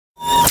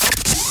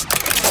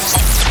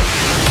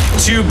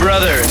two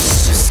brothers,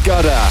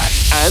 Scudder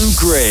and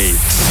Greaves.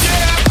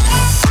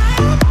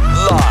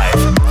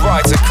 Live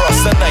right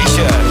across the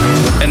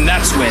nation. and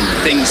that's when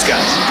things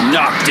got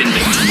knocked into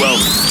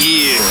 12th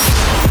gear.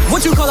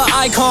 What you call an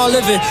icon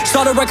living?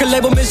 Start a record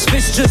label,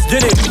 Misfits just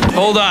did it.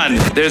 Hold on,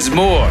 there's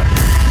more.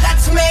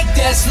 Let's make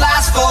this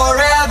last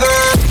forever.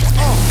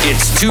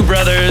 It's two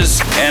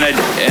brothers,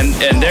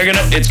 and they're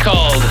gonna. It's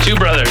called Two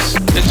Brothers.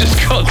 It's just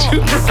called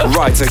Two Brothers.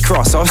 Right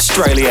across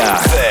Australia.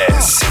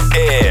 This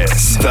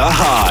is The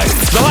Hype.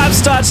 The Hype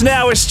starts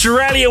now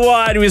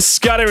Australia-wide with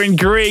Scudder and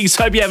Griggs.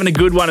 Hope you're having a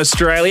good one,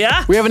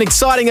 Australia. We have an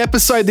exciting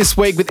episode this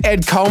week with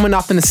Ed Colman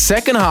up in the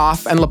second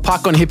half and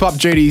Le-Puk on hip-hop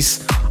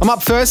duties. I'm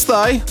up first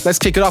though. Let's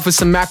kick it off with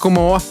some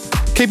Macklemore.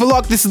 Keep it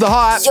locked, this is The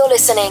Hype. You're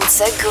listening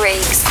to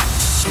Griggs.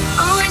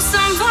 I wish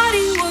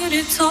somebody would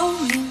have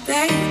told me,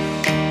 babe.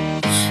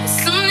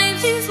 Someday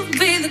these will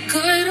be the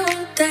good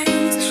old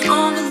days.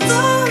 All the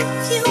love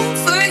you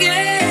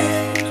forget,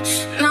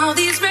 and all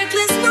these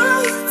reckless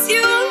nights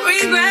you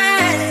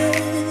regret.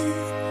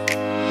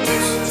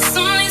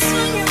 Someday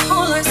soon your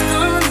whole life's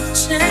gonna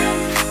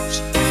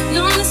change.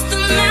 Notice the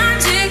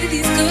magic of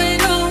these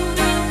good old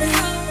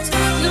days.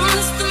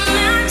 Notice the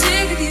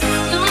magic of these.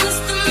 Notice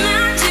the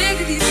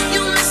magic of these.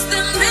 You miss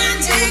the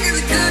magic of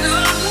the good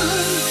old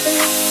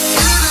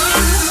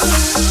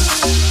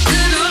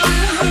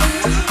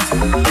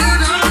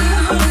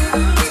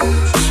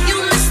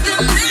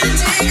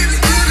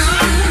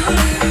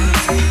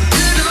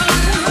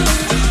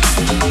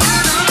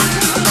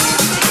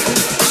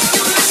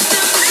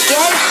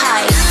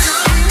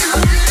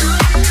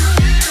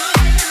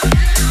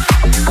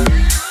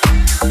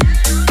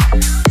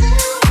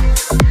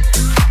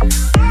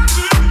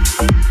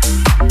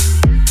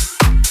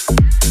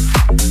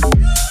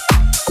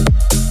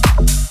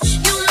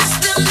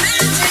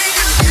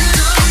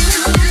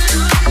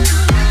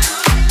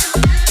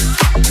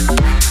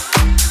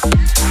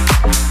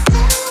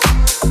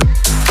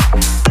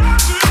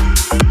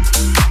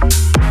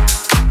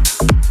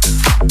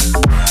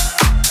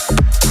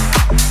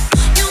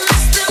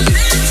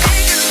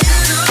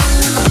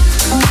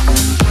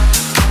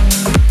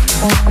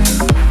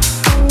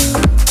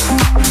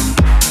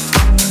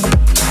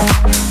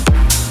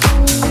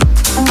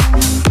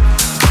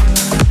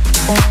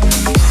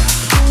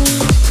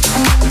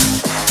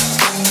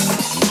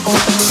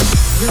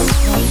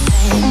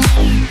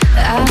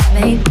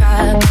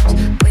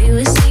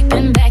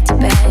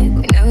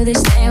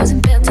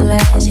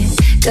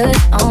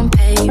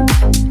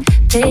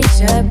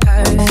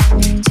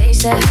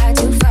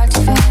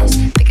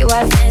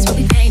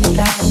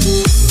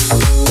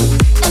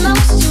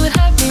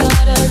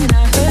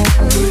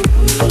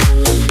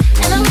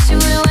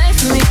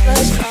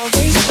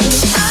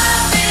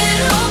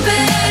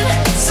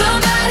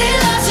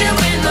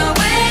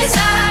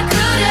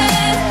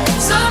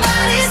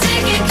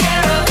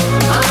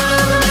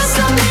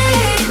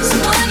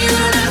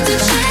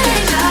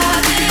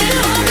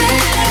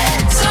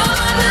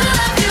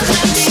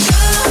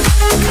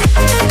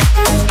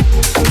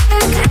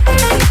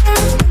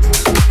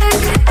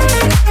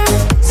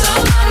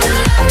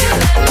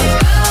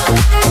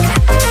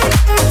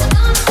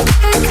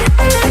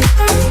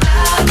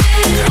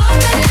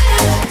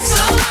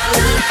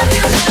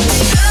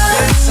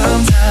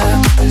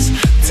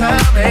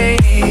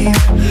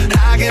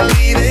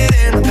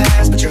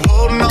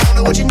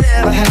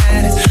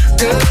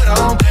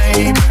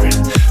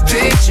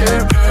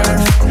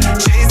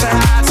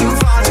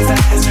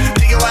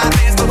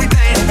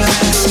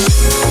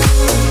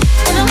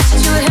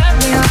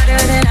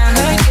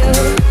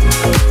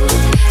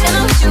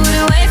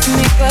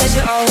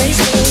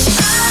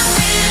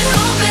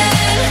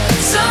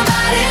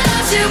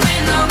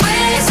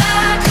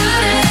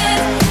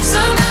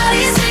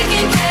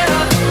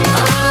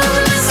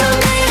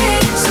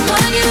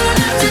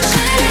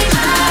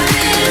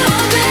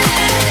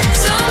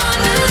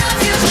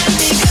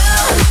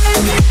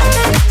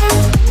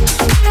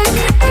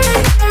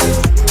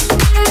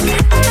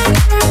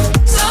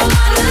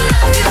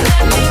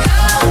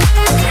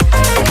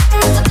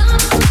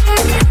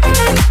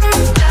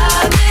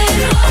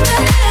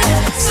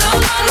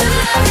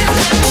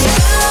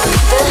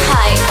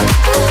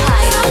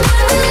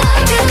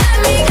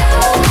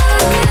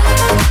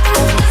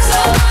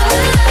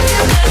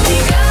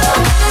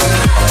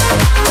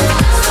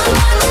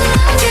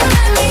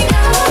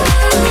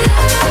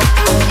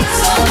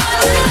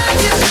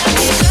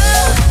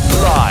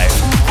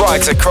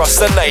across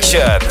the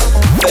nation.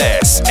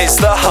 This is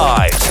The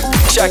Hype.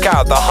 Check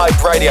out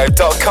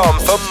thehyperadio.com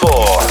for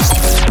more.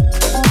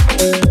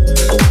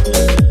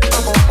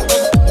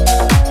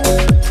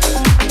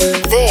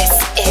 This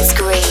is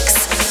Griggs.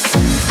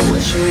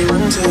 Where should we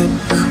run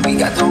to? We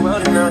got the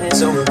world in our hands,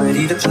 so we're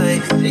ready to play.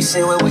 They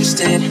say we're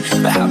wasted,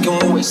 but how can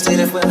we waste it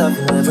if we're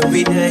loving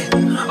every day?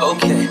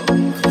 Okay,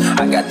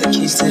 I got the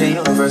keys to the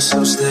universe,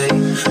 so stay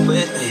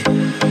with me,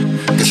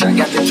 'cause I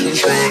got the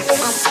keys, babe.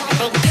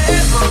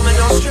 Hey mama,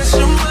 don't stress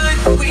your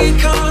mind. We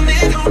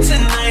coming home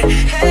tonight.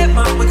 Hey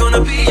mama, we're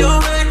gonna be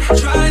alright.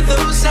 Dry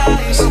those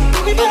eyes. The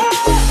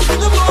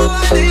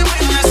boy, they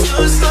when the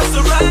sun starts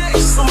to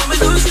rise.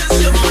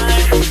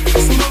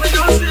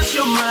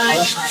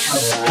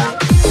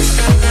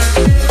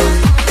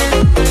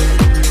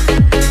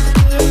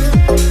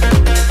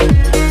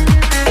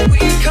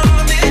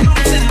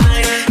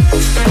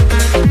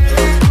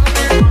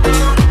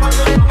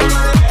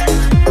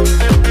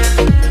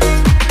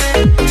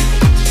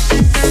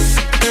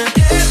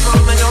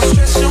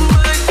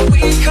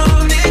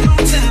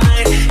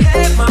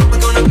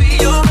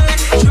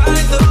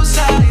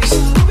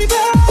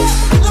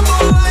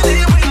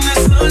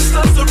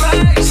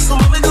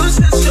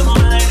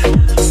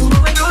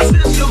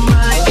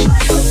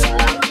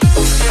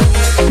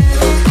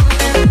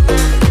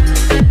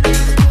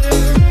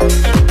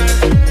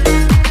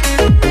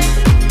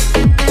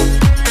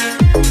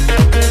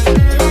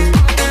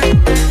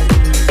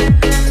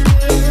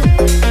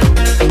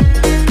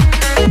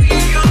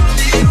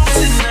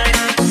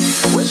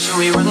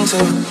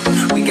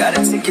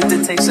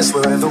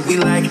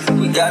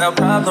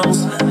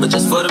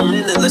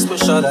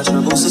 let's push all our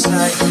troubles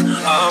aside.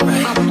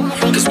 Alright,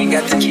 cause we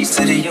got the keys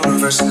to the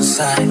universe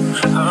inside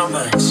our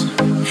minds.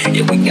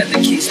 Yeah, we got the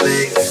keys,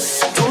 baby.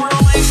 Don't wanna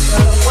wake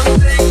up one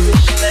day,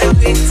 wishing that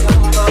we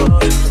tomorrow.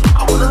 I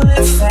wanna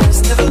live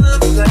fast, never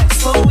look back,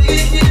 that's what we're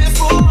here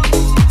for.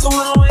 Don't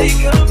wanna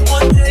wake up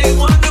one day,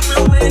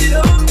 wondering where it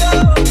all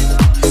go.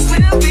 Cause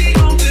we'll be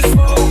home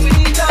before we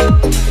know.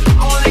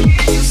 I wanna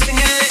hear you singing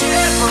it.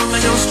 Yeah, mama,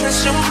 don't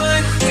stress your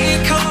mind. We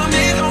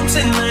coming home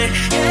tonight.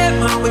 Yeah,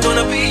 mama, we're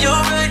gonna be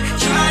alright.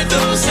 Try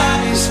those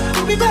eyes.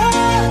 We'll be back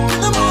in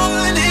the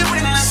morning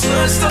when the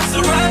sun starts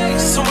to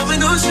rise. So mama,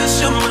 don't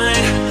stress your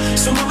mind.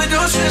 So mama,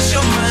 don't stress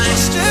your mind.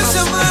 Stress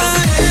your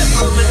mind. Yeah,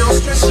 mama, don't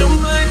stress your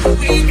mind.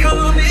 We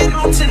coming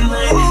home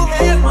tonight.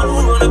 Yeah, mama,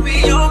 we're gonna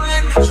be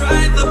alright.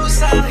 Try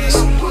those eyes.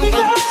 We'll be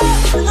back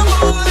in the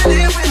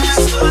morning when the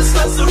sun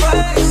starts to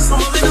rise. So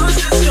mama, don't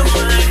stress your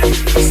mind.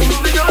 So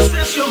mama, don't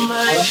stress your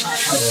mind.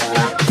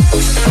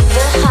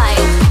 The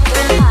hype.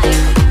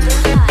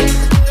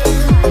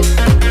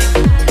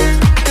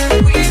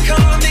 We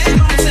coming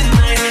home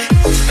tonight.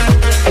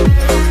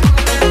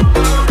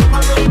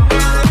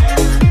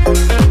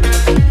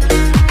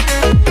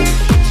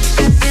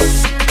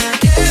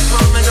 Yeah,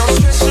 mama, don't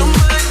stress your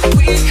mind.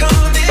 We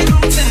coming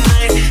home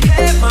tonight.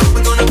 Yeah, mama,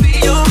 we're gonna be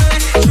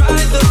alright.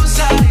 Try those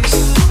eyes.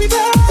 We'll be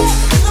back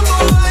in the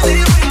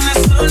morning when the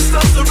sun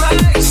starts to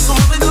rise. So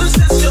mama, don't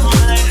stress your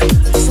mind.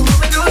 So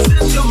mama, don't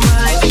stress your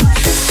mind.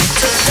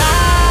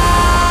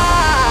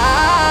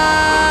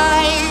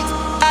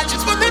 I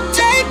just wanna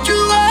take you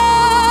away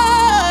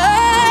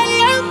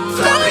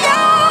from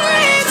your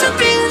hands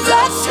up in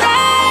the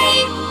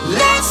sky.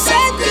 Let's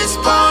set this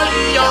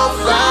party on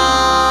fire.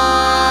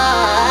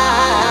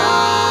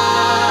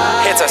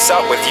 Hit us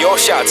up with your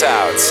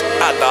shoutouts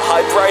at The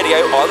Hype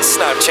Radio on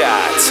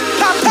Snapchat.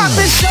 Pop, pop,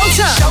 it's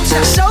showtime.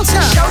 Showtime.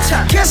 Showtime.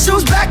 Showtime. Guess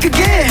who's back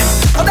again?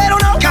 Oh, they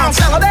don't know. Can't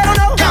tell. Oh, they don't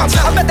know. Can't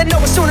tell. I bet they know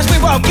as soon as we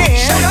walk in.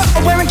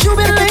 I'm wearing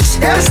Cuban links.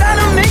 Yeah.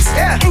 Designer mix.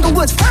 Yeah.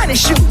 Inglewood's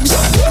finest shoes.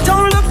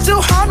 Don't look too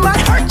hard,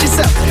 might hurt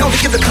yourself. Don't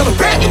give the color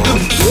red and blue.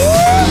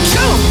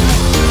 Shoot.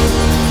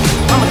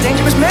 I'm a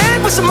dangerous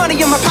man with some money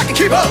in my pocket.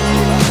 Keep up.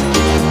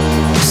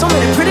 So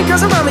many pretty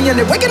girls around me and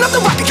they're waking up the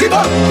rocket. Keep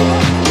up.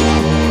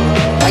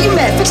 Why you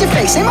mad? Fix your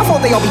face. Ain't my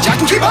fault they all be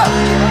jocking. Keep up.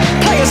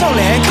 Players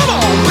only. Come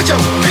on. Put your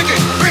pinky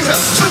rings up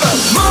to the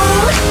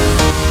moon.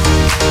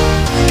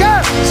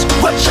 Girls,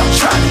 what y'all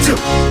trying to do?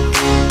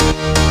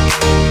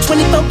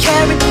 24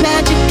 karat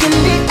magic in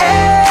the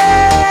air.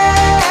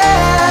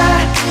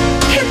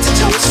 Head to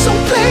toe, so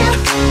clear.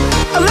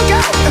 Look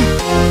out.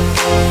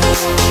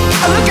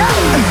 Look out.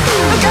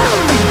 Look out.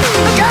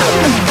 Look out.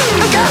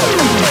 Look out.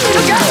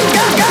 Look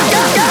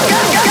out.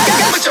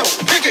 Put your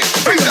pinky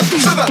rings up to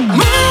the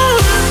moon.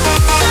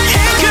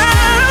 Hey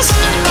girls,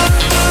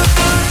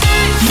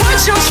 what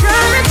you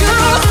trying to do?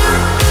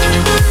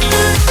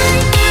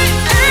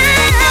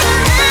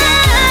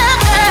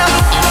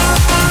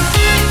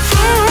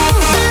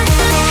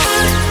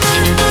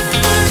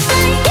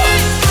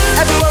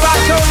 Everywhere I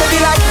go, they be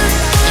like.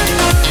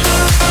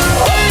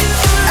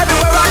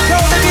 Everywhere I go,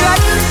 they be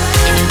like.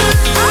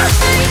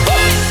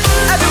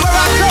 Everywhere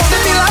I go, they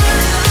be like.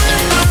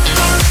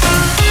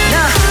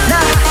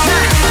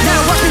 Now,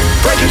 watch me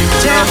break it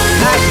down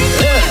like.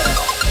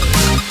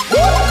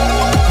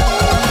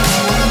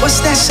 What's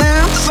that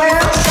sound?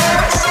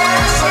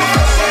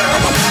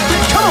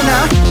 Come on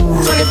now.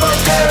 24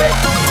 karat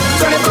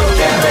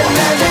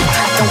magic.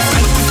 Don't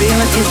fight the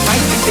feeling,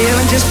 invite the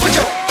feeling. Just put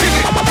your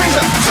pinky rings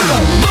up to the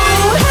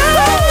moon.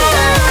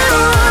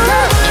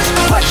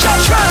 What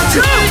y'all trying to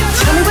do?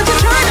 Tell me what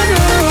you're trying to do.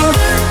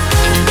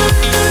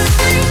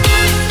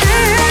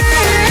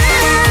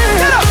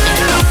 Get up.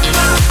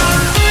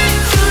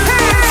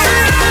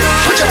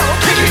 Put your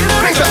pinky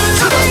rings up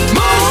to the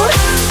moon.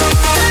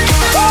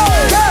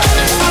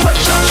 What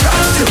y'all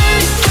trying to do?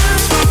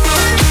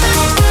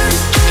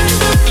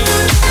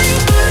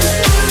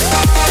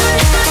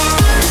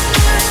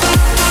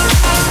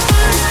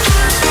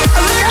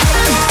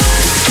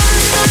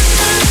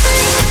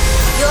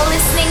 You're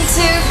listening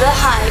to The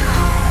Hype.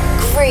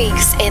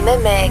 Greeks in the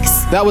mix.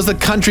 That was the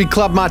Country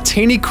Club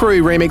Martini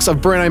Crew remix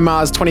of Bruno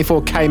Mars'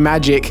 24K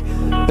Magic.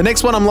 The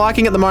next one I'm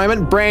liking at the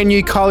moment, brand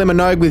new Kylie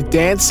Minogue with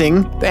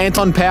Dancing, the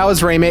Anton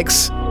Powers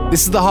remix.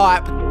 This is The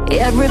Hype.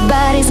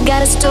 Everybody's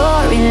got a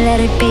story, let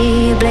it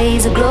be a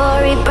blaze of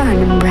glory,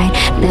 burning bright,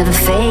 never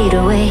fade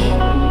away.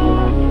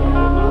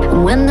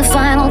 When the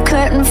final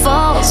curtain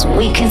falls,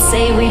 we can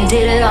say we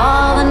did it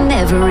all, the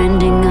never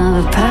ending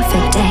of a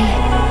perfect day.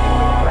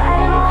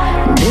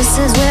 This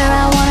is where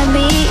I wanna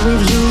be,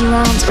 with you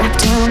arms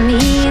wrapped on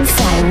me and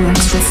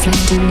fireworks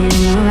reflecting in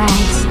your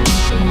eyes.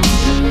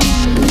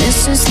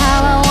 This is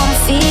how I wanna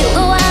feel,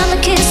 the wine,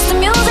 the kiss, the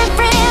music,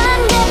 free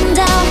and getting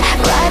down,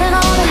 riding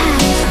all the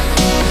highs.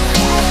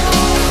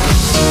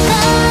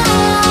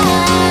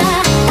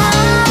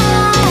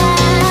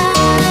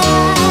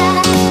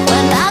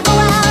 When I go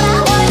out, I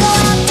wanna go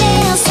out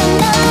dancing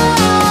now.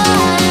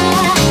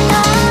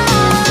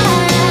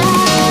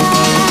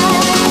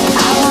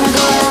 I wanna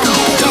go out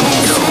dancing.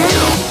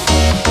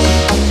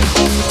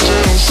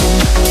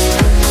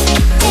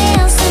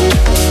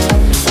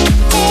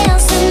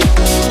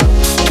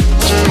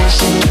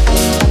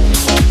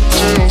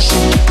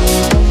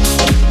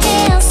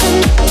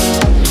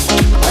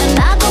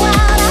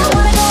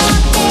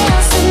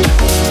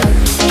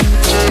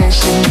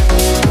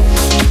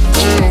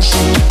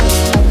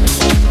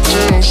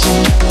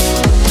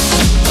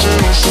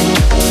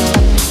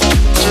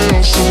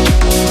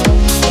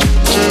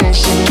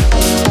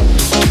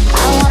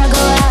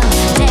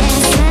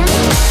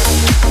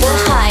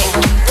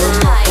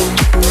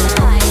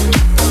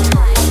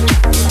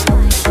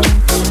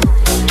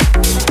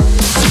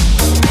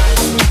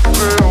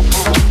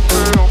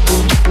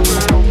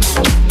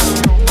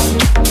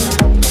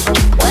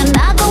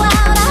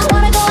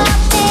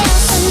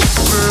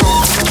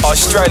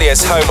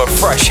 Australia's home of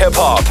fresh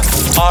hip-hop,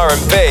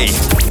 R&B,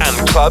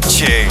 and club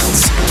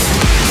tunes.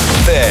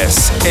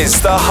 This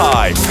is The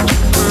Hype.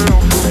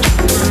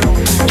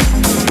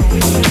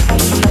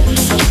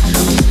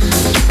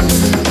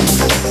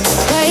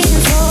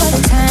 Waiting for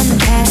the time to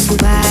pass you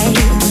by.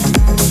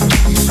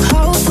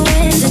 Hope the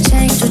winds of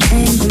change will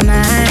change your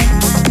mind.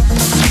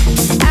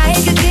 I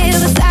could give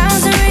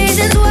 1,000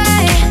 reasons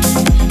why,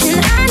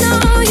 and I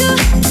know you,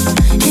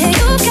 and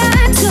you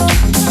got to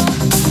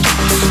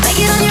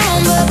make it on your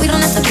own, but we don't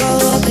have to grow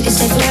up. We can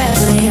stay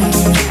forever here.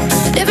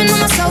 Living on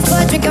my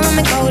sofa, drinking rum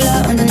and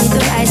cola underneath the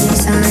rising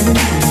sun.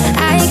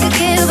 I could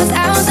give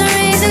 1,000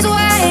 reasons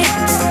why,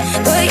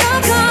 but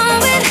you're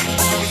going,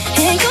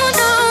 and you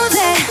know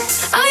that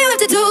all you have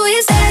to do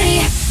is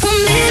stay a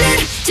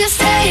minute. Just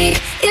take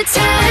your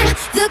time.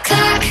 The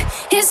clock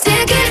is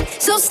ticking,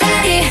 so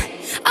stay.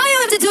 All you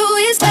have to do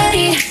is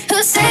stay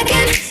a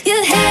second.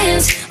 Your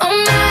hands on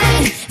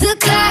mine. The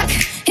clock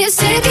is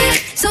ticking,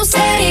 so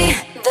stay.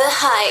 The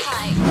Hype.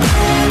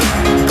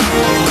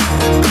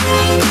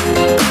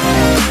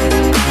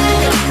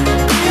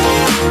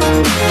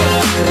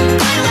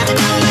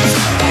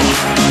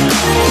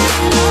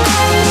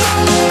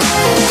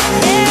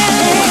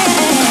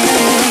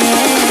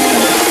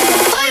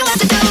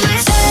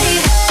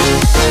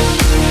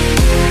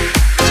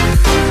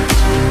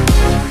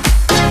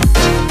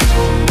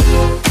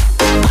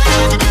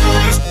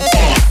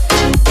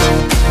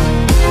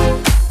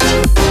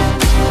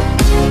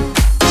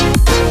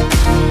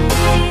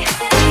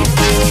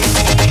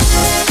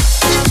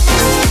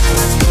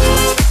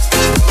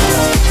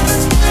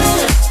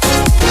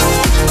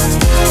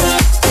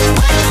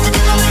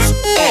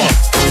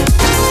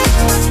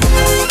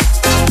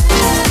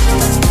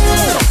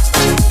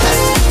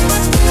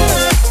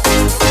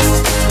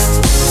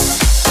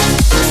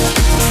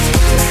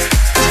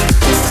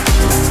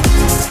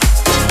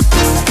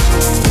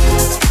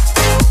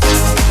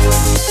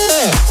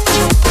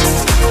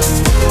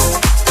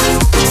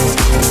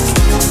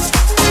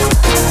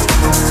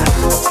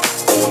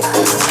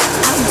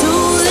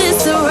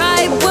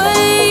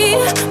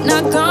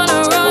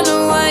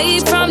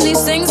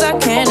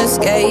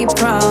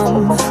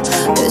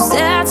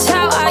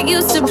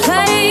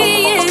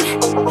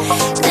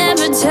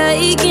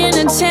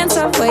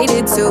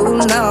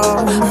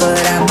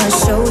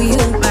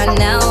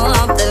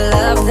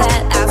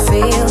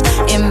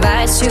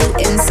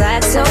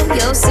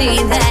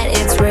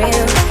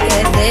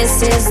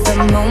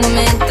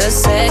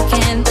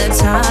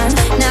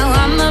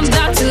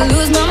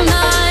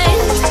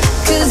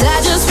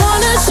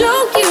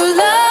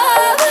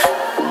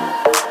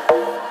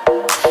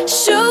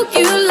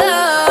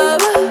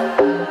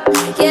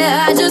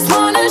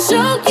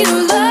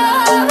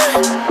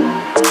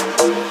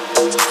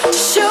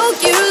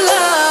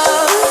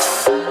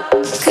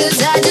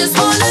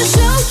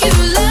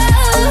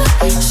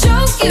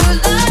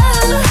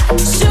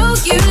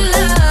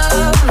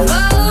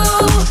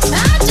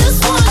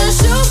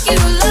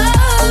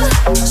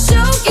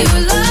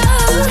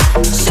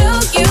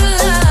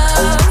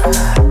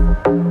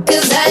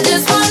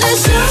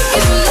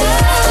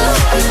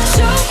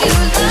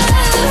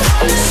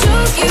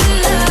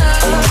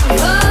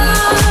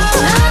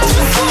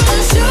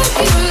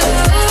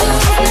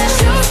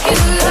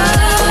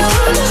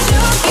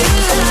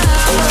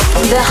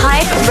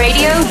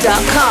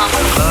 TheHypeRadio.com.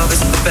 Love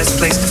isn't the best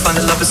place to find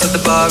the lovers, so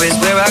the bar is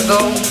where I go.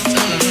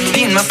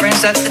 Me and my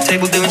friends at the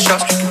table doing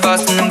shots, drinking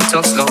fast, and then we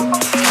talk slow.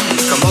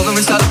 Come over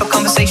and start up a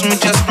conversation with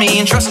just me,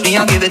 and trust me,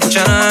 I'll give it a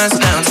chance.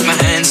 Now take my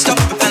hand, stop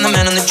it, and the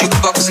man on the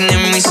jukebox, and then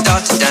we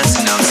start to dance.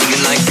 And now I'm singing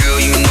like, girl,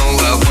 you know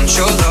I want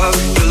your love.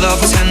 Your love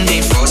was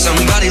handmade for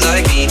somebody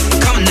like me.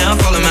 Come on now,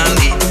 follow my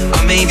lead.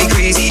 I may be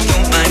crazy,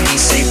 don't mind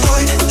me. Say,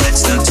 boy,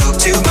 let's not talk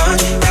too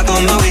much. Grab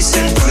on my waist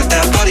and put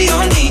that body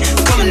on me.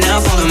 Come on now,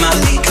 follow my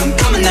lead.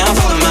 Come on now,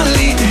 follow my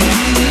lead.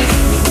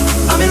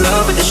 I'm in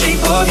love with the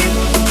shape of you.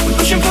 We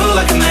push and pull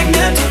like a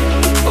magnet.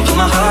 Although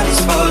my heart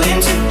is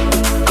falling too.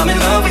 I'm in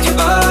love with your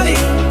body.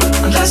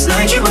 And last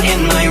night you were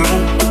in my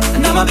room,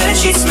 and now my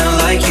bedsheets smell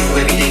like you.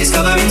 Every day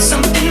discovering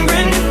something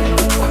brand new.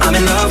 I'm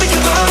in love with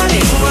your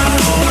body.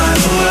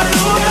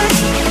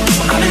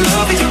 I'm in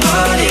love with your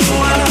body.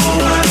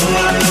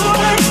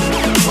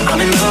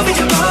 I'm in love with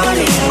your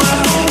body.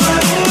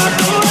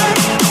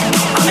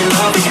 I'm in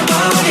love with your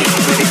body.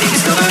 Every day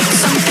discovering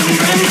something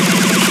brand new.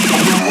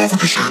 I'm in love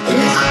with the shape of you.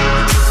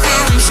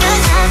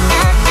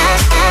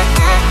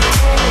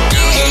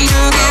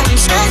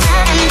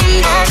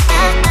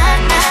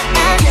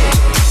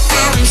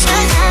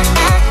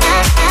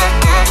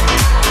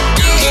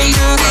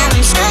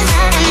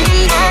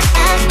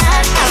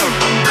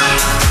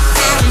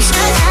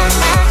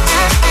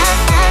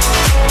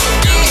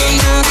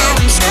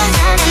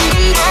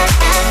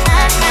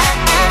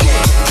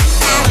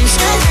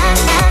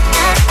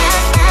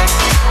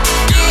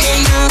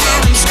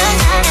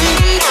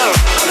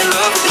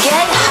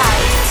 Get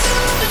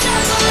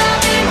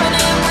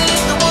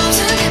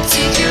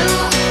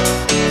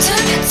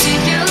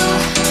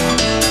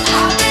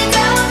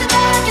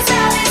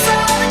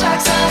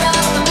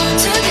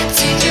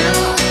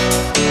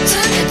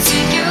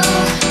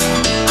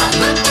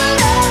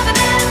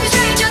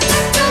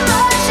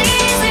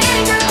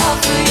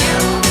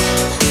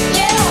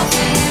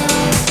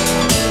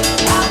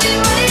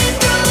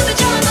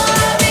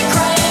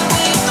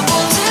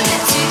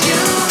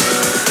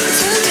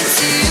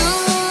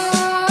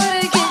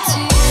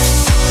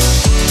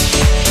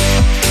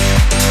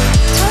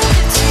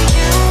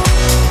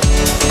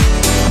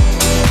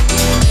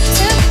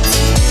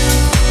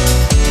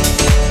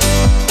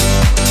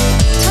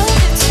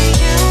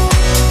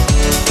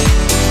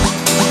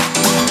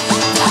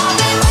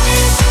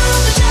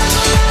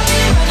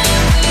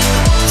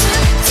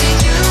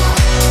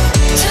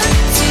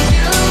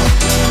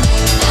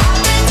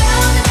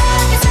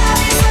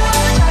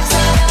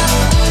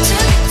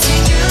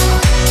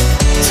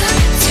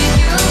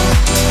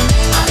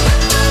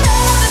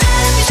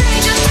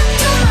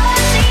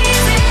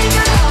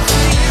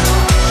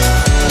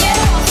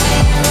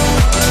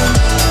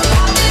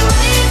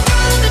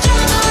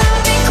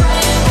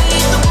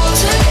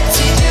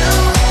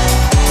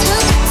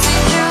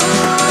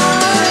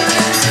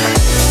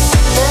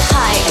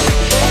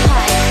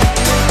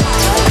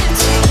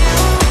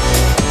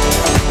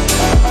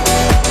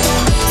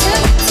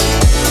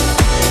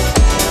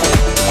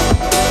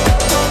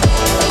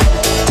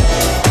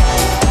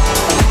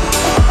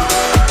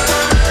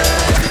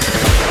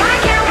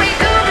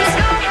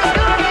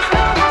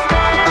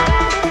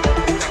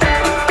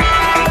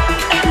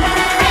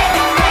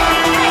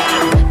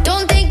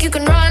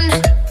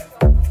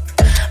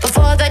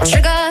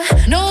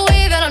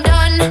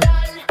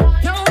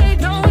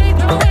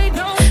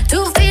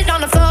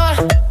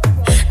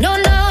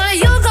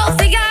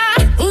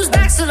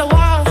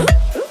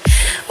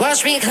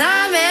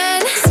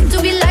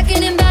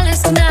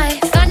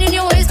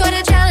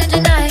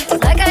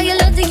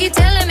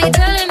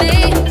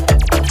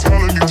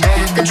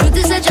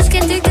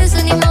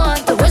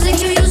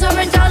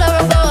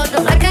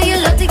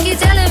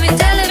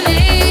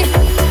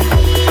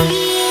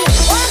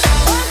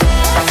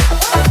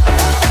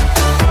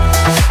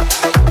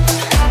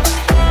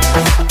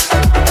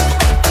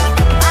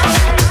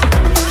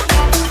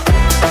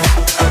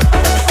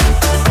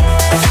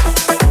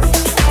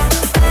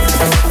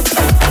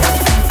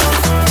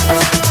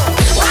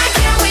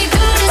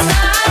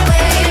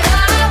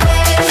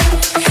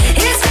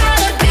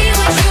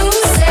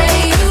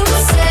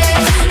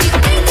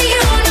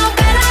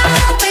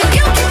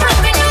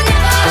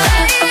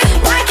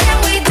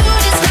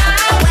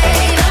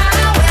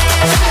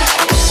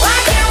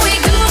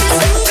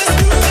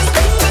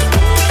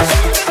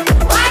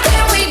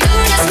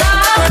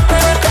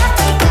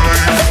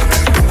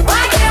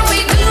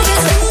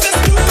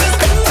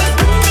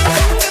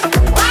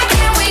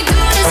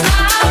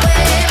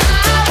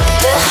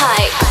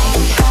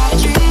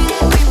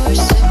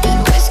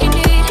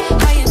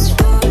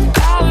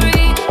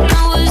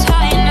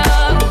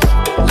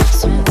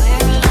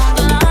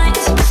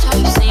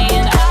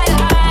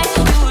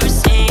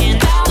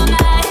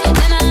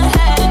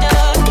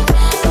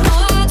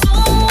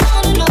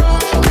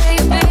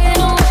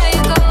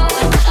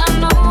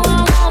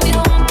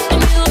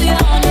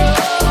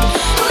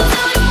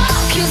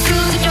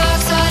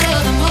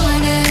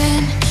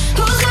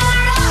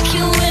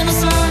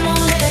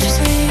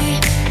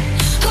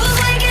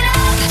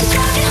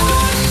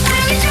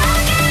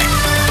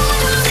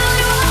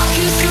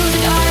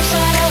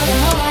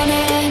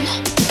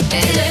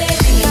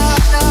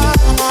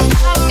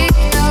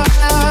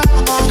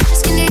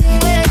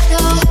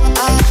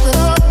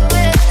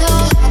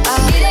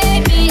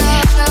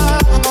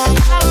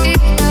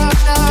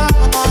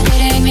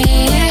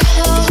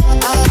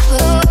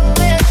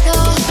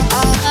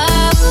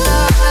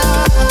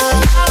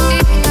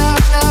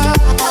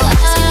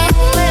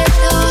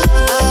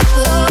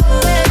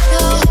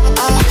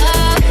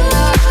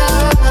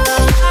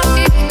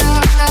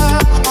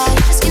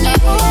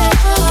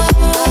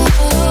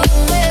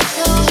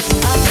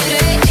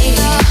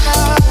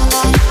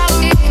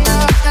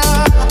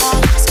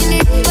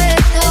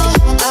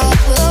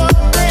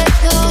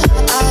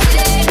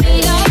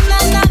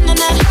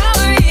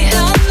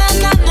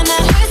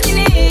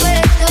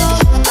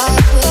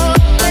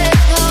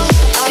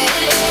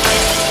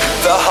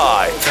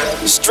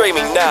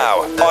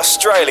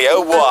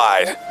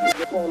Australia-wide.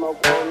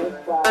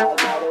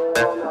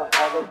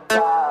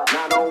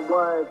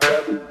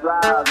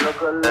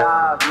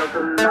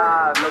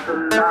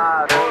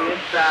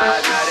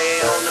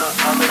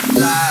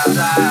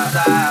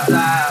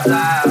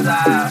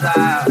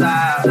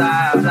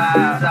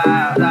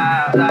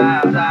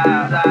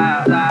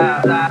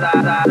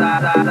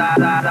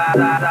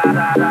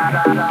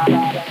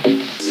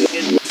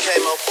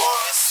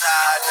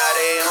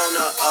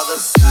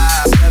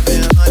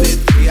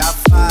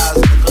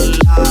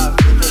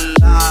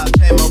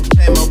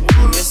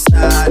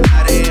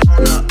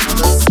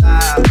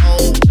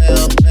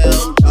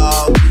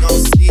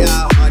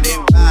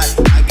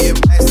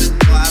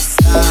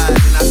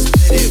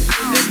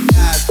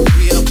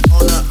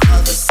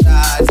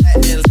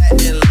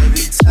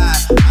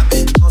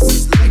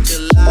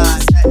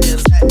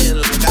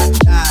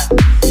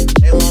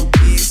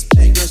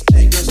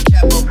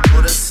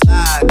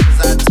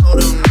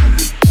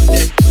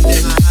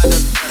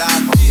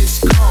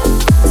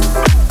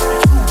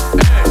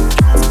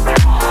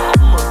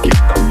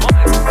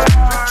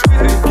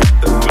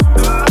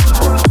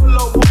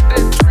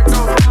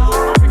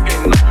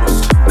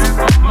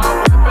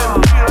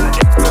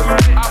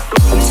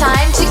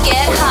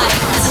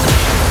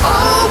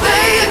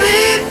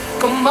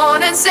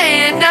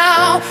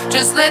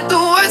 Just let the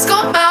words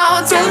come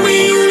out. Tell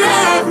me you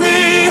love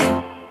me.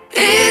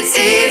 It's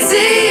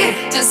easy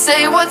to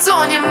say what's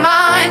on your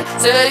mind.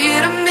 Say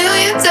it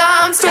 1,000,000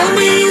 times. Tell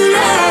me you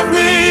love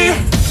me.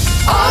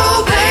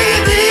 Oh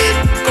baby,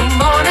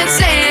 come on and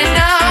say it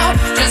now.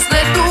 Just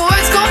let the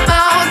words come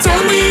out.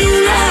 Tell me you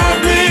love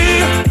me.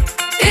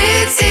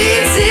 It's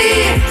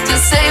easy to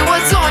say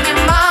what's on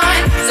your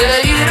mind.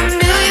 Say it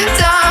 1,000,000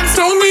 times.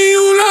 Tell me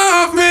you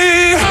love me.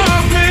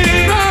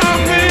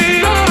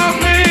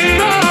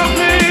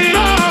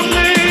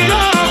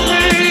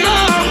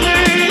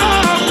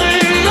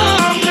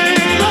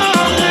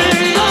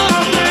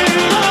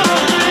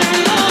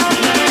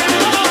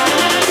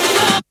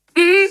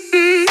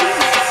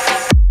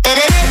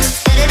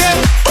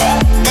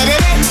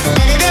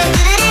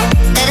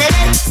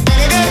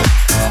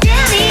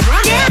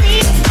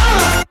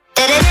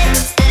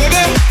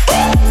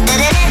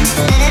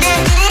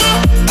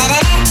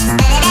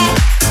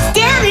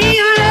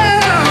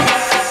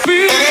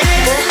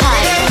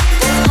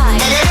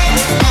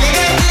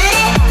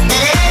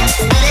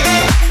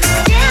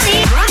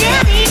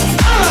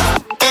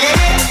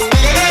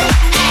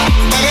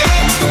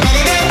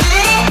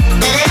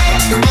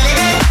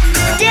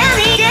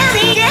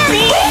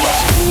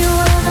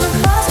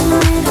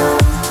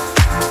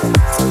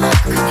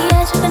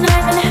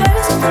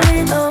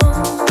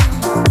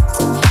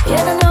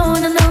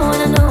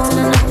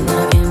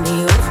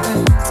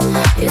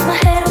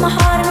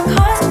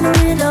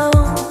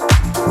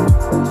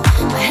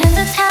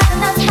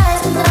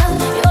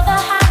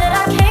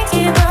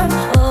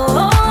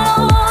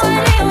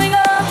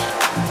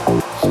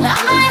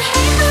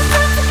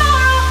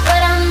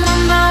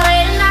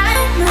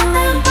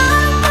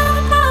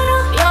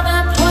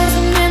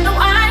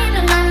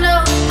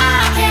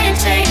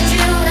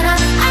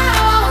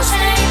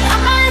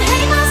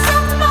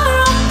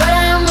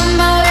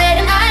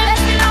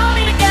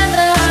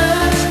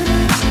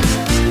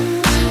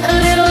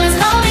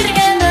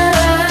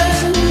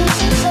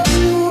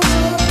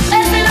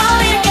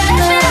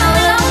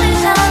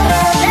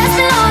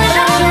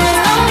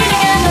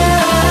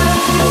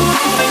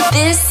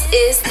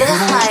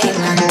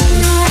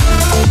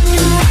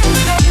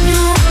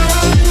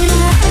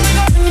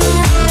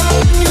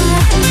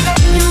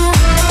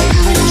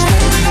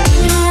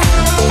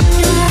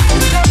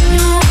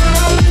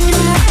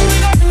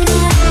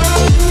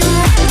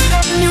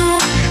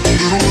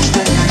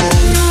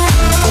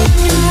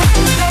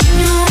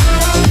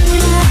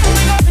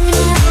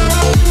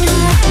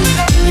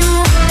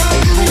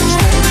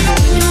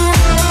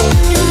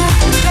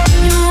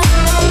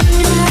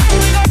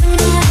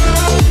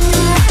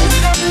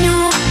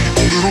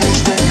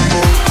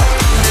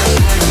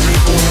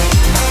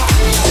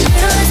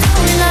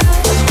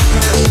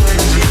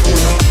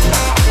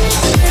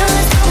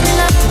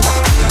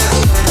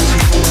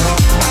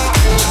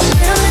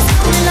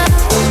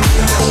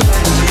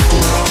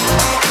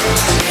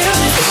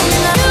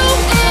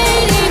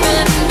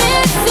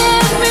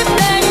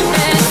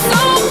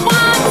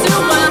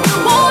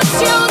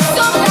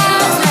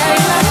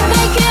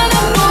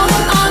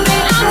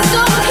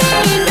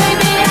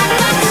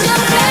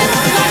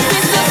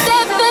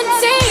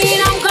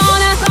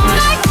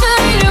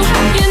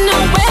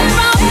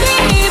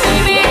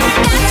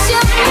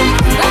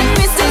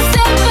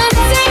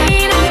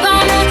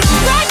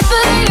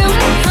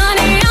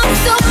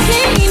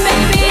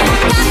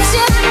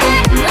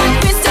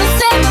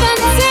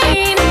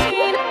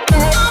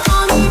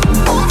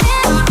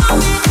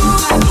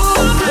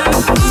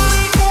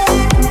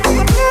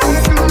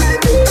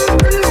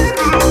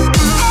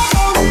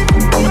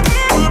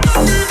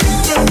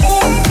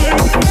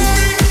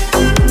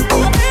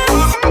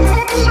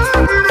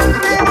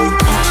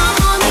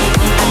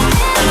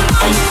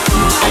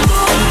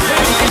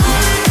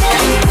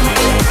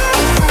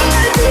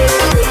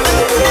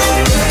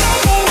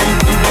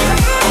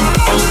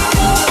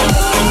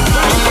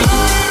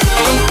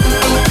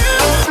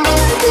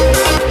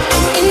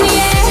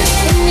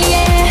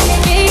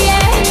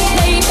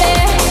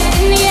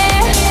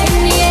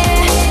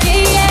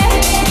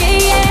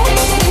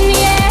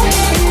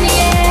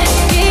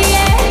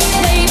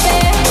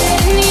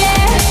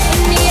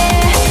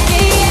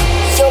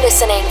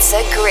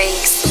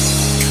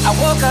 I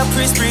woke up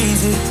Chris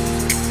Breezy.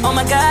 Oh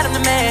my God, I'm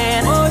the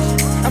man.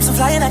 I'm so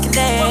fly and I can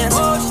dance.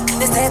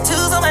 There's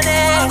tattoos on my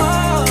neck.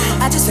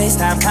 I just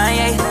FaceTime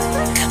Kanye.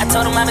 I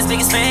told him I'm his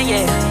biggest fan,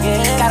 yeah.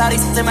 Got all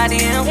these hits in my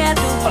DM.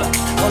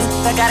 Hold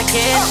up, I gotta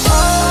get.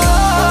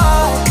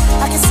 Oh,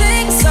 I can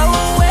sing so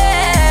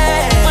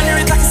well. Wonder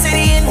if I can say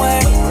the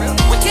N-word.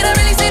 When can I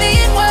really say the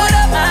N-word? What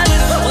up, my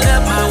winner? What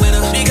up, my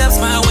winner? Big ups,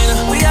 my winner.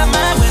 We are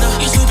my winner.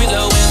 You stupid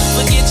low winner.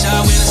 Forget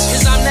y'all winners.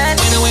 Cause I'm that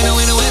winner, winner,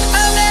 winner, winner.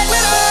 I'm that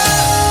winner.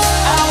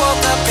 I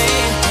woke up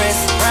in Chris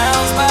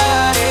Brown's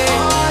body.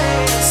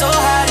 So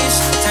how this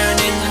shit turned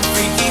into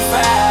Freaky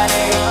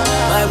Friday.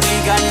 But we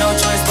got no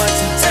choice but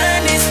to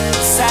turn this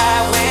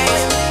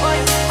sideways.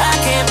 I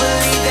can't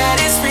believe that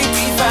it's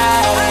Freaky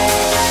Friday.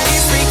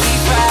 It's Freaky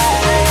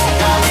Friday.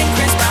 I'm in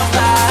Chris Brown's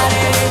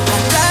body. I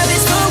drive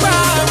this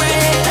Ferrari.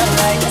 I'm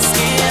like a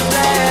skin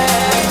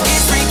black.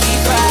 It's Freaky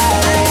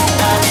Friday.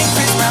 I'm in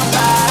Chris Brown's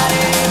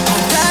body.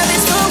 I drive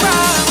this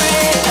Ferrari.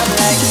 I'm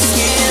like a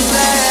skin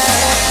black.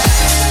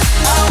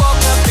 I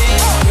woke up in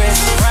Chris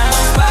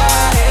Brown's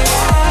body.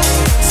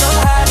 So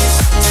how this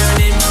shit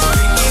turned into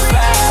Freaky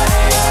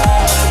Friday.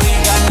 But we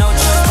got no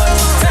choice but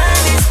to turn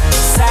this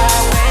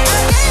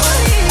sideways.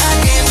 I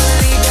can't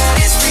believe that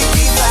it's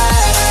Freaky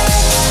Friday.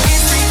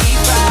 It's Freaky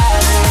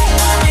Friday.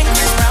 I'm in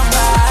Chris Brown's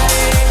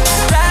body.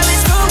 Drive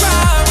this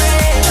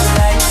Ferrari. I'm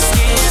like a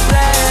skin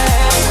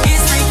black.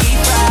 It's Freaky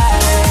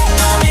Friday.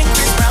 I'm in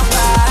Chris Brown's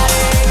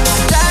body.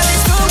 Drive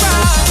this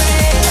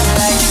Ferrari. I'm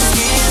like a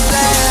skin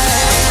black.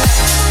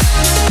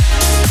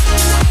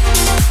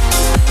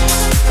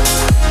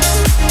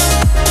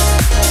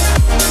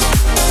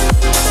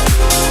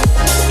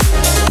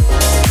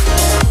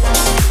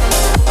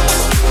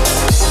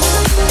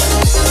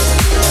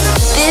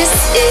 This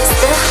is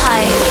the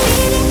hype.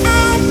 I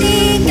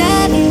think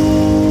of you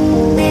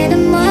when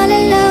I'm all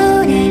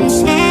alone and it's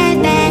half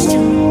past 2.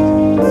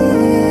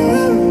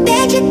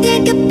 Bet you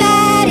think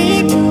about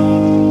it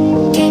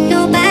too. Can't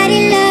nobody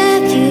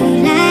love you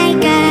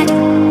like I do.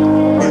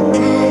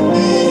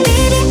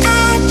 Baby, I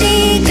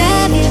think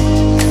of you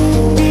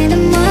when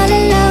I'm all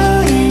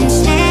alone and it's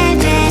half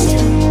past 2.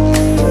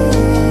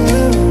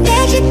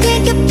 Bet you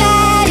think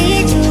about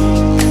it too.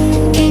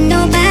 Can't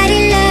nobody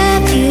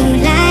love you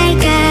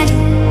like I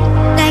do.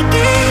 Like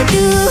I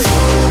do.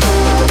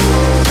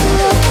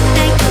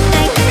 Like I do.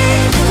 Like I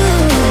do.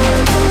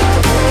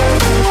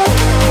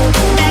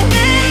 Like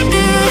I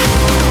do.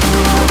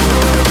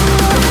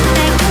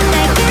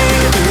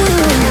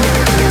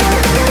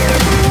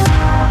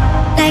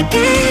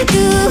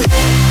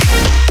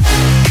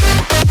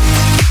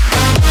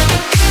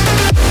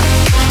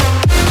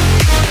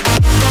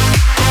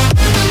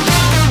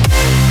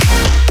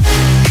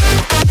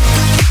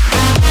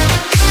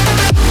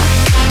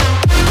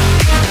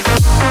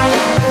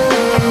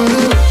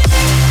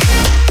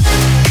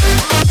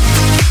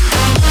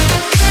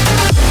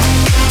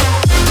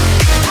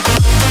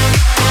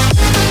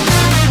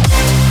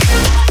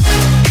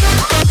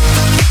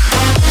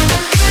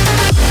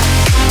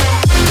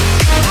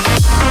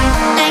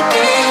 Like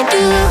I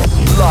do.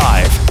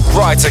 Live,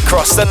 right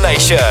across the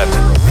nation.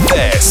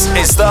 This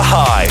is The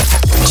Hype.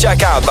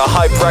 Check out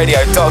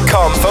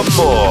thehyperadio.com for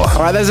more. All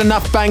right, there's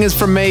enough bangers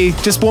from me.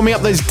 Just warming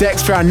up those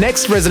decks for our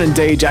next resident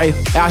DJ.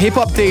 Our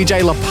hip-hop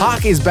DJ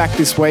Le-Puk is back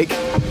this week.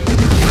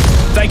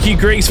 Thank you,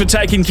 Greeks, for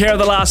taking care of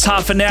the last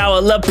half an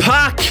hour.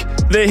 Le-Puk,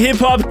 the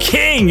hip-hop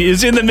king,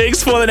 is in the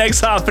mix for the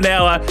next half an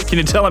hour. Can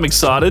you tell I'm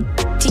excited?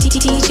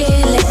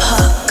 DJ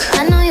Le-Puk.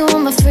 I know you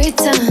want my free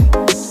time.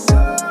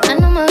 I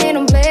know my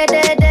little play,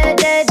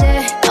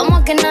 I'm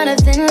walking on a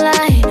thin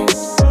line.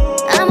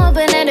 I'm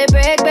hoping that it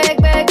break.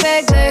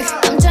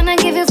 I'm tryna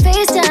give you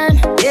FaceTime,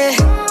 yeah.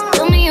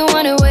 Tell me you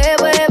want it way.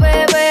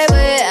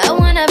 I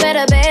want a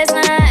better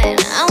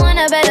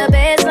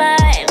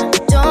baseline.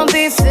 Don't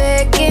be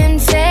faking,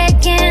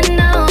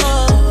 no.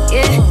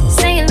 Yeah,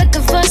 say you're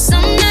looking for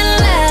something that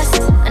lasts.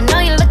 I know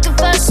you're looking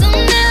for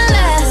something that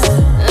lasts.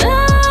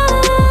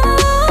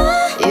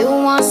 You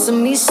want some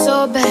of me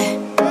so bad.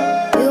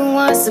 You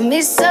want some of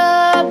me so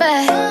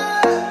bad.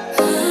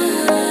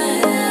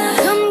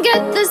 Come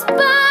get this body.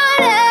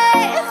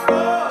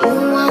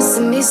 You want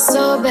some of me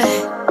so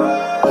bad.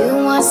 You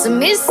want some of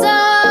me so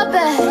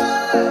bad.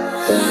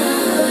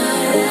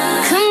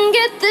 Come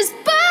get this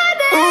body.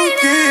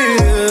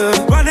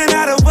 Yeah, running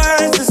out of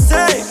words to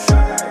say.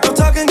 I'm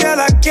talking, girl,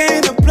 I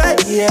came to play.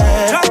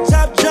 Yeah, drop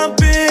top,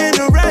 jump in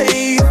the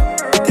rave.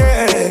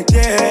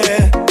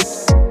 Yeah.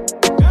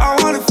 I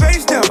wanna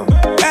face them.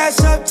 Ass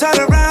up, turn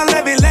around,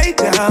 let me lay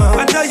down.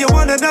 I know you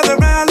want another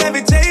round, let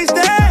me taste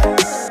that.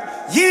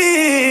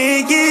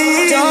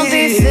 Yeah. Don't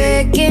be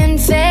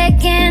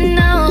faking,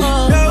 no.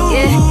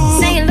 Yeah,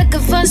 say you're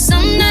looking for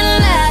something that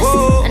lasts.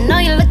 I know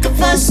you're looking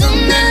for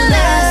something that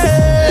lasts.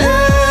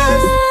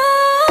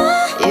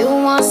 You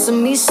want some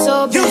of me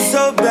so bad. You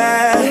so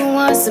bad. You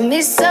want some of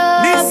me so Me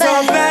bad.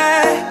 so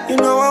bad. You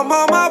know I'm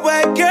on my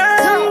way, girl.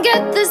 Come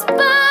get this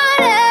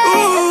body.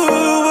 You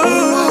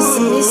want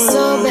some of me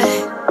so bad.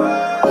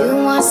 You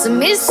want some of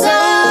me so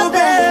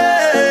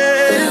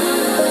bad.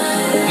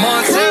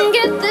 Come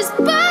get this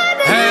body.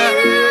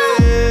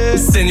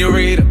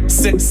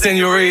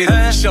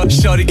 senorita.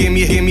 Shorty give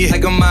me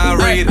like a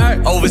mind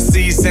reader.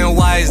 Overseas send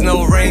wires,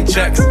 no rain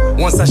checks.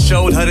 Once I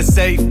showed her the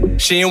safe,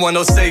 she ain't want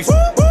no safe.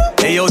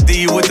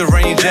 AOD with the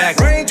rain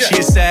jacket. She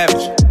a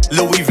savage,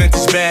 Louis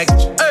vintage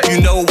baggage.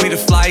 You know we the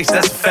flyest,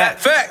 that's a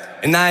fact.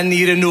 And I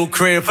need a new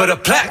crib for the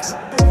plaques.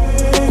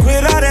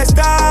 Quit all that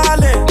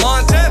styling.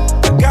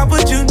 I got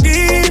what you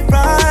need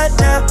right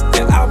now,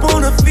 and I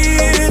wanna feel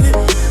it.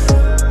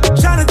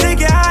 Tryna take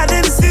it out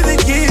and see the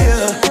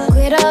gear.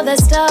 Quit all that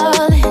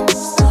stalling.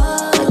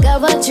 I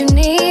got what you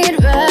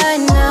need right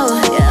now.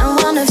 Yeah, I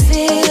wanna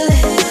feel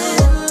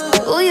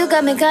it. Ooh, you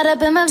got me caught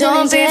up in my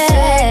feelings. Don't be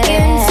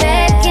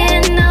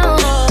faking, no.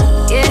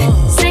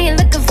 Yeah, say you're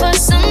looking for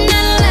something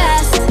that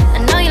lasts. I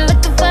know you're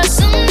looking for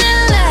something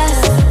that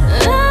lasts.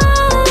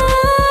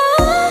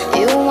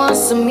 You want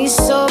some me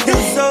so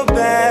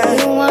bad.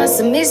 You want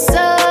some me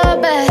so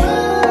bad.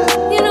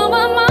 You know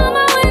my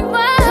mama went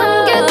by.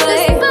 Come get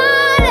this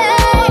body.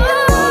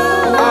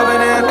 I've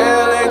been in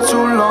LA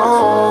too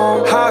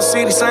long. How I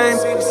see the same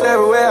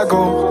everywhere I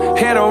go.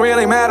 It don't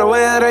really matter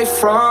where they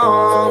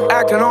from.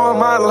 Acting on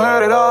model,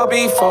 heard it all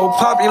before.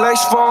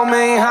 Population 4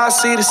 million, how I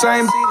see the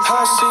same. How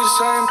I see the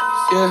same.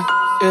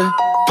 Yeah.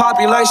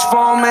 Population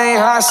 4 million,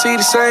 how I see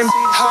the same.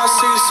 How I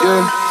see the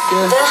same.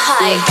 Yeah. The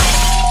hype.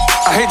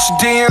 I hit your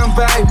DM,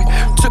 baby.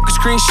 Took a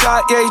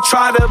screenshot, yeah, you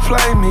tried to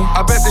play me.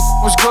 I bet this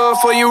was good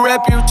for your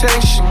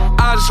reputation.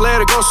 I just let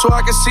it go so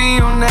I can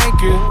see you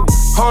naked.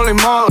 Holy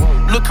moly,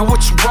 look at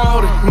what you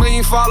wrote. 1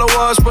 million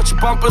followers, but your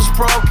bumper's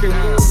broken.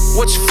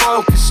 What's your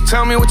focus?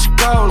 Tell me what your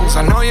goal is.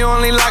 I know you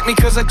only like me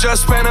cause I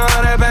just spent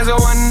 100 bands on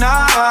one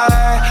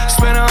night.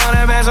 Spent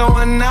 100 bands on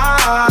one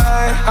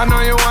night. I know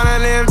you wanna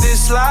live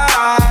this life,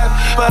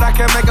 but I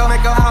can't make a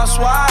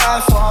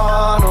housewife.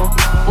 Oh, no.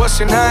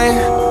 What's your name?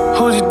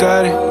 Who's your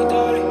daddy?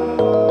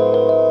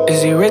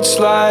 Is he rich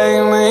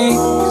like me?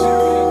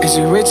 Is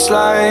he rich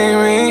like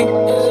me?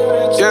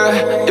 Yeah.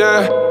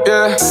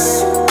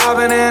 I've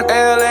been in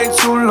LA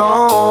too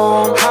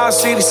long. How I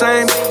see the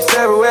same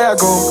everywhere I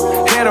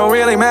go. It don't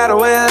really matter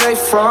where they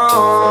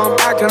from.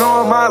 Acting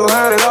on model,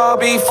 heard it all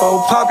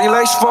before.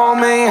 Population 4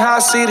 million, how I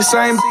see the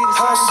same.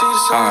 How I see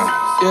the same.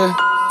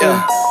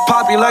 Yeah.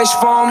 Population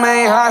 4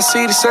 million, how I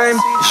see the same.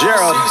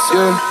 Gerald.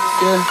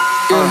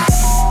 Yeah.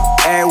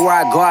 Everywhere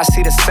I go, I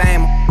see the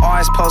same.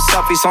 Always post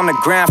selfies on the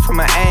ground from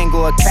an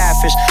angle. A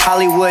catfish,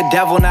 Hollywood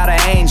devil, not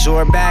an angel.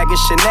 Her bag is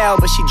Chanel,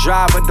 but she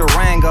drive a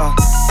Durango.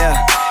 Yeah,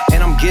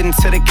 and I'm getting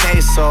to the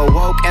case, so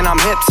woke and I'm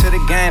hip to the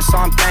game, so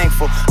I'm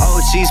thankful.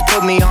 OGs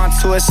put me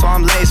onto it, so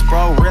I'm laced,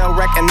 bro. Real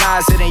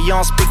recognize it, and you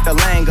don't speak the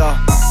lingo.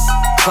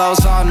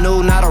 Clothes all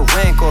new, not a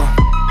wrinkle.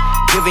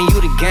 Giving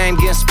you the game,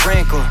 getting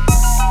sprinkled.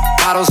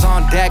 Bottles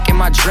on deck and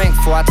my drink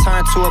full. I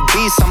turn to a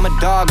beast, I'm a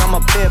dog, I'm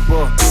a pit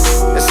bull.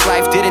 This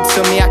life did it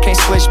to me, I can't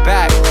switch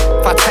back.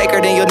 If I take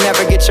her, then you'll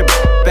never get your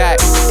back.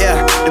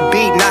 Yeah, the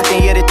beat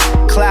knocking, yeah, the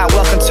cloud.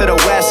 Welcome to the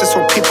West, that's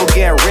where people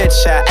getting rich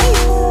at.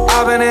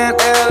 I've been in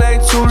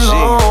LA too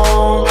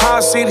long. How I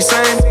see the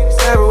same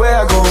everywhere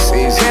I go.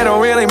 It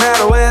don't really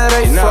matter where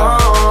they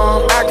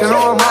from. Acting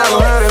on model,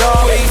 heard it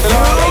all.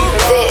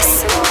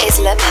 This is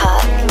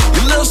Le-Puk.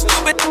 You little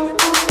stupid,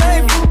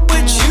 baby,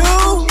 with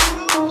you.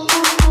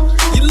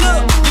 You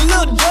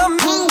look dumb,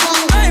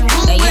 baby,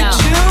 with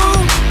you.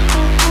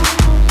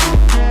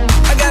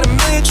 I got a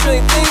million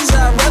trillion things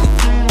I'd rather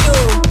do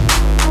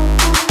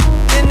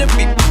than to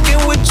be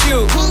f***ing with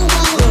you.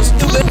 Little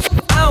stupid,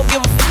 I don't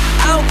give a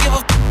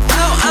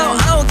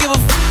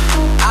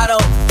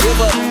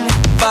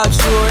about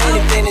you or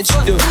anything that you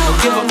do. Don't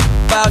give a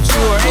about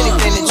you or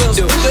anything that you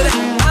do.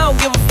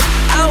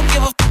 I don't give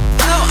a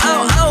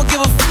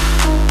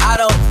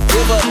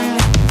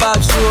about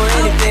you or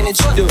anything that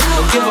you do.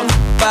 Don't give a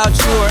about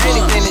you or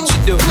anything that you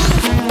do.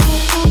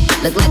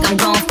 Look like I'm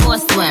going for a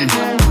swim.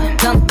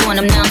 Dunked on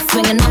him, now I'm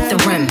swinging off the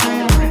rim.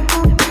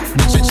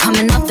 Bitch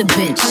coming off the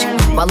bench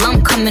while I'm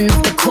coming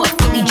off the court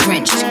fully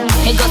drenched.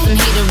 Here goes some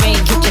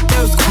haterade, get your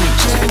thirst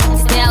quenched.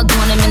 Style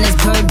doing him in this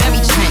Burberry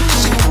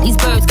trench. These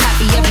birds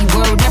copy every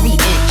word, every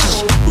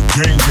inch. The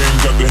gang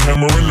got the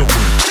hammer in the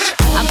wrench.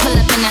 I pull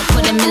up and I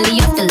put a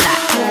milli off the lot.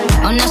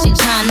 Oh, now she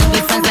tryna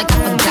be friends like I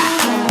forgot.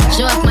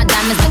 Show off my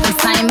diamonds like I'm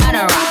signed by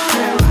the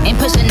rock. Ain't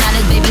pushing out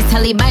his baby's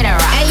telly by the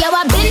rock. Hey yo,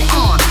 I been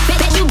on,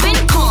 bet you been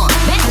con.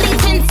 Bentley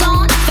tints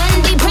on,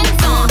 Fendi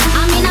prints on.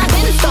 I mean I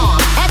been on,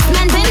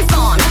 X-Men been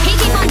on. He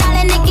keep on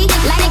dialing Nicky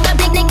like a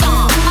picnic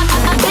on.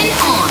 I been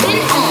on.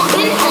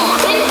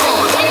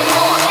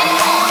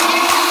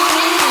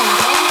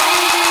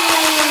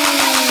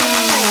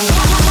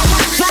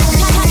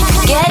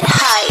 Get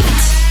hyped.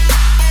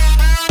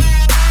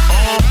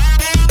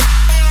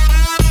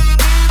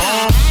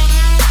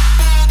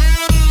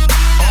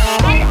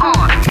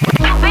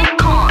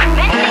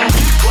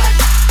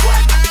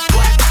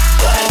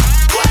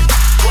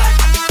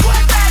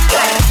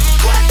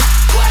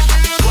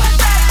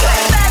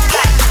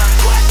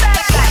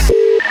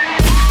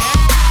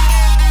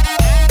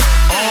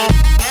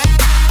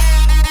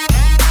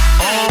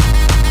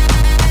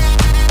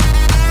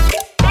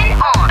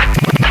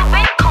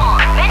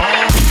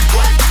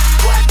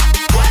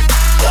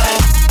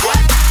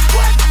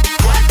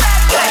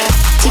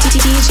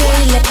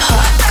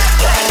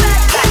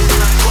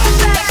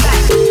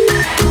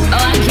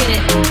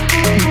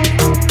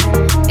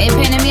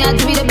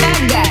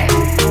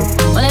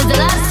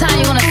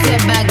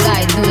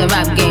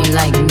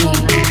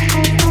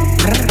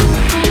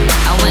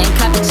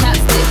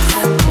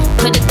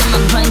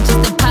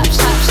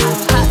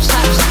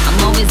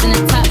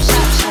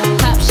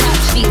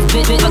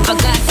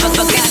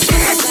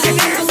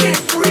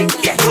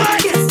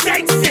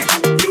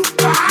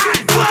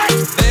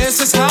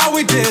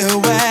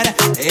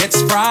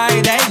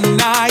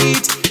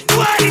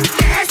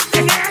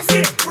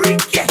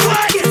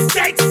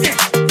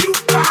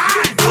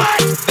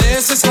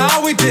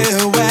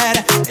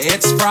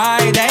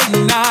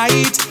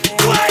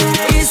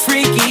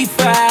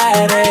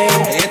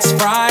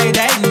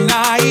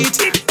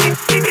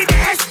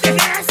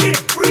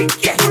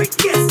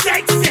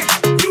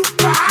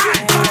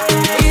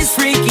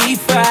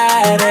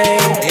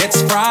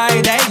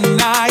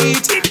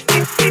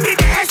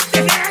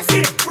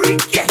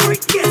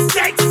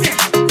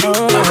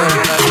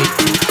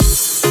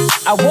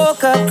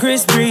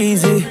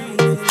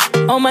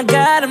 my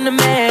God, I'm the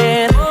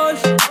man.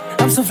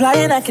 I'm so fly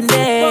and I can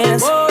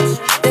dance.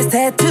 There's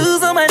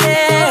tattoos on my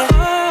neck.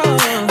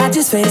 I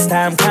just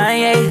FaceTime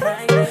Kanye.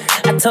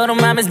 I told him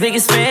I'm his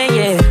biggest fan,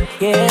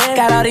 yeah.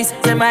 Got all these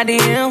in my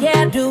DM.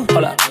 Yeah, I do.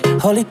 Hold up.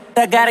 Holy,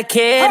 I got a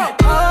kid.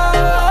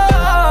 I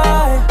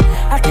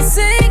can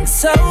sing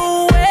so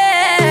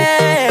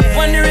well.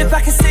 Wonder if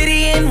I can say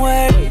the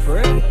N-word.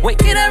 Wait,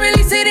 can I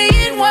really say the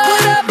N-word?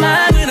 What up,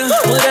 my winner?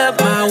 What up,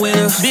 my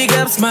winner? Big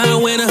ups, my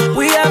winner.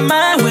 We are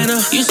my winner.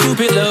 You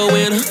stupid little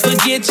winner.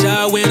 Forget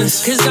y'all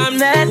winners. Cause I'm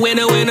that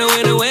winner, winner,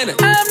 winner, winner.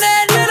 I'm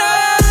that winner.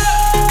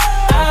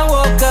 I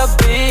woke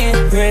up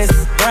in Chris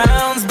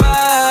Brown's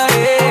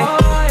body.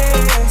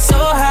 So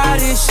how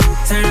this shit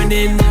turned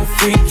into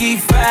Freaky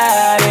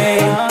Friday.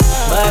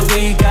 But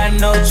we got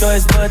no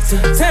choice but to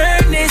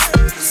turn this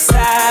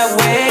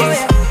sideways.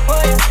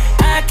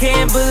 I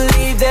can't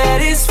believe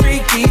that it's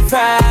Freaky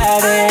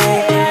Friday.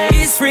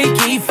 It's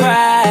Freaky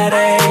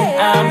Friday.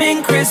 I'm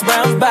in Chris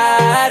Brown's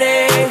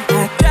body.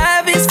 I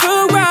drive his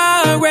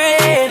Ferrari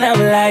and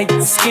I'm like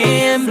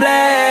skin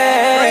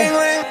black.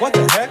 What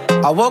the heck?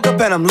 I woke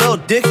up and I'm Lil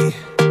Dicky.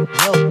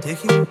 Lil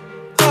Dicky?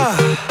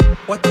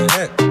 What the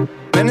heck?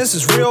 Man, this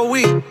is real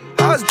weak.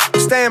 I was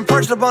staying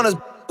perched up on his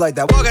like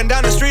that. Walking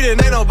down the street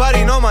and ain't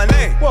nobody know my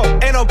name. Whoa.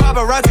 Ain't no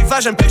paparazzi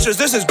flashing pictures,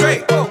 this is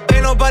great. Whoa.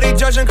 Ain't nobody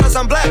judging cause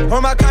I'm black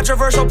or my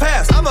controversial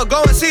past. I'ma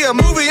go and see a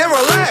movie and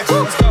relax.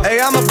 Hey,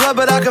 I'm a blood,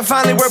 but I can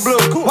finally wear blue.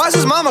 Cool. Why's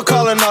his mama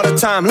calling all the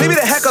time? Leave me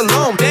the heck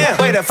alone, damn.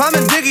 Wait, if I'm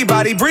in Diggy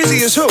Body,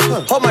 Breezy is who?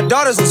 Hope my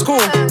daughter's in school.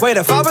 Wait,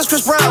 if I was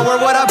Chris Brown, where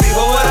would I be?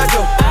 What would I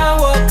do? I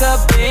woke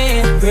up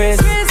in Chris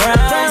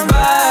Brown's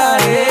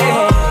body.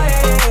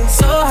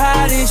 So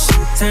how this shit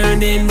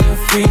turned into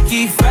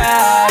Freaky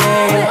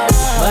Friday.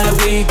 But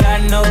we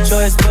got no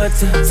choice but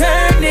to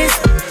turn this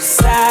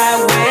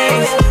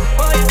sideways.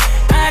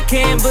 I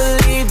can't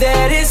believe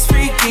that it's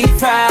Freaky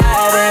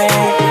Friday.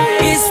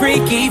 It's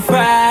Freaky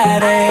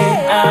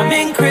Friday. I'm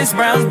in Chris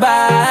Brown's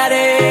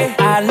body.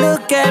 I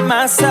look at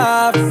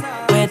myself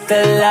with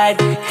the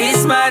light.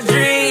 It's my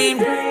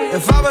dream.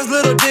 If I was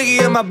Little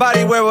Diggy in my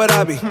body, where would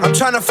I be? I'm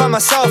trying to find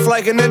myself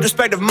like an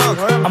introspective monk.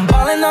 I'm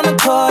balling on the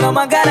court, oh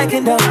my God, I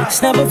can dunk.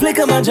 Snap a flick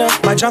of my junk.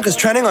 My junk is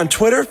trending on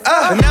Twitter.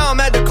 And now I'm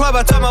at the club,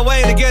 I talk my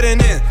way into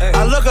getting in.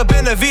 I look up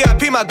in the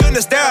VIP, my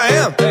goodness, there I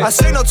am. I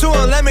signal to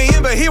him, let me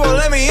in, but he won't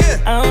let me in.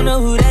 I don't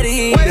know who that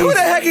is. Wait, who the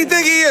heck you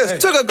think he is?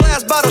 Took a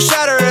glass bottle,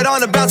 shatter it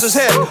on the bouncer's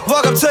head.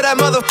 Walk up to that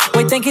mother.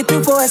 Wait, think it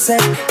through for a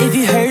sec. If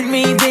you hurt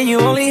me, then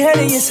you only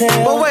hurting yourself.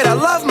 But wait, I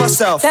love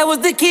myself. That was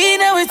the key,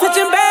 now it's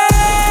switching back.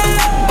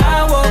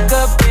 I woke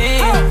up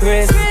in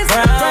Chris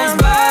Brown's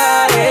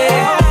body.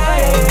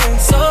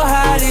 So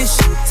how this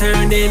shit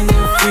turned into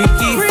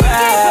Freaky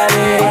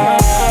Friday.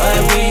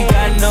 But we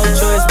got no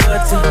choice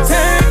but to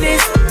turn this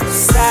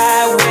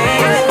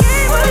sideways.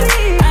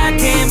 I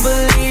can't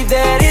believe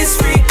that it's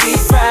Freaky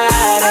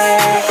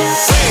Friday.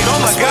 Oh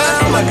my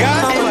God, oh my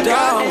God, oh my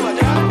God.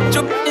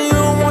 You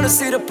don't wanna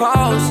see the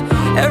pause.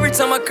 Every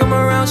time I come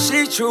around,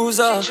 she chews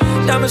up.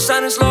 Diamond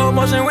shining slow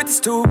motion with these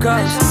two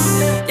cups.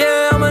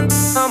 Yeah, I'm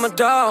a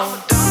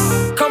dog.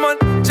 Come on,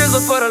 chisel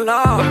for the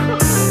law.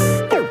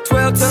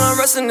 12 till I'm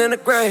resting in the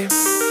grave.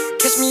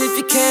 Catch me if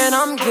you can,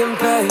 I'm getting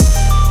paid.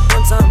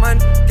 One time I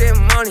get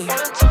money.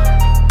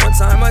 One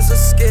time my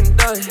sister's getting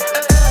dirty.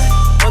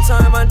 One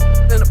time I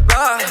in the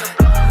block.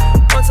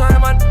 One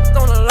time I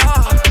on the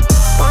law.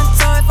 One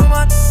time for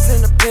my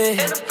in the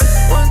pen.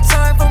 One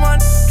time for my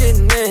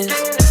getting in. I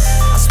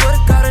swear to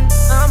God,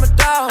 I'm a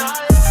dog.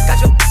 Got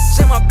your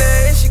in my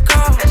bed, she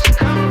called.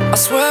 I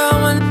swear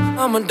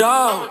I'm a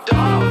dog.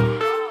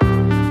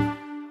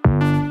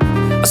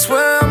 I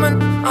swear I'm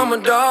a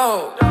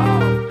dog.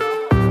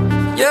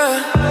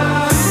 Yeah.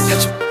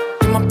 Got you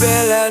in my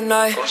bed last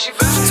night. She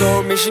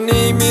told me she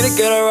need me to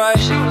get her right.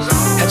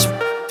 Had you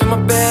in my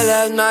bed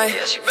last night.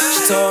 She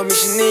told me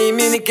she need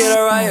me to get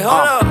her right.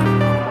 Hold up.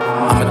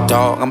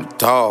 I'm a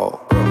dog.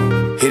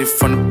 Hit it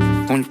from the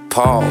on your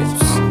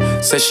paws.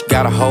 Said she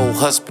got a whole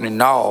husband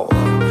and all.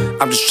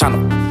 I'm just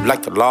tryna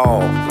like the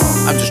law.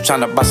 I'm just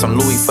tryna buy some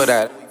Louis for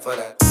that.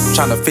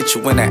 Tryna fit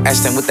you in that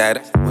Ashton with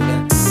that.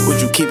 Would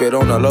you keep it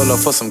on the low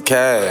for some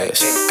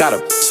cash? Got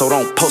a so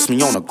don't post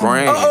me on the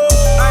gram. I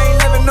ain't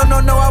living, no,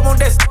 I want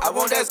that.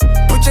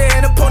 Put your hair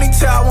in a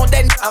ponytail, I want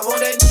that.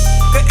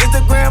 The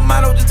Instagram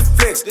model just a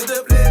flex.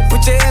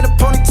 Put your hair in a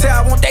ponytail,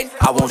 I want that.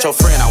 I want your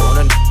friend, I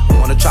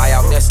wanna try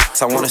out that.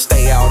 I wanna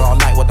stay out all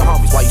night with the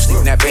homies while you sleep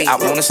in that bed. I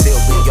wanna still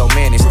be your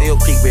man and still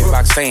keep it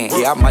Roxanne.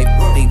 Yeah, I might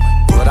be,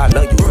 but I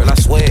love you, girl, I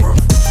swear.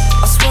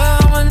 I swear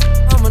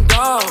I'm a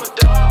dog.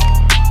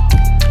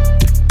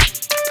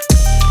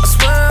 I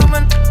swear I'm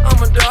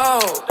a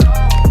dog.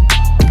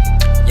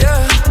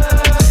 Yeah.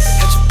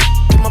 Had you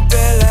in my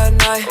bed last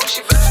night.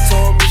 She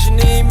told me she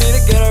need me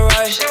to get her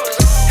right.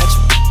 Had you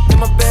in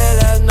my bed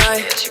last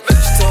night. She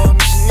told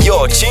me she need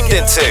You're tuned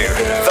into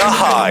The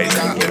Hive.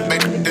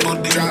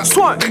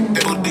 Swan.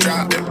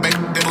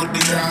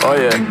 Oh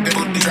yeah.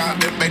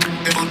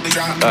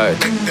 Alright.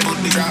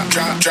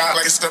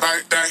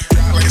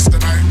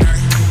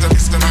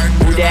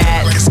 Who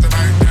that?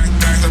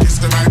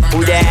 Who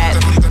that?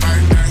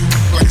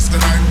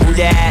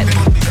 that.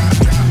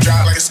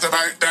 Drop like it's the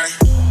birthday.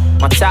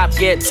 My top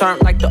get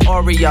turned like the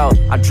Oreo.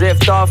 I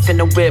drift off in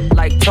the whip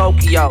like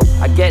Tokyo.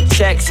 I get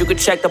checks, you can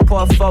check the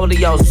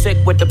portfolio. Sick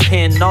with the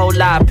pen, no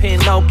lie,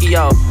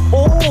 Pinocchio.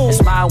 Ooh,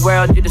 it's my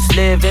world, you just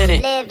live in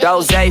it.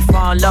 Dose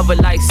fall in love with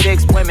like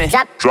 6 women.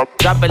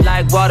 Drop it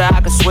like water,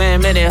 I can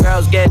swim in it.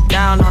 Girls get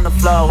down on the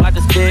floor, I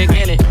just dig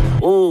in it.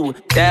 Ooh,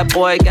 that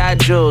boy got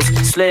juice,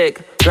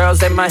 slick.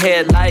 Girls in my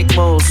head like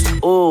moose.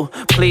 Ooh,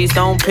 please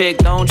don't pick,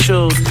 don't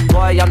choose.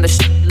 Boy, I'm the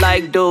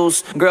like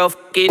Deuce. Girl, f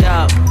it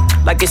up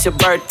like it's your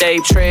birthday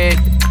trick.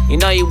 You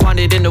know you want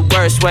it in the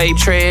worst way,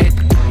 trick.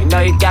 You know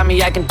you got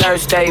me acting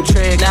thirsty,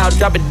 trick. Now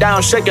drop it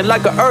down, shake it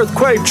like an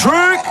earthquake,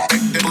 trick.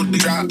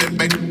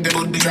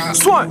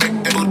 Swan.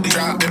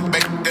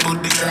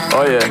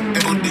 Oh yeah.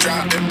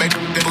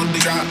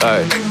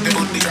 Hey.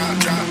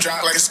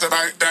 Like it's the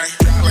birthday.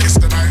 Like it's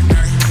the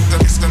birthday.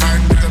 It's the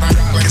birthday.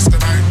 Like it's the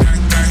birthday.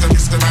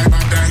 It's the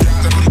birthday.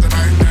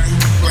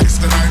 Like it's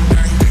the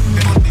birthday.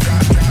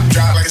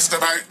 Like it's the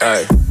birthday.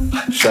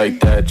 Hey, shake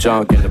that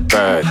junk in the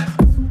bag.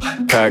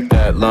 Pack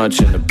that lunch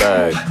in the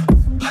bag.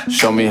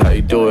 Show me how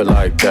you do it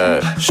like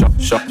that.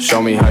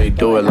 Show me how you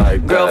do it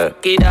like Girl, that.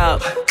 f it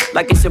up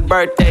like it's your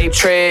birthday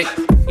trick.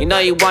 You know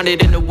you want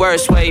it in the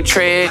worst way,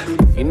 trick.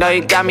 You know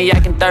you got me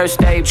acting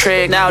thirsty,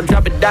 trick. Now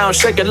drop it down,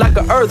 shake it like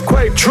an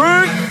earthquake,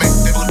 trick.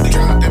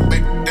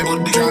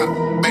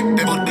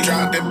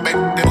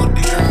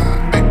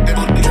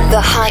 The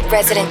hype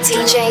resident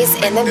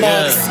DJs in the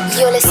mix.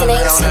 You're listening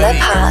to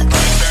Le-Puk.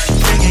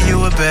 Thinking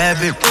you a bad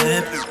bitch.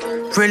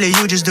 Really,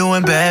 you just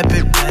doing bad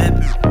bitch.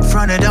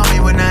 Fronted on me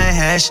when I ain't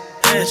had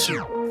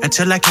shit.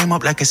 Until I came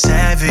up like a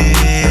savage.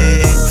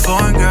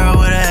 Foreign girl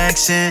with an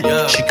accent.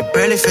 She could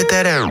barely fit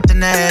that in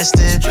the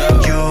Aston.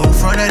 You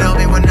fronted on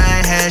me when I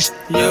ain't had shit.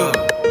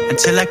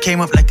 Until I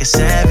came up like a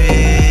savage.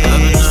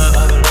 I've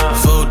been up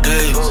 4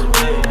 days.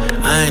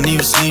 I ain't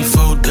even sleep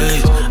 4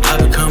 days. I've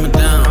been coming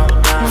down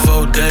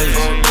 4 days.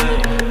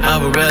 I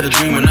would rather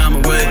dream when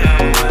I'm away.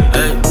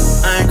 Hey,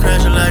 I ain't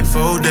crashing like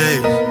 4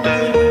 days.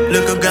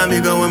 Look up got me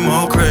going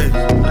more crazy.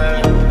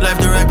 Life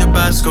directed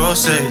by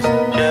Scorsese.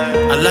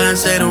 I lie and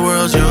say the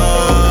world's yours.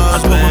 I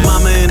put my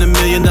mama in $1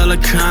 million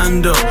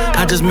condo.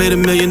 I just made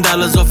 $1 million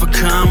off a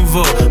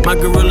convo. My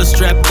gorilla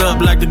strapped up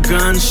like the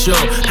gun show.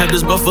 Had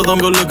this buffalo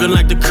go looking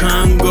like the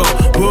Congo.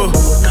 Whoa,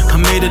 I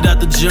made it out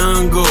the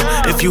jungle.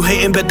 If you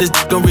hating, bet this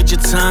gon' reach your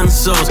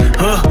tonsils.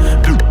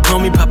 Call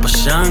me Papa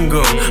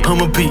Shango.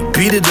 I'ma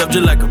beat it up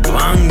just like a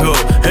bongo.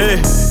 Hey,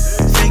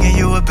 thinking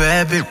you a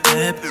bad bitch.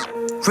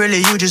 Really,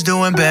 you just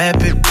doing bad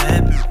bitch.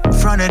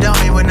 Fronted on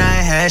me when I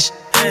ain't had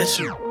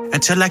shit.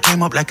 Until I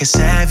came up like a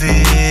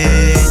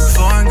savage.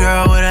 Foreign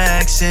girl with an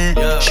accent.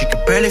 She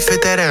could barely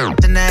fit that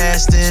in the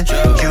Aston.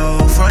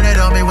 You fronted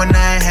on me when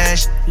I ain't had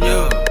shit.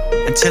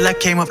 Until I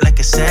came up like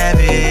a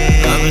savage.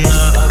 I've been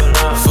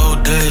up 4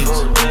 days.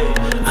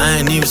 I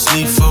ain't even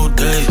sleep 4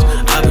 days.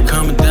 I've been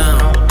coming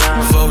down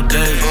 4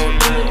 days.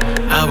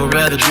 I would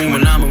rather dream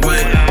when I'm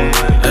away.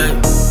 Hey,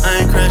 I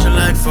ain't crashing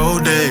like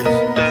 4 days.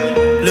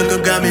 Look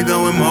up got me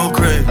going more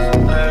crazy.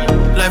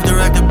 Life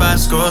directed by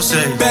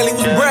Scorsese. Belly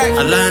was bragging.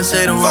 I lie and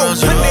say the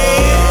world's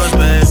yours,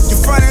 babe. You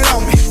fronted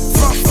on me,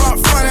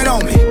 fronted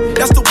on me.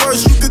 That's the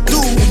worst you could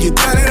do when you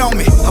done it on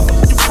me. I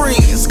fuck your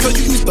friends, cause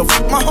you used to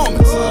fuck my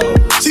homies.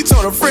 She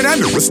told her friend that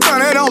nigga was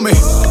stunning on me.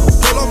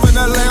 Pull up in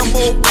that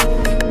Lambo,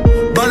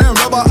 burning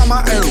rubber on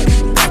my arrow.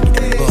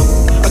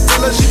 I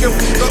tell her she can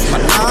fuck up my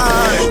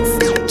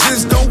life.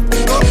 Just don't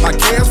fuck up my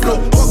cash flow.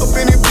 Walk up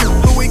in it,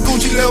 Louis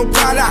Gucci, Lil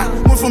Prada.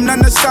 Went from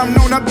nothing to something,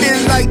 known I've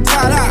been like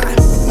Tada.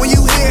 When you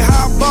hear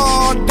hot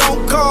ball,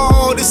 don't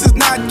call. This is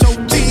not your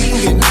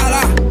team.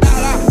 Nada.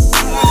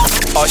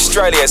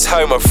 Australia's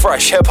home of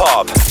fresh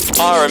hip-hop,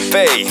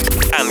 R&B,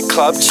 and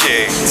club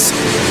tunes.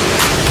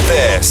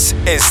 This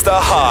is The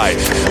Hype.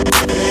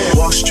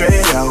 Walk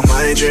straight out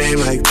my dream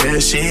like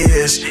there she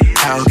is.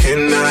 How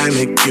can I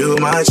make you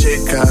my chick?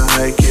 I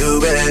like you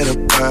better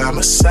by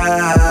my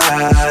side.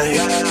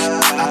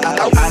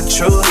 I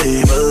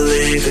truly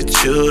believe that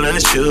you the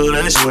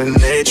shooters. When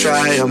they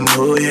try to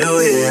move you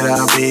in,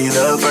 I'll be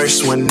the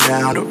first one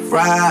down to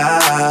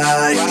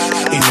ride.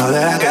 You know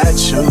that I got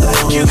you,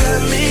 like you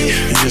got me.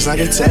 You just like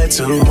a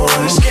tattoo.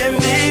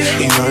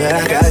 You know that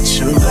I got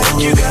you,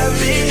 like you got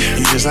me.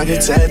 You just like a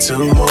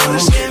tattoo.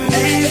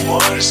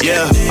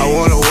 Yeah, I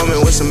want a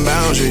woman with some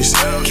boundaries.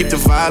 Keep the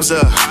vibes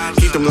up,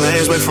 keep them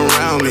lanes away from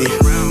around me.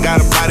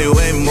 Got a body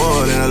way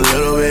more than a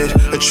little bit.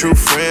 A true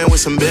friend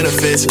with some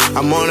benefits.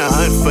 I'm on a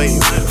hunt for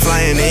you,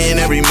 flying in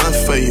every month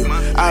for you.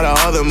 Out of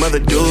all them other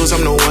dudes,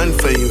 I'm the one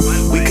for you.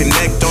 We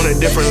connect on a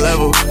different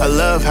level. I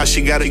love how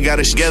she got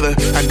us together.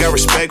 I got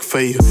respect for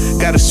you.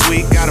 Got a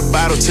sweet, got a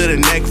bottle to the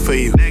neck for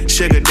you.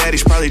 Sugar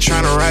daddy's probably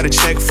trying to write a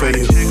check for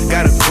you.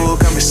 Got a cool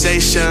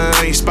conversation.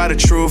 You spot a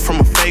truth from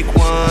a fake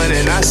one,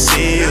 and I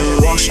see you.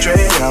 Walk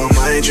straight out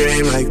my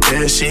dream like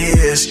there she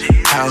is.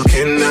 How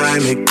can I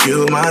make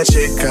you my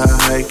chick? I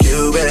like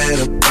you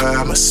better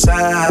by my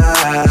side.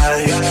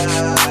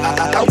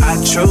 I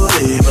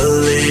truly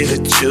believe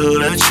that you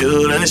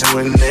the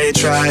when they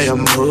try to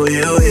move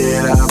you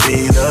in, I'll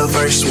be the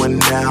first one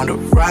down to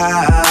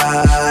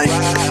ride.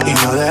 You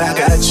know that I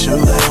got you,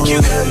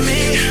 you got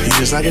me. You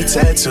just like a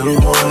tattoo,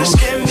 wanna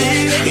skin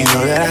me. You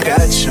know that I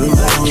got you,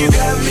 you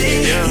got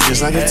me. You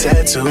just like a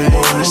tattoo,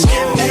 wanna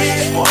skin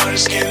me, wanna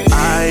skin me.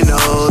 I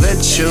know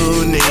that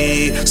you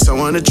need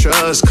someone to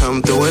trust,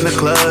 come through in the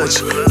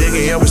clutch.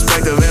 Digging your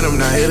perspective and I'm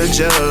not here to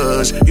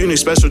judge. You need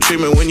special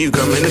treatment when you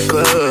come in the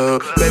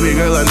club. Baby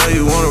girl, I know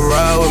you wanna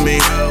ride with me.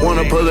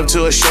 Wanna pull up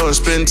to a show and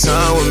spend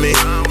time with me.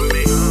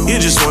 You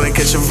just wanna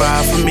catch a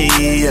vibe from me,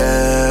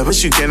 yeah.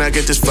 But you cannot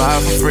get this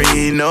vibe for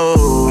free,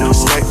 no.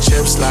 Stack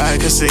chips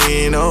like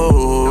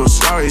casinos.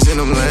 Stories in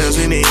them lands,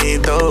 we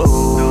need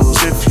those.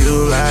 If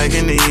you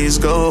liking these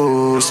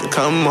goals,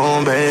 come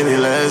on, baby,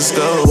 let's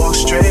go. Walk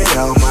straight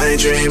out my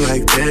dream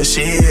like there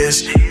she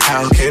is.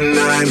 How can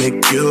I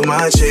make you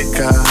my chick?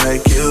 I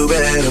like you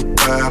better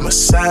by my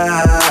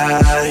side.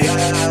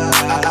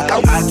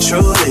 I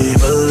truly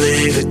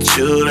believe that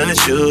you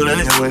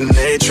the when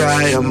they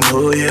try to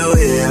move you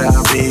in,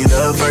 I'll be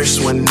the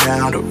first one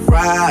down to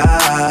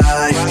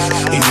ride.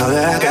 You know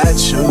that I got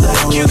you,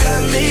 you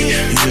got me.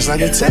 You just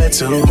like a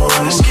tattoo,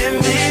 wanna skin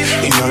me.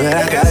 You know that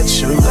I got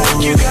you,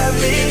 you got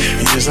me.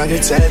 You just like a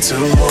tattoo,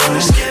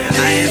 wanna skin me.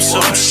 I am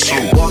so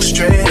skin. Walk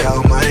straight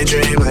out my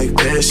dream like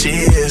there she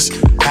is.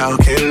 How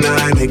can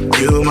I make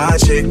you my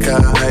chick? I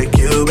like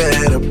you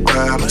better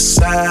by my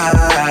side.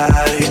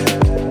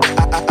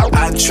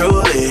 I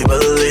truly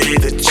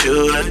believe that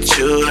you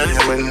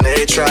the when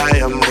they try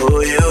to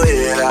move you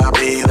in, I'll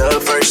be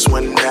the first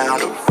one down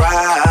to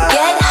ride.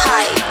 Get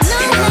hyped.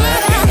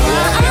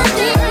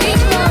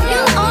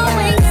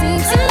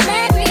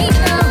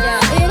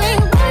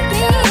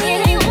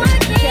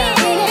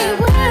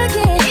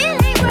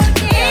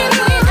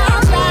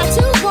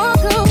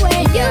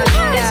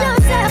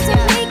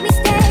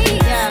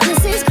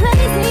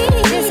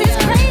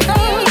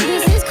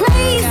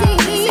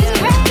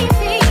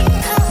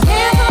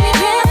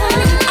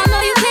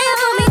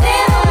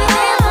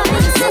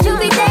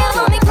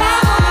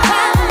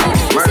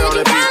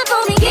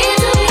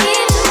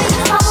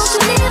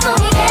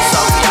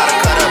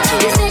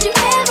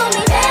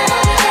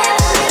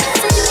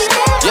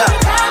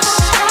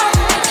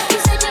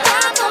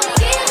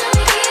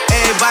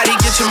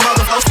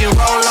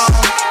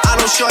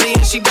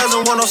 She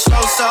doesn't want no slow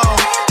song.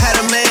 Had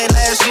a man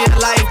last year,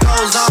 life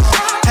goes on.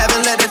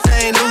 Haven't let the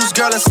thing loose,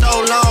 girl, in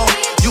so long.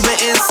 You been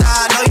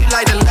inside, know you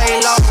like to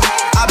lay low.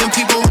 I've been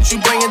peeping what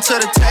you bringing to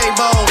the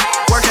table.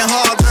 Working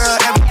hard, girl,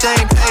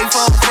 everything paid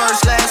for.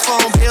 First, last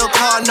phone, bill,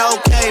 car, no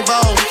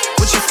cable.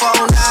 With your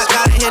phone out,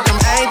 gotta hit them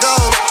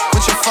angles.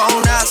 With your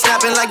phone out,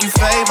 snapping like you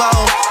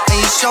Fable. And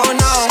you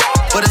showing off,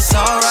 but it's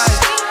alright.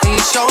 And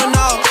you showing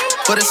off,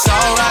 but it's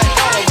alright.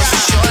 It's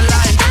a short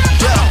life,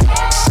 yeah.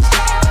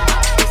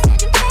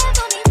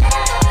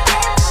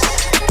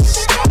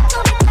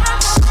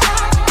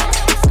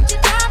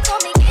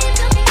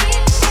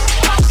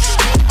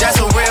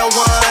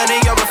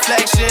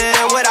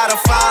 Without a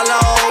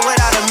follow,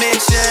 without a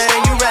mention,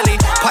 you really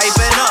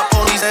piping up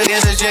on these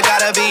niggas. You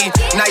gotta be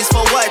nice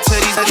for what to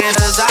these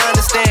niggas? I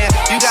understand.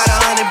 You got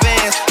 100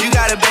 bands, you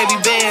got a baby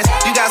bands,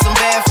 you got some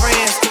bad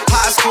friends.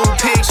 High school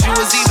pics, you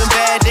was even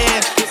bad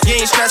then.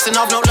 You ain't stressing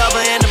off no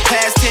lover in the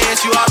past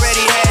tense. You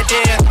already had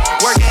them.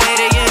 Work at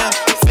 8 a.m.,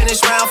 finish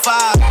round 5.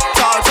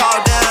 Tall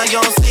down, you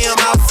don't see them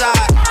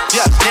outside.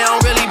 Yeah, they don't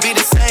really be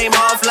the same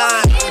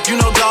offline. You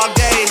know dog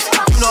days,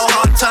 you know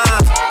hard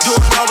times,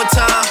 doing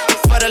overtime.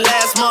 For the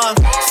last month,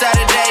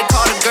 Saturday,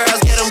 call the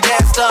girls, get them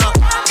gassed up.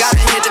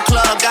 Gotta hit the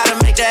club, gotta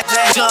make that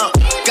jump.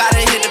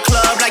 Gotta hit the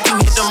club like you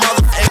hit the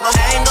motherfucking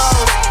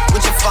angles.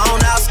 With your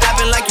phone out,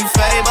 snapping like you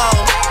Fable.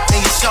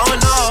 And you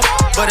showing off,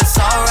 but it's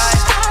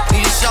alright.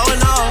 And you showing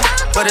off,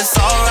 but it's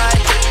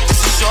alright.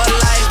 It's a short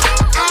life.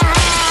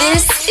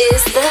 This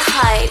is The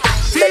Hype.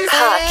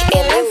 Le-Puk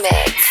in the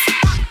mix.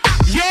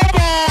 Yeah,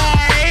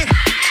 boy.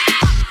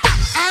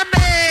 I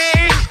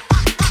mean,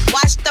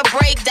 watch the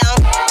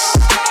breakdown.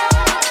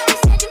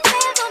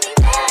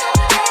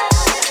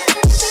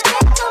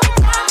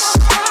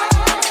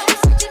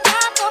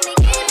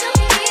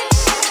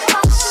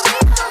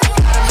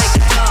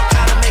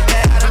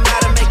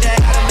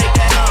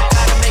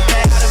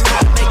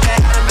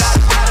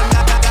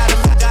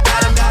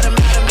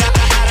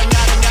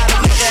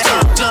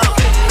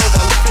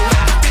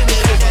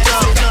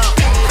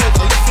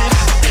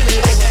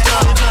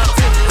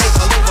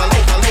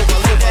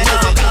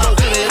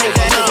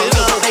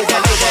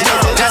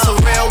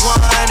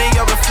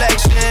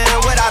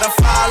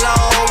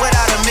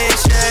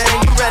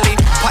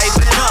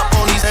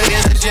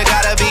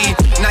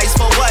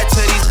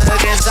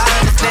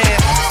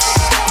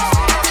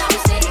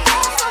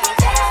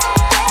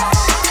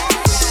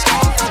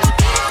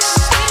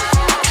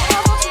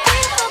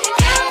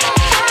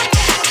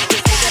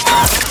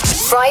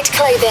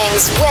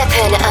 Clothing's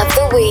Weapon of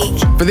the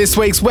Week. For this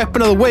week's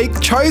Weapon of the Week,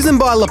 chosen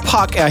by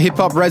Le-Puk, our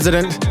hip-hop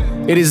resident,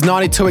 It is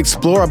 92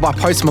 Explorer by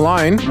Post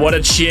Malone. What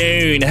a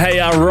tune. Hey,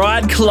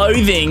 Ride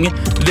Clothing,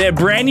 their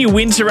brand new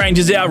winter range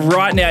is out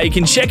right now. You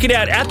can check it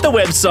out at the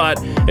website.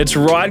 It's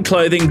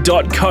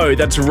rideclothing.co.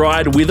 That's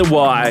ride with a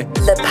Y.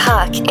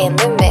 Le-Puk in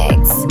the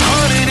mix.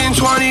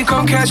 120,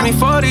 come catch me.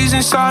 40s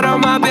inside of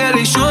my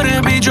belly.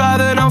 Shouldn't be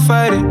driving, I'm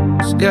fighting.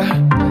 Yeah.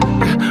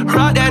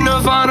 Rock that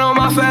Nirvana,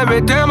 my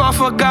favorite. Damn, I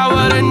forgot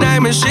what her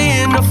name is. She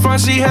in the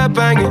front seat, head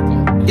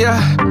banging.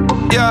 Yeah.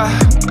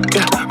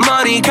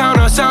 Money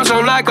counter sounds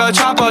like a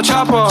chopper.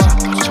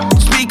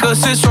 Speaker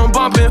system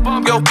bumping,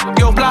 yo,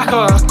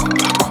 blocker.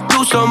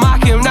 Used to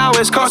mock him, now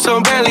it's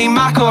custom Bentley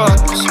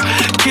Mockers.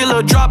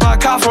 Killer drop, I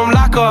caught from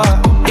locker.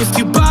 If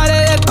you buy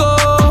that go,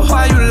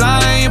 why you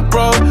lying,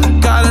 bro?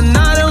 Got a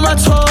knot in my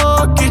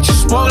toe, get you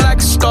smoked like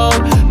a stove.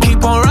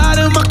 Keep on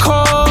riding my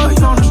car, you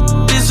know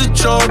this is a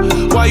joke.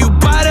 Why you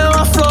biting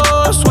my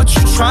floors? What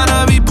you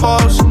tryna be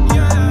post?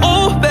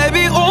 Oh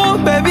baby,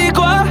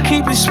 go out,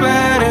 keep it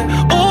spinning.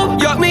 Oh,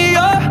 yuck me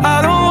up,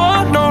 I don't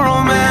want no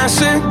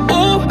romancing.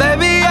 Oh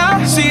baby,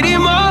 I see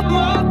them up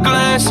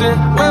glancing.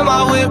 When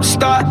my whip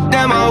start,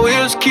 then my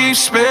wheels keep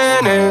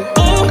spinning.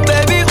 Oh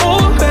baby,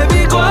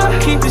 go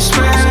out, keep it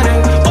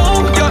spinning.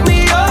 Oh, yuck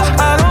me up,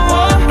 I don't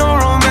want no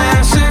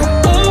romancing.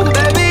 Oh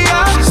baby,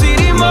 I see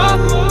them up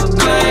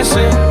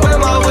glancing. When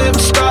my whip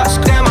starts,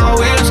 then my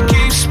wheels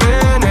keep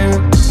spinning.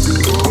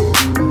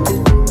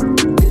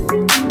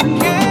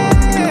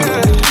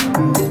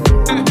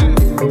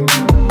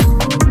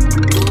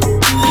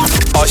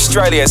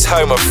 Australia's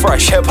home of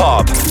fresh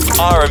hip-hop,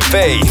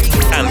 R&B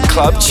and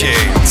club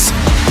tunes.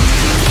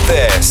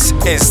 This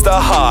is The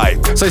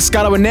Hype. So,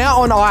 Scudder, we're now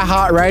on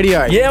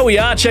iHeartRadio. Yeah, we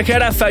are. Check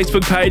out our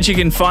Facebook page. You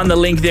can find the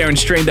link there and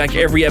stream back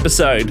every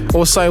episode.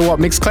 Also, what,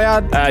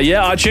 Mixcloud?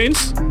 Yeah,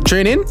 iTunes.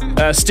 Tune in.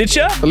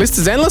 Stitcher. The list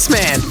is endless,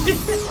 man.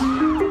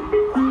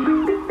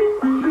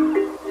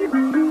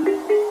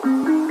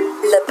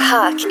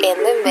 Le-Puk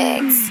in the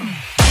mix.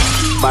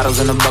 Bottles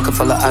in a bucket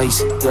full of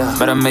ice. Yeah.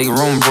 Better make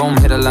room,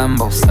 hit a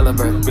Lambo.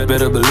 Celebrate.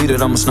 Better believe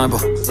that I'm a sniper.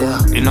 Yeah.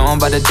 You know I'm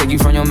about to take you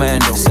from your man,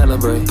 though.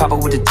 Celebrate. Pop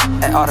up with the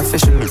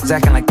artificial mix.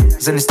 Acting like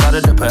this and it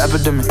started up an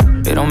epidemic.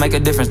 It don't make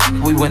a difference.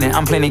 We winning.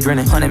 I'm plenty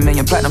grinning. 100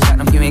 million platinum.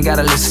 You ain't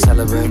gotta listen.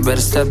 Celebrate.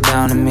 Better step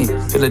down to me.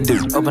 Feel a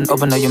dude. Open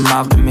up your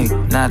mouth to me.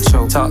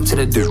 Nacho. Talk to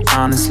the dude.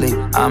 Honestly,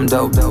 I'm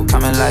dope.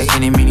 Coming like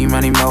any, meeny,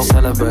 money, mo.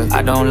 Celebrate.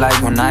 I don't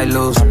like when I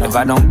lose. If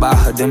I don't buy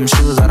her them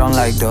shoes, I don't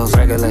like those.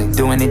 Regulate.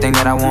 Do anything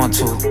that I want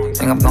to.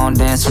 Think I'm gon'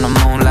 dance on the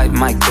moon like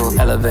Michael.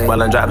 Elevate.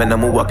 While I'm driving the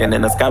moon, walking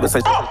in the sky with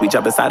such. We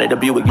jump inside of the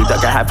Buick, you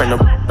duck a half in the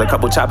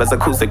couple choppers,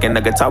 acoustic, and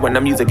the guitar when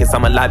the music is.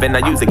 I'm alive and I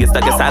use it. Get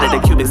stuck inside of the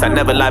cubics. I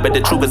never lie, but the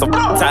truth is I'm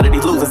tired of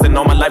these losers. And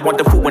all my life want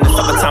the food when it's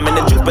summertime and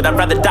the juice, but I'd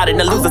rather die than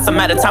to lose. It's a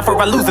matter of time for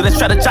I lose it and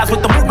strategize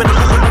with the movement.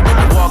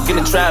 Walk in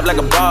the trap like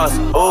a boss.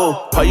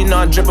 Oh, you know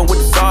I'm dripping with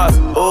the sauce.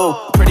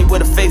 Oh, pretty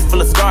with a face full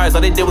of scars.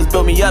 All they did was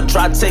build me up,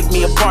 try to take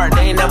me apart.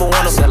 They ain't never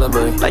wanna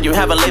celebrate. Like you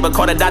have a labor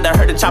called a doctor,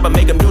 heard the chopper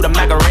make him do the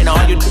Macarena.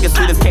 All you drink is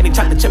sweet as candy,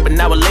 chocolate chip, and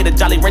now later.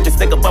 Jolly Rancher,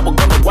 stick a bubble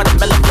gum with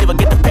watermelon flavor,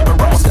 get the paper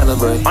roll.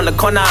 Celebrate. On the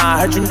corner,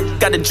 I heard you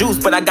got the juice,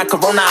 but I got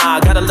Corona.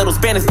 Got a little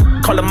Spanish,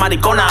 call him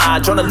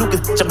Maricona. Jonah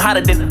Lucas, I'm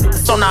hotter than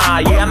Sona.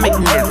 Yeah, I make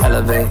you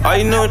elevate. All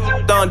you know,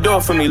 don't do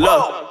it for me,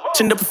 love.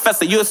 Chin the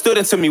professor, you a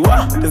student to me,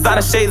 what?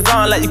 Designer shades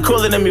on like you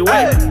cooler than me,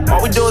 wait.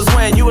 All we do is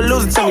win, you a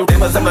loser to me. They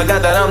must have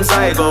forgot that I'm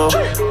psycho.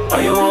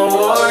 Are you on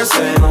war?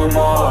 Say no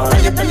more.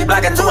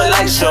 Black into a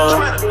light show.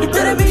 You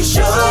better be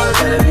sure,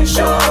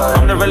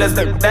 I'm the realest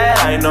that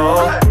I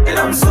know. And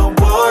I'm so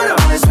bored, I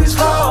might switch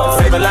clothes.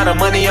 Save a lot of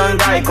money on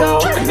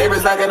Geico. The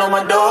neighbors knocking on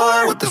my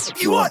door. What the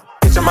f you want?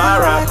 Picture my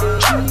ride.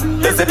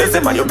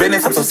 Listen, mind your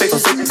business. I'm so sick,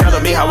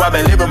 telling me how I've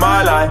been living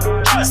my life.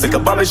 Sick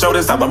of bumping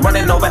shoulders, I've been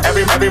running over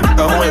every nigga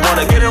who ain't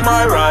wanna get in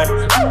my ride.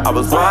 I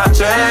was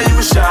watching, you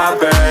was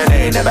shopping.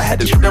 They ain't never had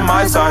to shoot in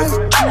my size.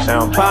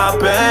 Now I'm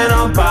popping.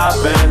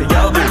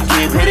 Yo, bitch,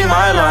 keep hitting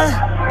my line.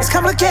 It's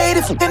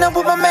complicated, fucking up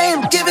with my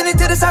man. Giving it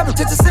to the side,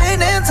 just the same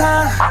damn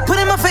time.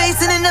 Putting my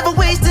face in it, never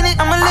wasting it.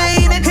 I'ma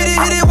lay in it, hit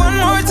it one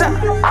more time.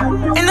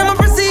 And I'ma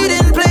proceed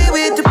and play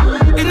with the.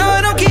 You know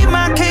I don't keep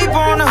my cape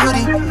on a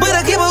hoodie, but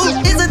I keep a hoop,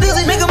 it's a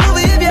doozy. Make a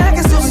movie if you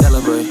can still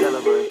celebrate.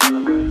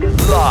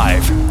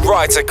 Live,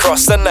 right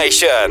across the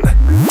nation.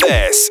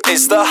 This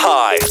is The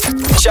Hype.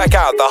 Check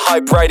out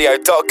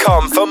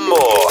thehyperadio.com for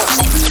more.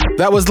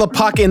 That was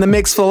Le-Puk in the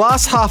mix for the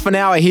last half an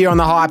hour here on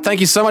The Hype. Thank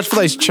you so much for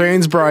those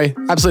tunes, bro.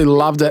 Absolutely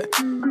loved it.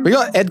 We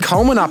got Ed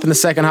Colman up in the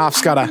second half,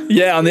 Scudder.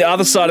 Yeah, on the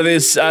other side of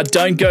this,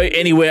 Don't Go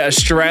Anywhere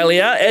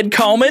Australia, Ed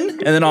Colman, and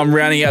then I'm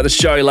rounding out the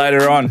show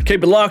later on.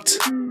 Keep it locked.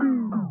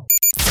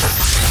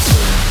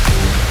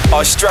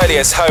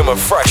 Australia's home of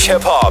fresh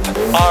hip-hop,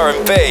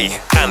 R&B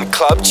and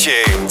club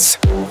tunes.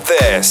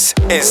 This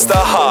is The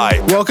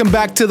Hype. Welcome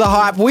back to The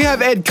Hype. We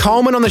have Ed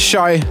Colman on the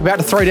show, about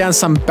to throw down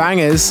some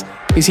bangers.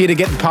 He's here to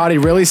get the party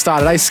really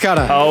started, eh,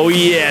 Scudder? Oh,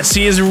 yes.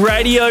 He is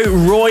radio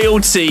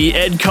royalty,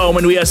 Ed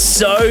Colman. We are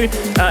so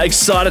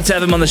excited to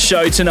have him on the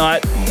show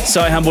tonight.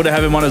 So humble to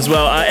have him on as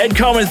well. Ed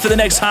Colman for the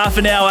next half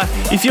an hour.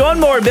 If you want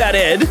more about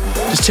Ed,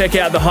 just check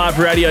out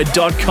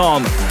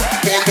thehyperadio.com.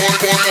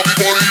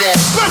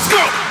 Let's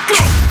go!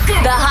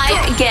 The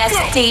hype guest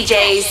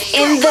DJs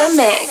in the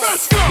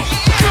mix.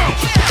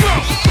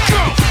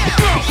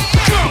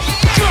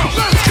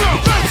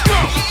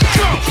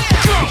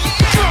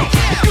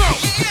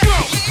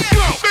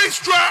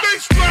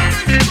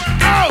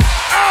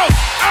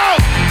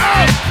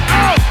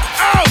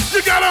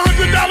 You got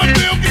 $100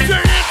 bill, get your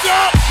hands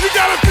up. You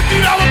got a $50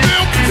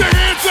 bill, get your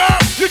hands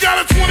up. You got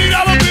a $20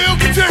 bill,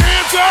 get your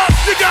hands up.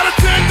 You got a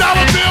 $10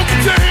 bill,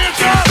 get your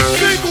hands up.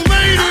 Single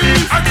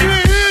ladies, I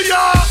can't hear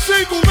y'all.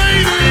 Single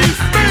ladies,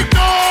 make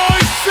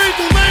noise.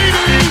 Single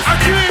ladies, I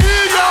can't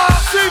hear y'all.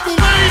 Single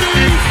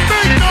ladies,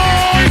 make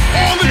noise.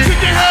 All the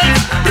chicken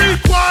heads, be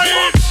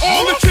quiet.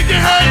 All the chicken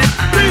heads,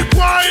 be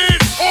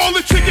quiet. All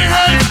the chicken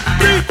heads,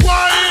 be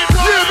quiet.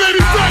 Yeah, baby,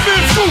 fat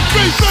man, scoop,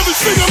 face, feathers,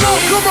 sing along.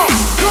 Come on,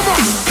 come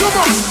on, come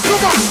on,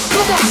 come on,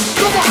 come on,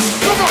 come on,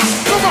 come on,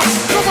 come on,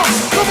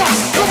 come on,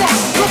 come on,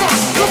 come on,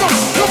 come on,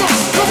 come on, come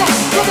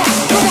on,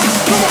 come on,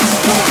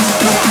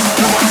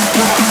 come on, come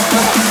on,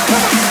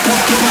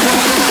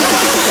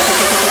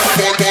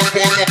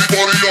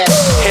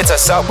 Hit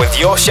us up with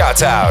your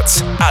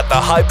shout-outs at The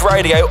Hype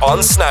Radio on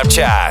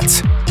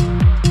Snapchat.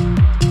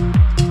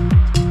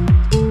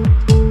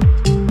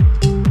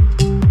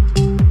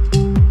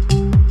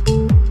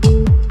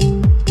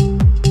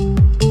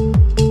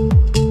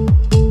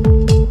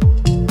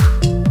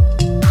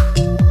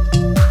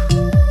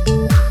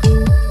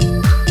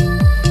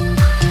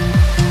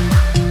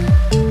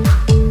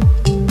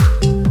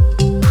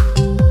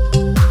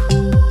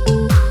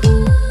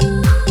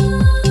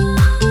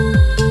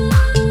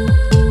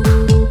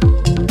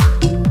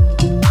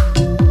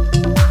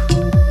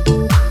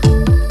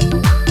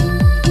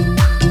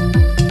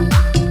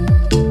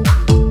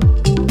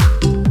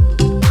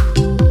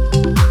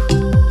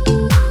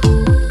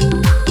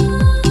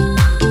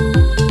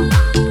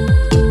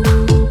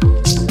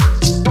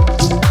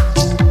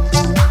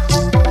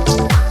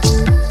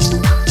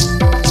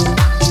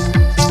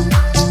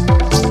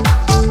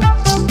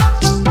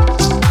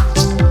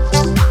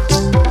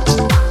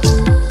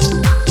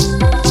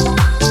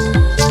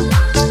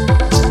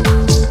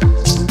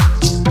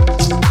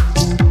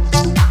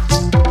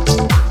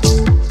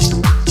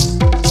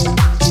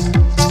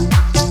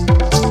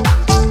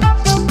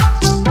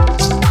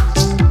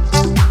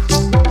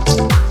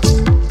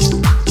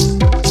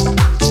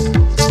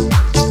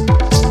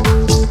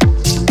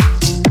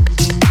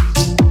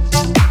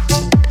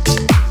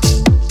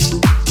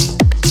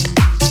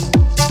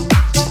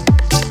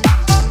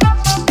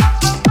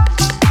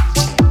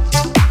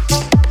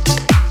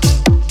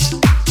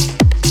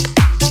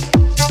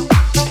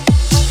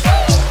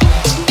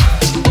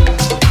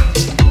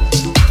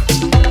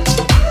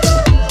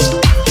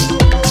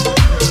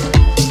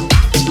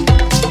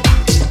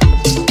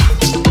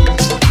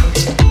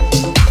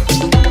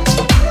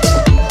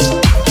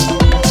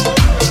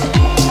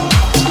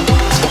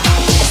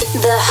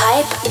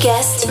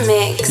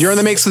 You're in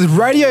the mix with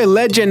radio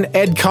legend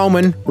Ed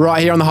Colman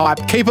right here on The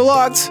Hype. Keep it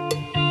locked. See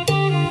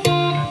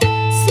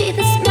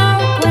the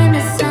smoke when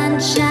the sun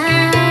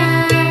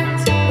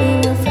shines. We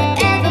will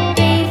forever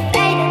be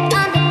faded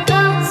under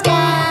gold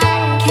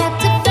sky,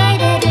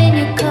 captivated in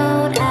your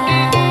cold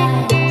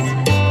eyes.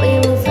 We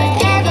will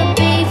forever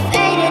be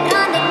faded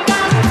under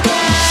gold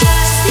sky.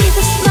 See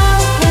the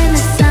smoke when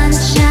the sun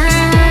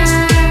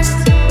shines.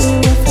 We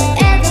will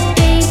forever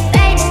be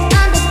faded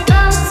under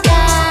gold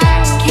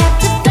sky,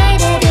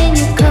 captivated in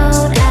your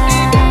cold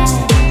eyes.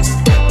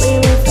 We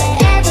will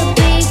forever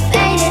be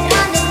faded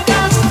under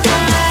gold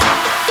sky.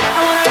 I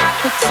wanna rock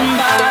with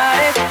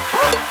somebody.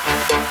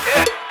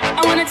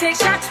 I wanna take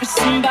shots with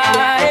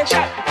somebody.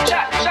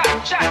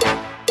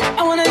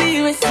 I wanna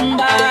be with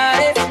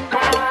somebody.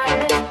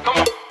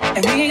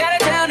 And we ain't gotta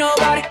tell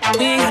nobody.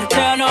 We ain't gotta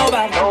tell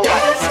nobody.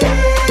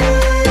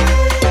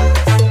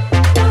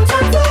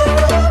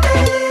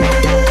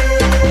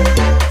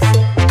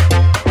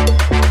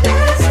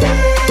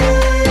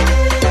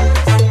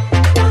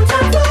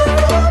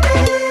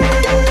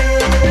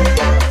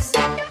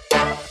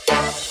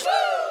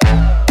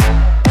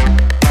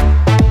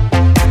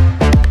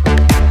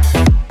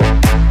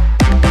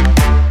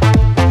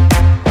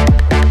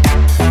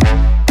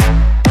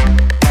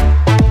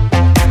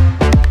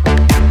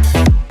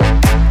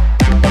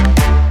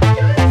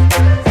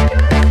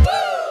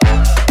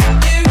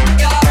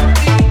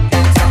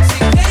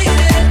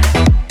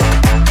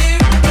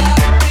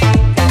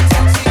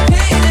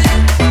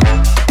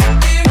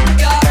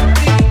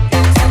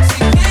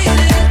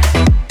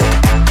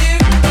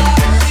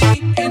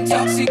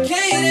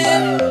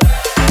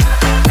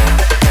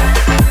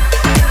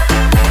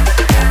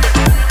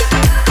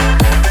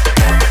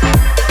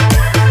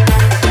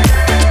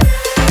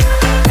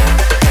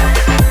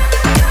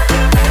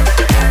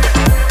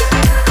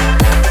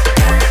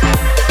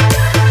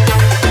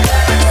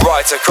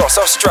 Across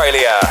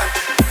Australia,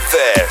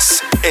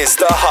 this is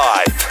The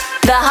Hype.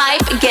 The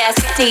Hype guest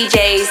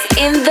DJs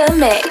in the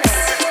mix.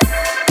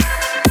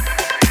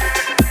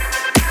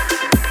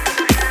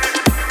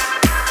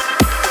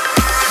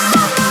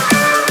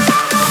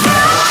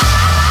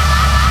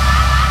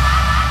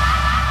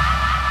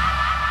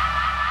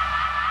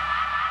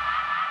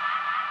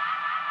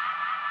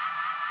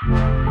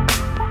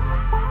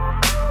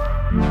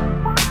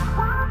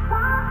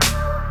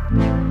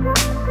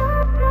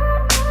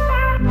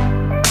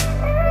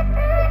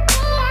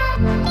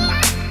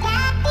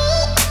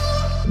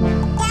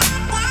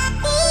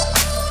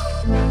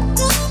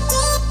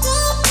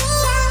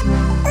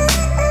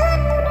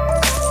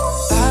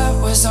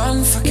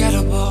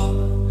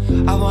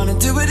 I wanna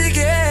do it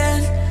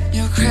again.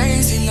 You're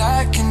crazy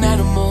like an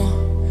animal,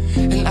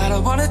 and I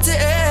don't want it to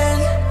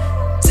end.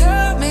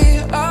 Tell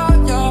me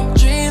all your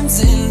dreams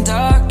and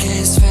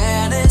darkest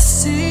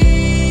fantasies.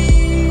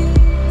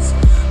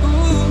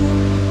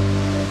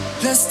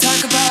 Ooh. Let's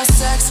talk about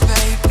sex,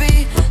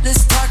 baby.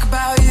 Let's talk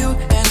about you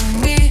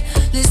and me.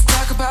 Let's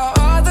talk about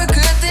all the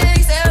good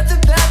things and the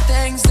bad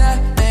things that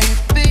may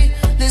be.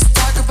 Let's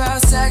talk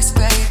about sex,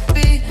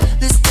 baby.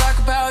 Let's talk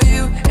about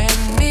you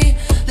and me.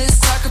 Let's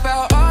talk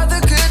about all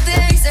the good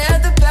things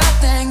and the bad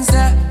things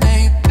that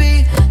may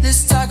be.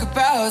 Let's talk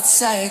about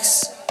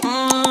sex.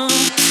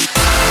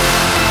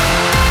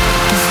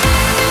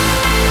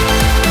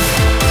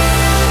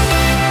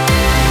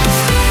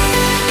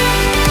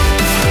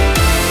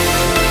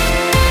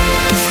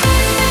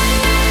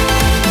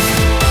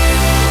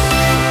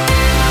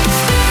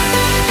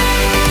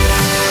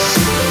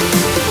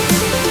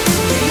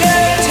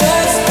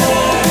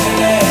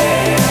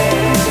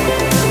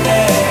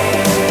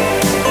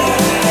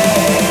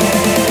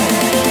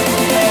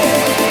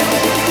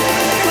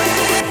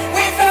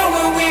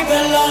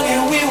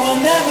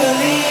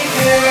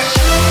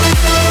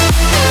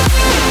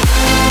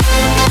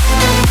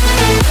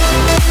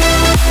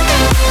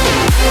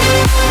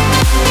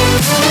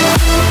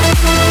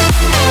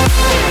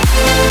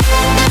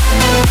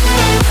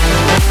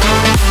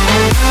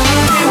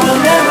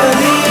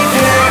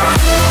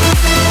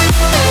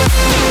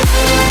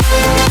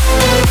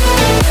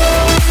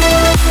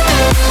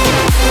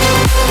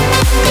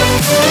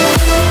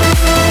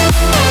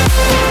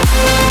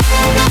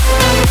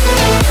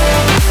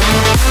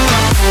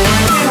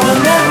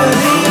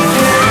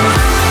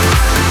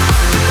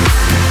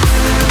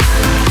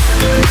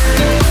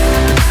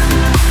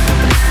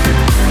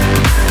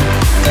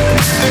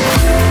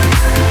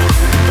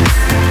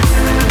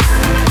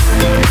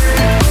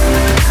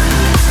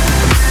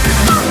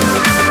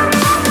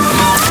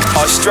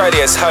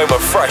 Australia's home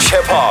of fresh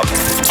hip-hop,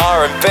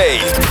 R&B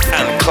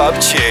and club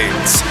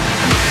tunes.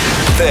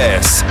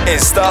 This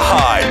is The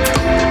Hype.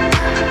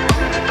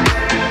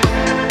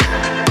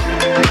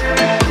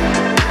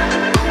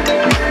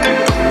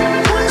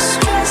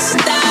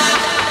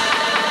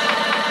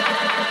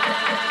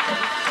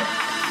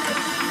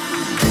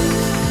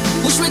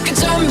 Wish we could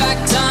turn back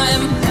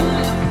time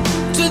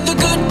to the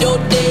good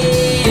old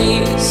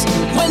days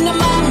when the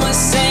mama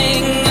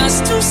sang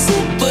us to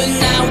sleep, but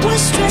now we're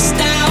stressed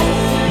out.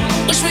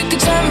 Wish we could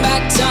turn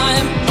back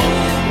time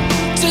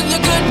to the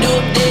good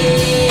old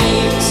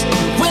days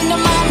when the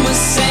mama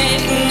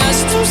sang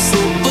us to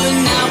sleep, but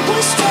now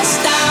we're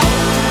stressed out.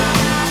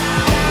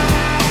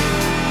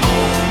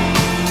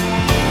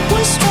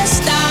 We're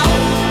stressed out.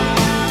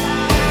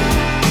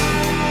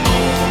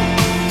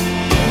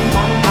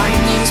 My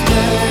name's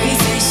blurry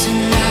face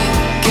and I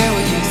care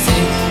what you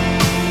think.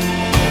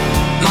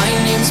 My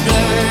name's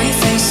blurry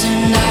face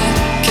and I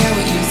care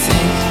what you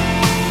think.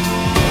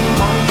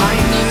 My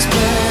name's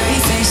blurry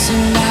face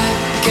and I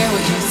care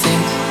what you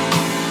think.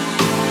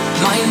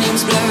 My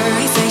name's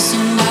blurry face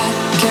and I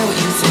care what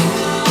you think.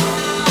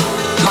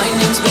 My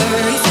name's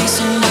blurry face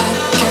and I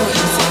care what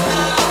you think.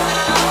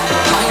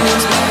 My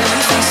name's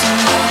blurry face and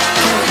I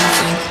care what you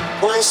think.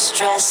 We're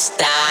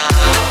stressed out.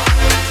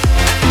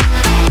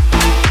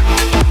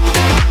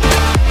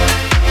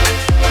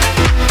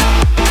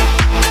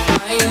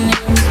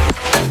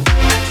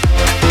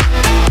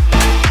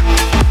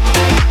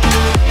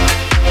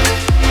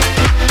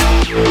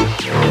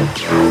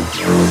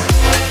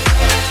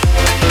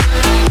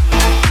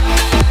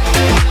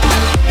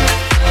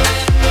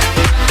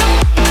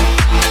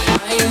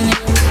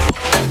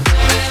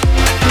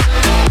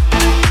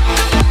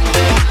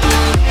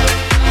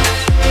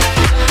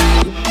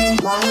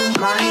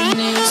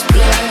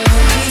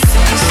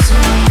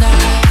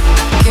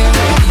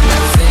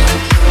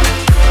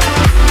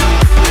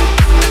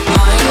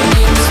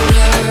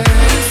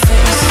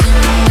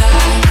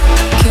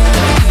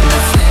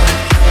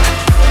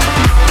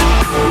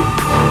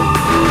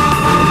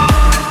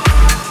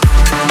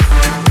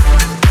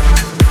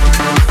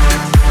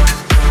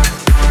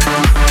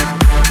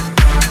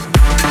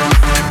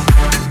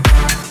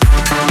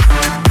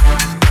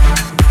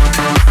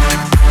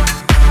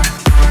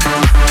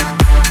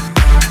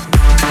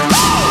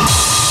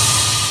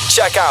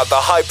 Check out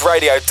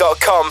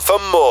thehyperadio.com for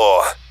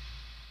more.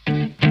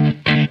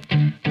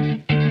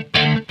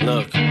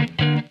 Look,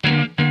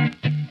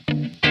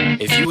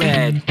 if you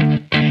had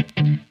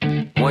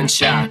one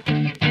shot,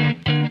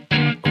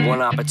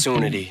 one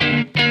opportunity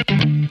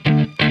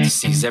to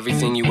seize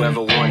everything you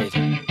ever wanted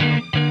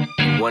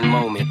in one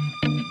moment,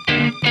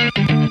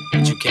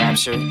 would you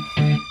capture it?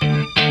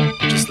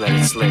 Just let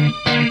it slip.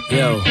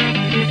 Yo,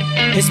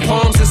 his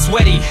palms are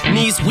sweaty,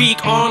 knees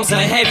weak, arms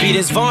are heavy.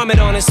 There's vomit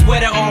on his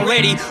sweater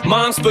already.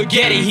 Mom's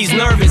spaghetti, he's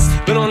nervous,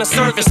 but on the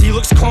surface he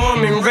looks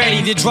calm and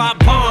ready to drop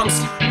bombs.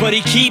 But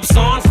he keeps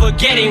on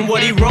forgetting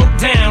what he wrote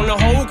down. The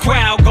whole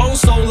crowd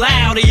goes so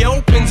loud, he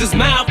opens his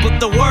mouth, but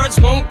the words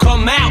won't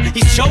come out.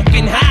 He's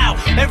choking how?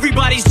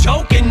 Everybody's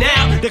joking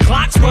now. The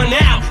clock's run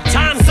out,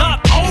 time's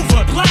up,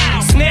 over,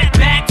 loud. Snap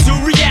back to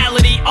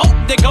reality. Oh,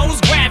 there goes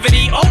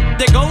gravity. Oh,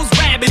 there goes gravity.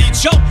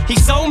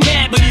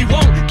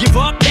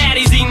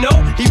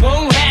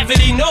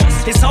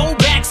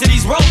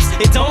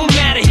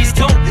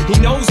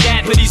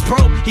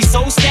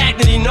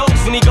 that he knows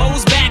when he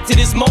goes back to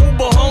this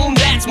mobile home.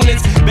 That's when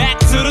it's back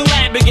to the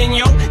lab again,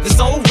 yo. This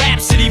old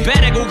rhapsody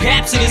better go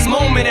capture this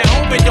moment and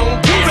hope it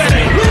don't do it.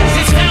 Lose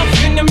yourself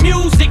in the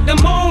music the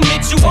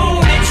moment you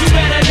own it. You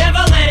better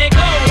never let it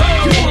go.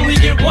 You only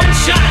get one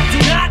shot. Do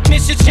not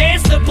miss your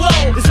chance to blow.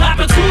 This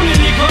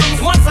opportunity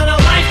comes once in a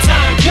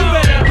lifetime. You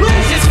better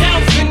lose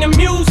yourself in the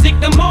music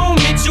the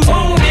moment you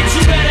own it.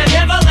 You better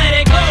never let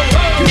it go.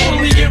 You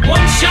only get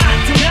one shot.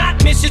 Do not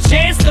miss your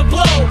chance to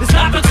blow. This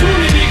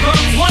opportunity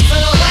comes once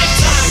in a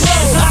lifetime.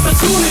 This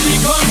opportunity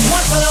comes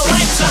once in a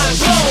lifetime.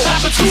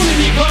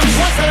 Opportunity comes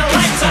once in a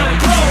lifetime.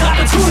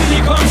 Opportunity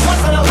comes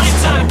once in a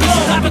lifetime.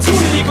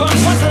 Opportunity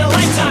comes once in a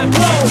lifetime.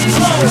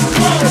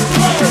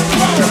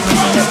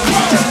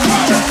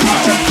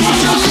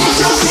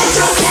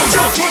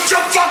 Put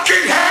your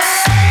fucking hands.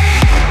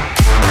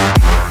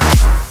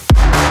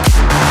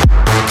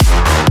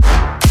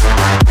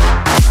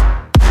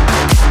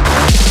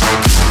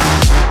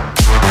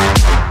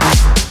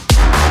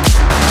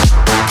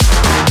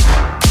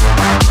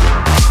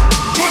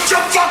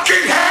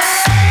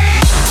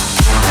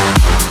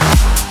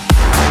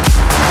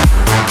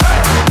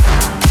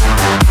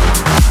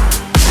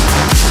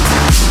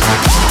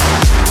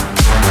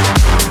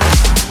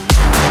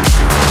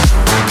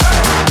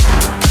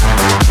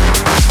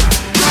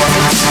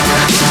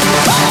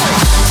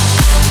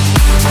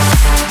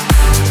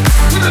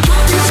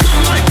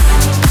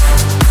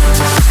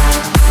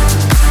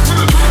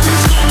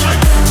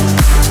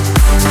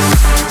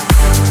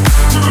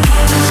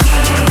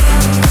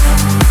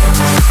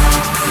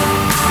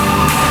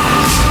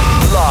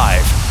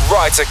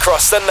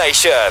 Across the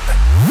nation.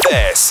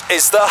 This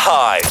is The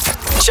Hype.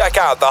 Check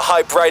out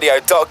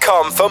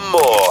thehyperadio.com for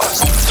more.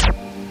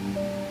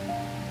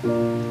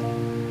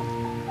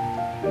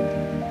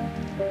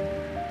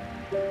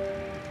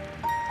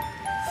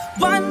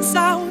 Once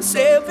I was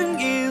 7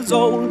 years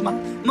old, my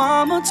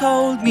mama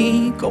told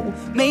me, go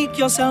make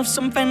yourself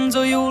some friends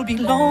or you'll be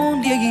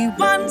lonely.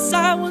 Once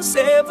I was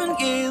 7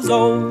 years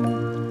old.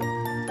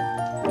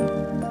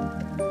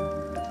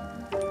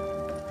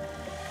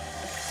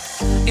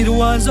 It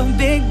was a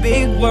big,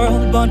 big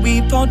world, but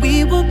we thought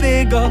we were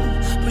bigger.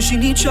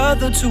 Pushing each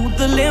other to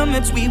the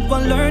limits, we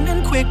were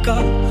learning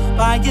quicker.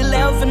 By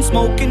 11,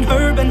 smoking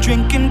herb and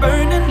drinking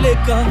burning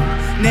liquor.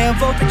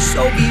 Never rich,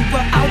 so we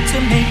were out to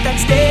make that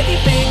steady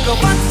bigger.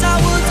 Once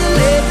I was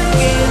 11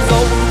 years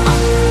old, my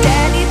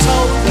daddy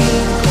told me,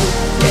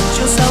 get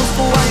yourself a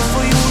wife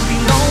or you'll be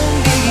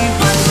lonely.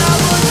 Once I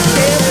was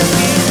 11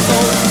 years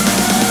old.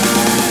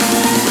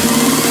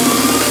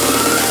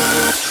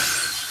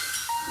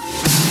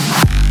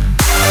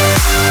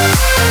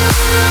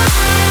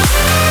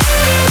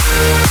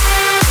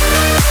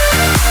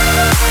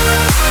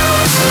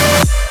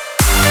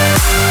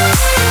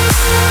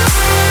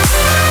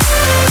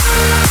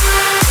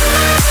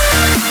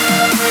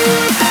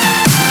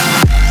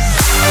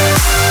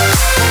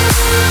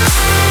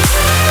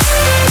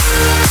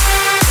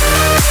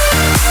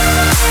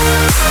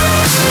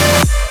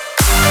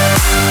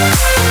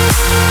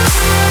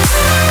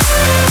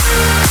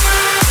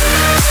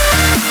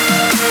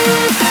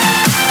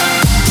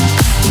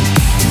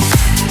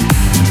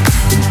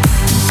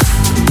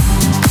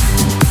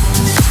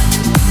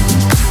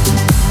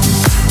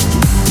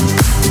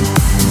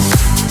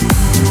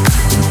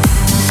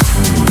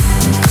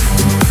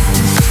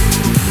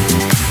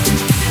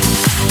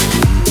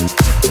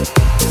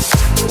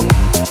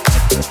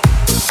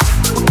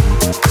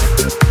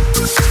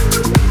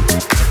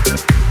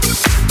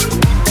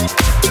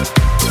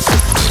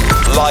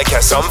 Like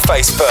us on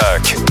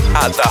Facebook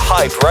at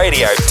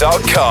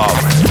thehyperadio.com.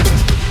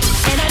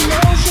 And I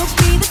know she'll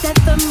be the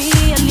death of me,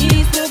 at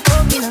least we're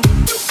broken up.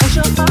 And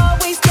she'll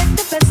always get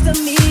the best of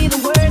me, the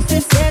worst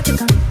is yet to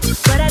come.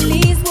 But at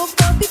least we'll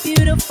both be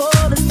beautiful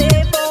and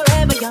stay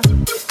forever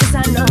young. Yes,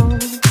 I know,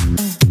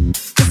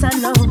 yes, I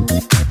know.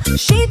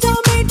 She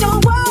told me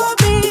don't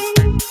worry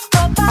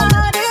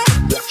about it.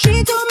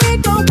 She told me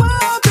don't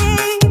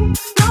worry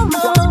no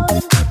more.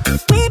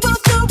 We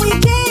both know we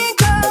can't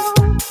go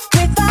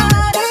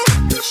without it.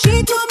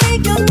 She told me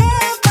you'll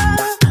never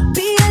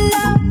be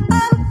alone.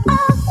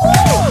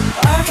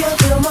 I can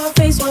feel my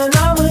face when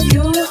I'm with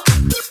you,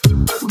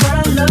 but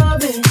I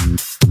love it,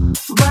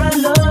 but I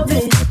love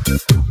it.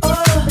 Oh,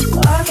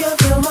 I can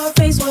feel my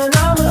face when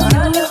I'm with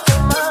you,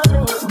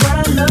 but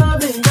I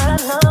love it, but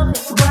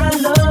I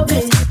love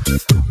it.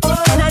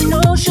 Oh, and I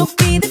know she'll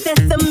be the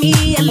death of me,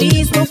 at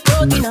least we're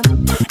broken up.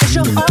 And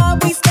she'll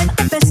always get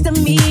the best of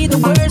me, the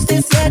worst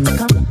is yet to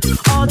come.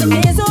 All the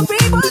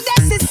misery was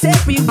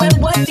necessary when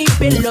we're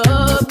deep in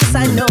love. Yes,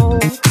 I know,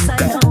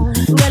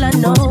 girl, I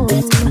know.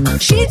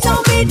 She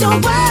told me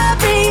don't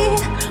worry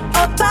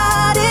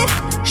about it.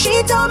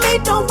 She told me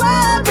don't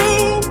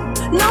worry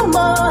no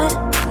more.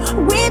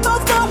 We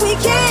both know we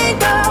can't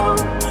go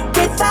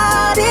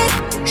without it.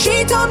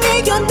 She told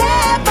me you'll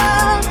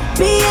never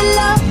be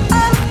alone.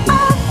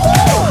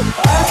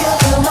 I can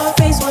feel my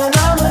face when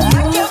I'm with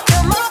you. I can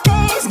feel my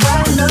face, but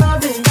I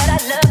love it, but I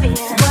love it,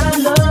 but I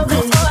love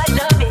it, oh I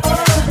love it.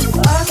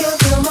 I can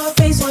feel my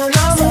face when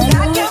I'm with you.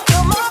 I can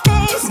feel my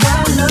face, but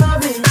I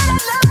love it, but I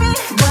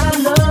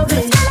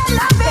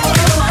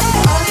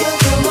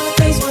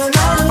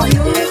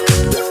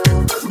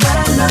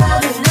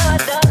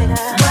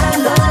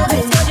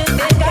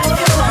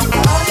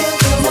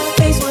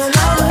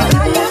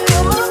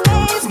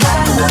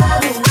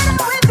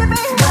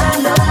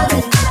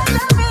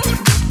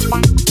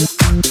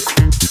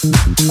Right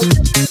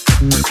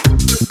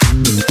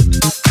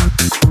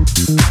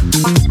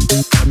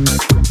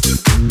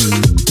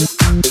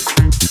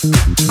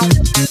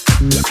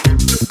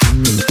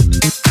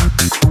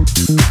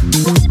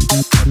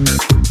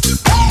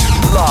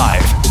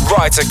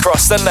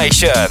across the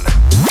nation.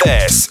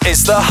 This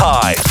is The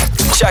Hype.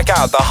 Check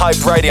out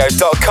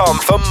thehyperadio.com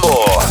for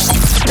more.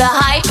 The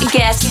Hype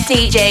guest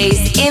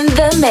DJs in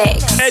the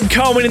mix. Ed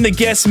Colman in the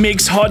guest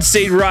mix hot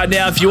seat right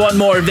now. If you want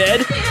more of Ed,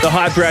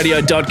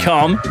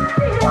 thehyperadio.com.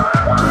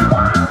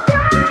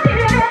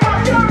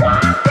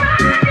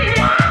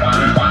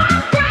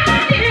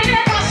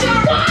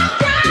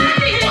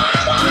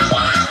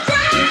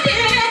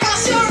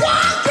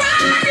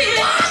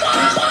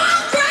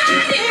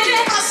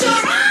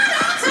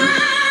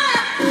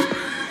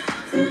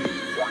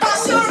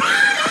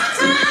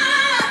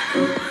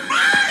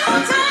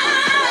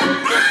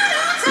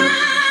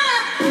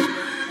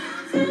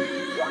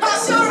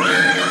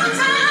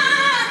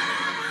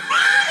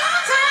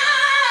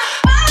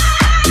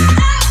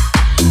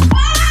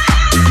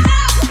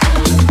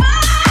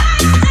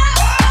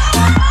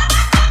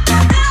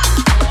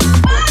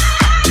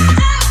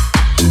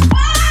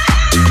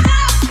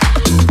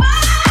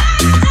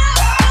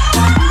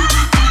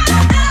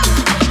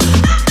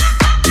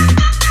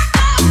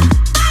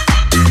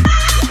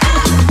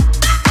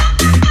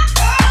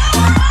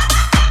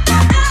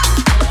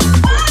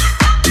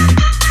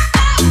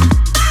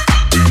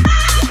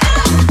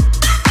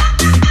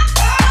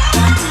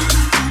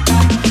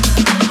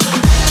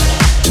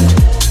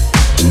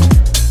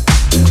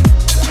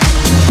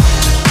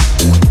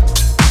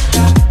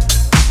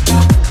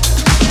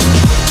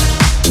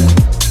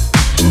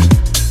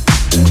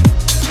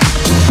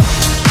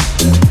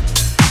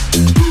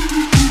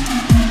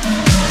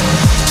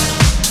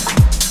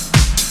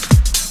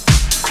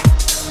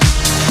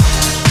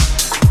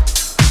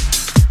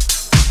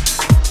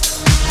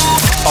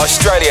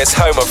 Australia's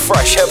home of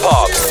fresh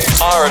hip-hop,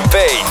 R&B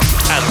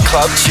and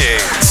club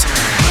tunes.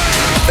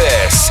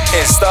 This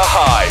is The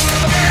Hype.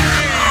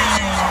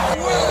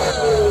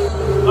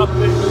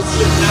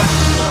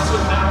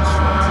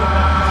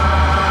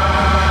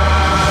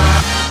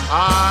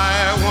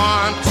 I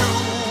want to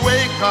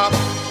wake up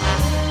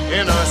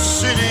in a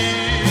city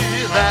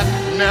that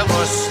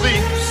never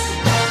sleeps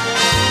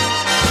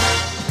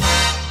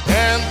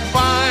and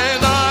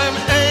find I'm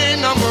a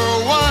number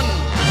one,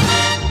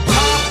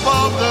 top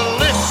of the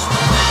list,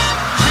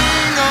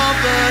 king of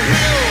the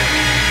hill,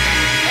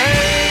 a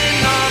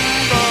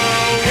number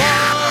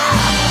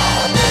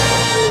one.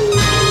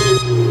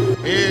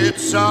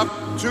 It's up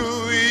to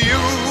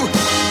you,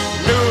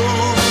 New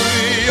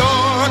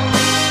York,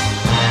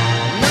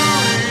 New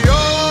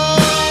York,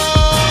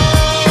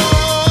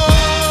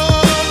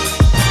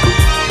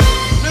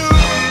 New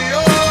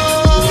York.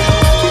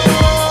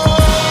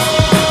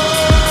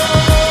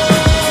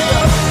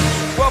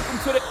 Welcome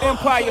to the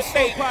Empire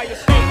State. Yeah,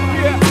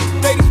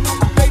 ladies,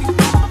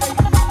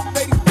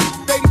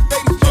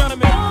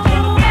 gentlemen.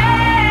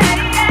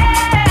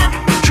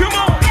 Come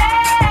on.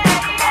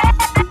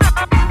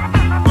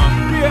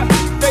 Yeah,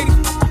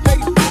 ladies,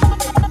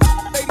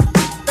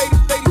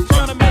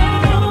 gentlemen.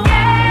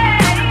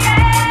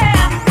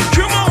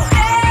 Come on.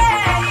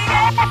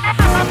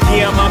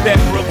 Yeah, I'm out at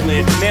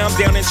Brooklyn. Now I'm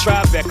down in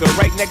Tribeca,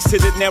 right next to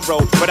the Narrow.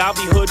 But I'll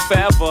be hood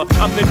forever.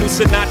 I'm the new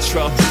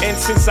Sinatra. And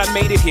since I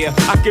made it here,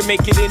 I can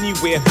make it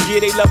anywhere. Yeah,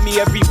 they love me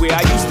everywhere.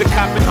 I used to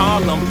cop in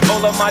Harlem.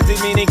 All of my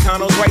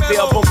Dominicanos right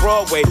there up on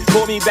Broadway.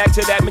 Pulled me back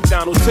to that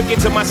McDonald's. Took it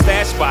to my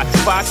stash spot,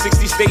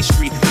 560 State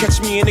Street. Catch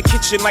me in the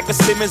kitchen like a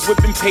Simmons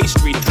whipping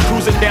pastry.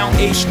 Cruising down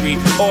A Street,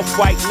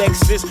 off-white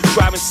Lexus.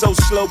 Driving so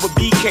slow, but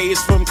BK is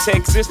from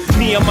Texas.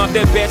 Me, I'm out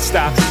that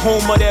Bed-Stuy,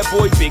 home of that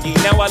boy Biggie.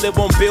 Now I live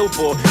on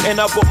Billboard,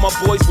 and I brought my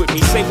boys with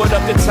me. Say what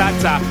up to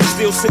Tata,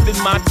 still sipping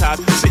my top.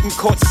 Sitting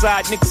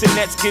courtside, Knicks and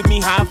Nets give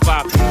me high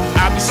five.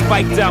 I be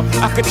spiked out,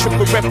 I could trip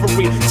a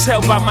referee.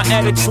 Tell by my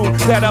attitude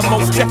that I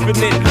most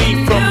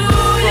definitely from.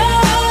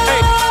 Hey.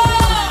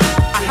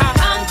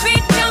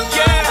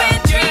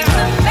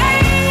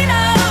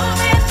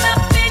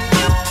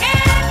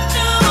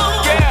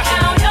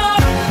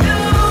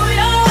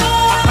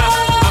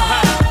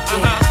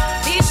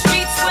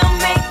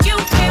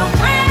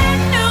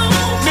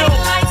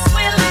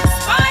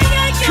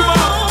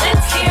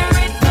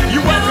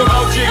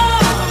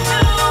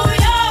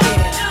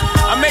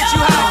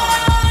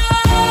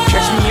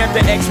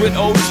 With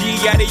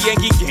OG at a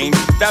Yankee game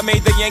that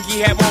made the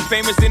Yankee hat more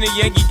famous than a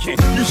Yankee can.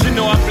 You should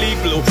know I bleed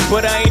blue,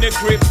 but I ain't a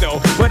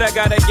crypto. But I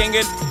got a gang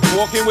of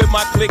walking with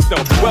my click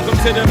though. Welcome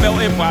to the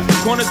melting pot.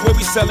 Corners where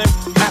we sellin'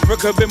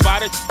 Africa been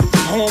by the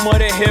home of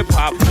the hip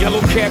hop.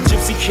 Yellow cap,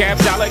 gypsy cap,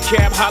 dollar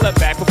cap, holla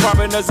back. For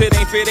foreigners it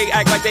ain't fair, they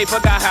act like they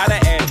forgot how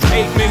to act.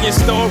 8 million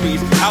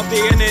stories out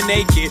there in the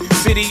naked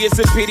city.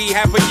 It's a pity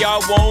half of y'all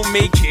won't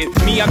make it.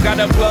 Me, I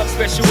got a plug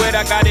special ed,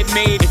 I got it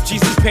made. If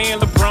Jesus paying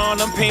LeBron,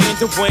 I'm paying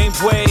Dwayne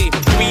Wade.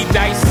 3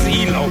 dice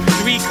CeeLo,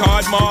 3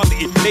 card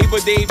Marley.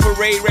 Labor Day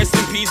parade, rest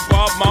in peace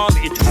Bob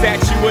Marley.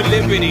 Statue of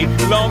Liberty,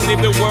 long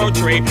live the World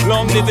Trade,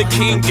 long live the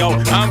King, yo.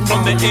 I'm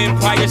from the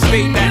Empire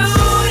State, that's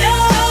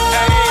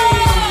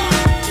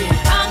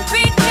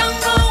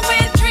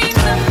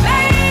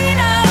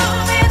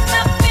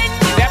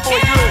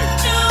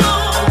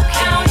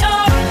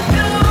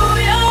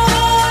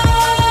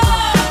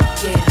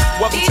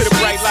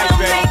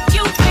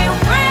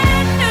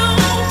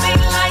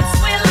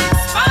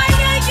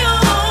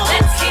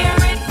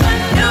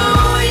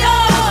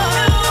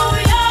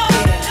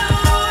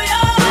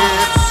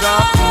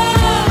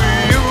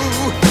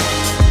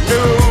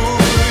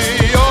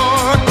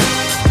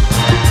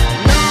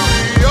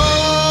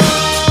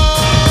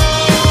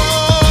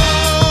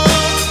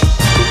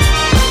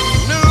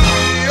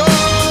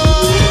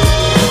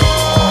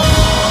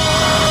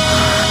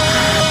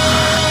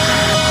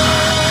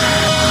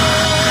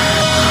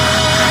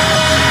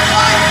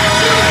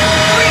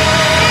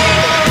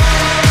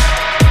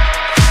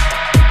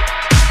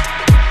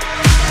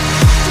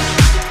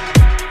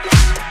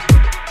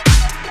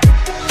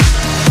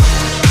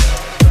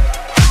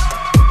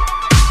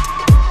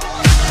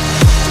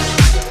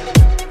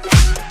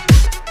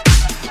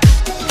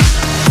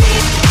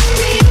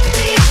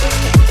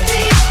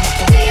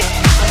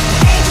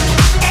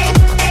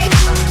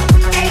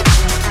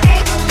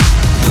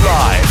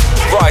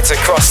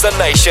across the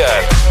nation.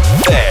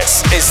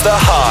 This is The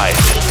Hype.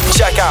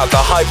 Check out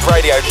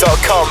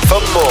thehyperadio.com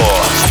for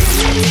more.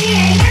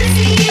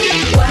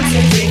 1,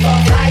 2, 3, 4,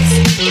 5,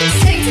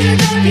 6 to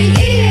the beat,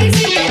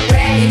 get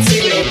ready to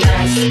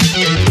ignite.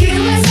 You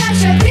were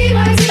such a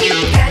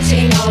BYT,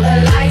 catching all the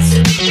lights.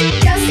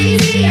 Just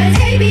easy as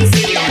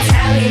ABC, that's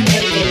how we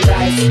make it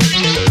right.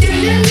 Do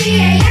the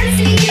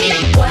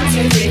DANC, 1,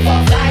 2, 3,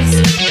 4, 5,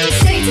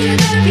 6 to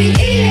the beat,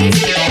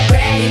 get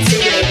ready to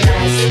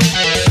ignite.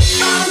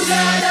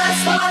 Under the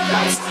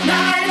spotlights,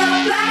 neither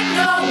black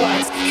nor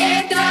white,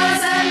 it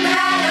doesn't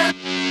matter.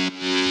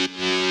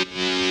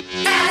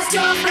 As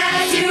strong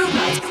as you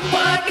might,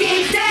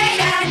 working day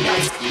and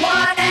night,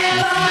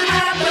 whatever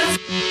happens.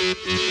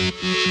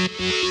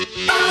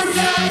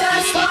 Under the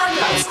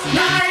spotlights,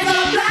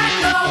 neither black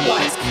nor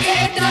white,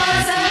 it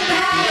doesn't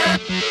matter.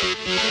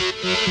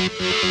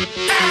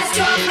 As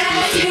strong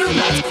as you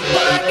might,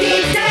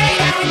 working day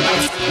and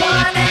night,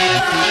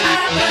 whatever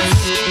happens.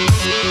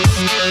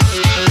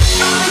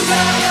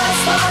 Under the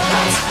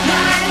spotlights,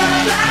 neither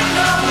black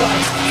nor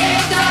white,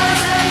 it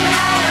doesn't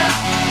matter.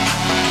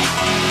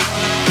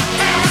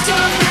 As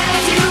strong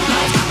as you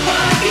might,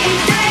 working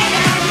day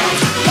and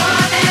night,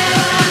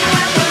 whatever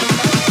happens.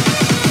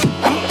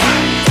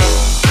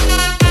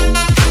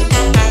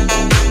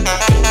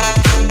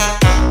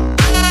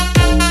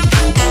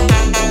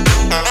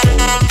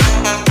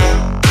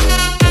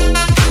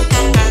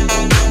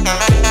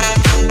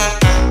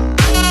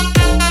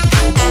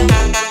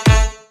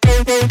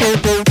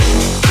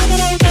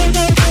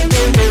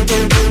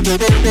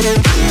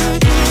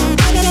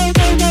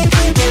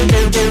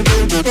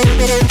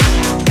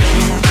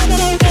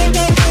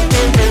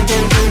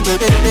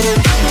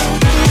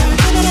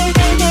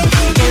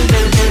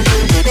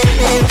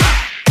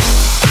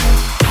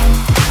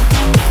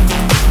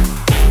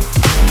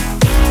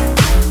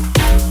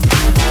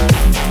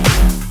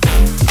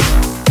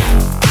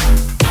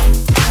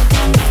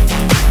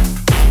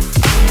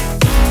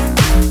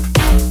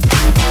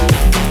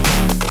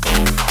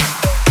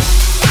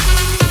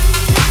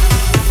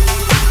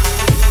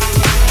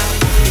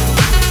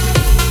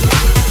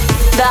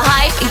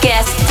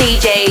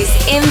 DJs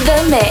in the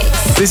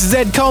mix. This is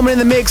Ed Colman in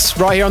the mix,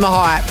 right here on The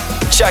Hype.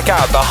 Check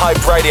out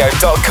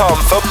thehyperadio.com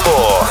for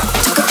more.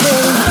 Took a pill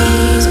and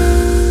peas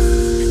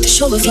to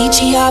show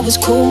Avicii I was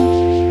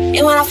cool.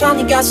 And when I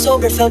finally got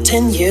sober, felt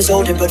 10 years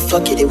older. But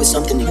fuck it, it was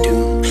something to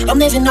do. I'm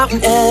living out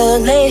in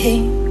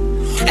LA.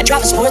 I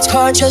drive a sports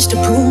car just to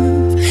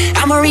prove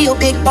I'm a real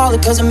big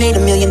baller, cause I made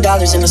 $1 million and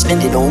I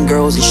spend it on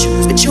girls and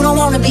shoes. But you don't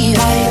wanna be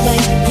high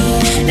like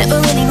me, never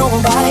really know a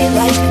ride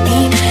like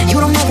me. You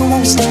don't ever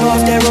wanna step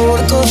off that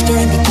roller coaster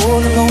and be all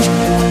alone.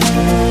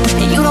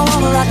 And you don't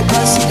wanna ride the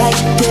bus like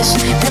this,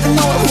 never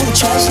know who to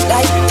trust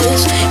like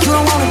this. You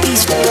don't wanna be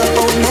stuck up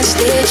on that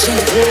station.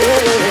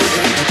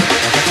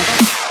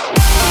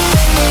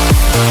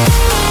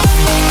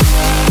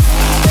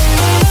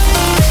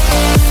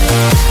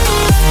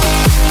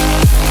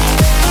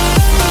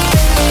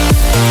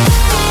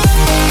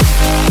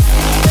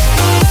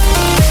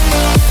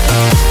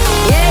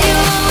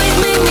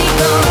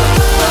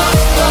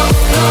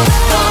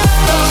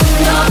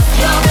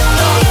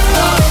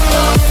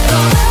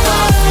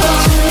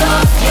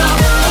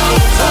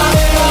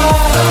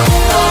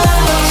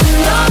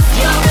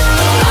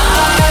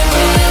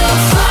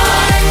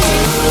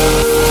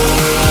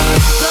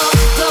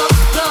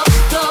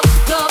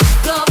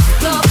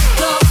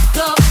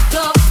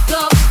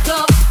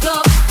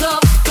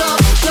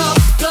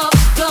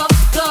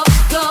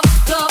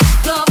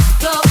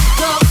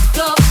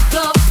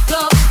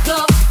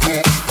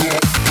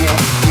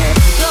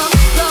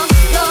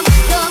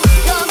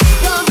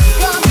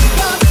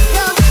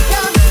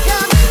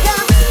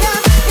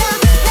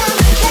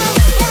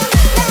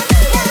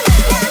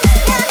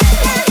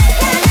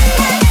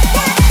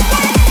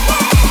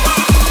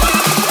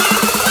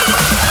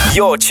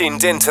 You're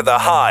tuned into The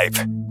Hype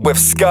with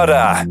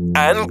Scudder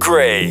and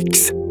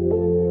Griggs.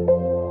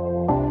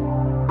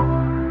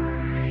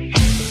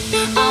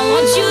 I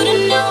want you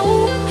to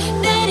know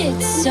that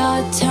it's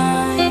our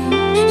time.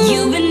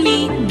 You and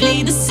me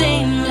bleed the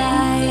same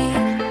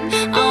light.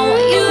 I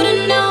want you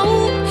to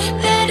know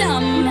that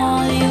I'm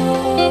all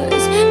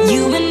yours.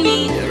 You and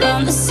me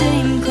run the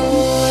same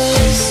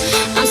course.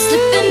 I'm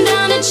slipping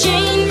down a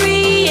chain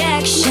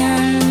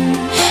reaction,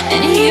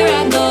 and here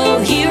I go,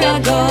 here I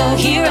go,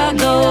 here I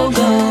go,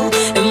 go.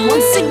 And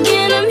once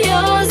again I'm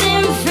yours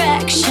in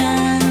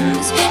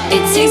fractions.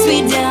 It takes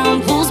me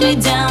down, pulls me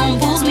down,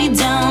 pulls me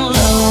down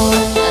low.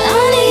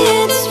 Honey,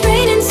 it's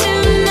raining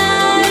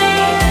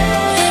tonight,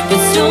 but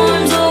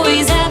storms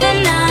always have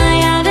an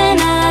eye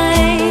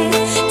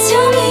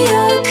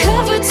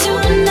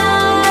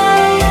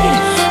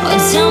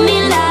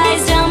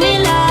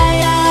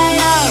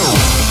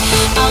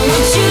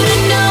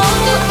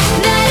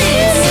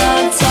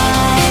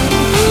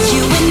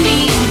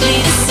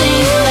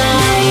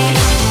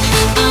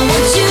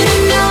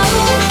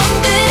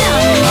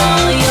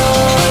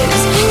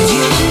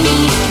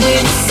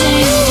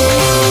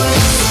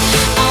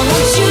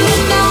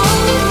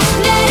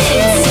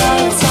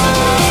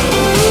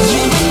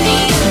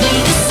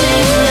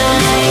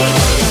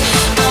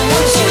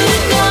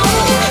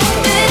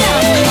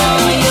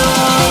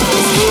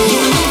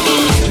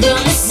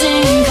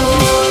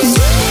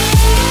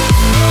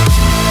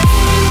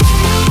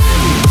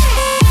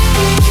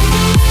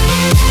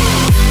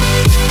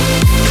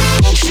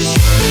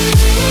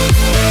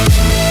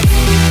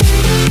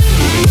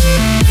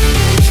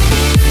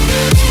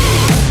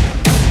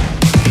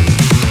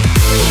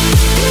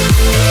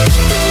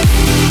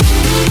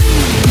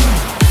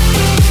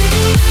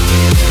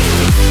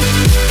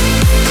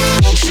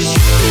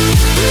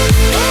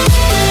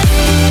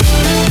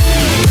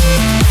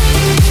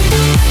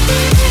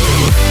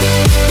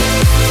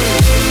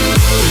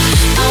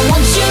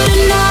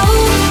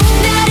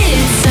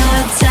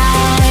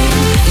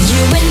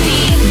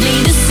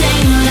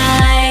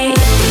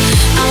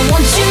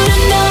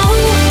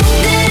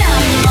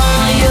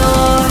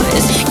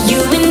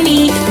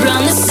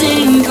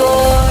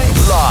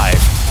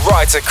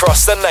right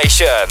across the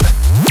nation.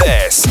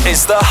 This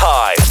is The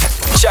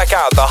Hype. Check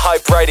out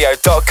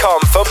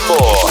thehyperadio.com for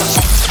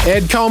more.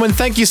 Ed Colman,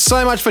 thank you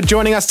so much for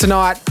joining us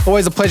tonight.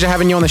 Always a pleasure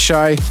having you on the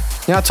show.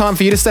 Now time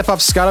for you to step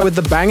up, Scudder, with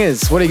the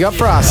bangers. What do you got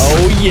for us?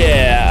 Oh,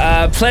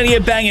 yeah. Plenty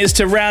of bangers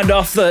to round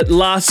off the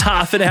last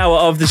half an hour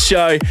of the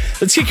show.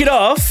 Let's kick it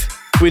off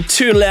with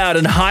Too Loud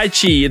and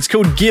Haichi. It's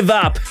called Give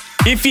Up.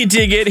 If you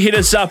dig it, hit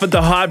us up at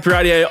The Hype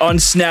Radio on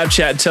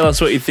Snapchat. Tell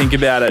us what you think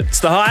about it. It's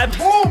The Hype.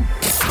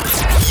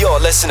 You're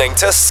listening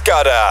to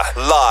Scudder,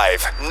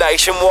 live,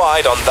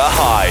 nationwide on The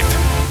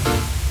Hype.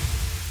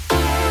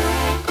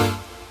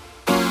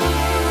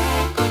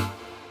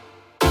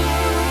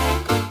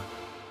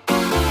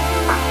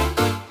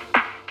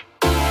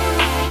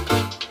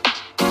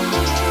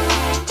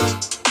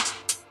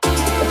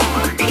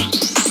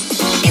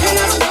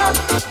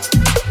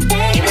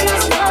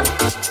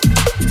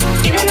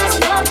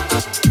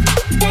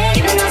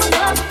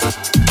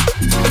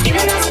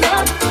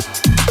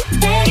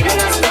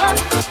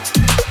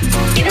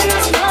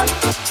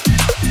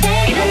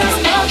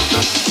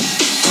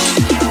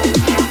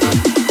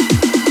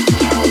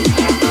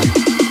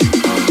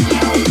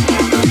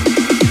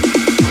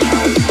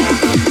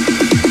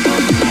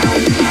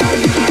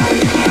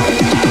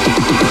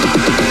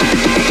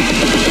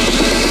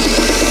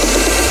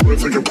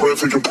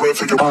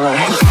 All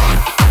right.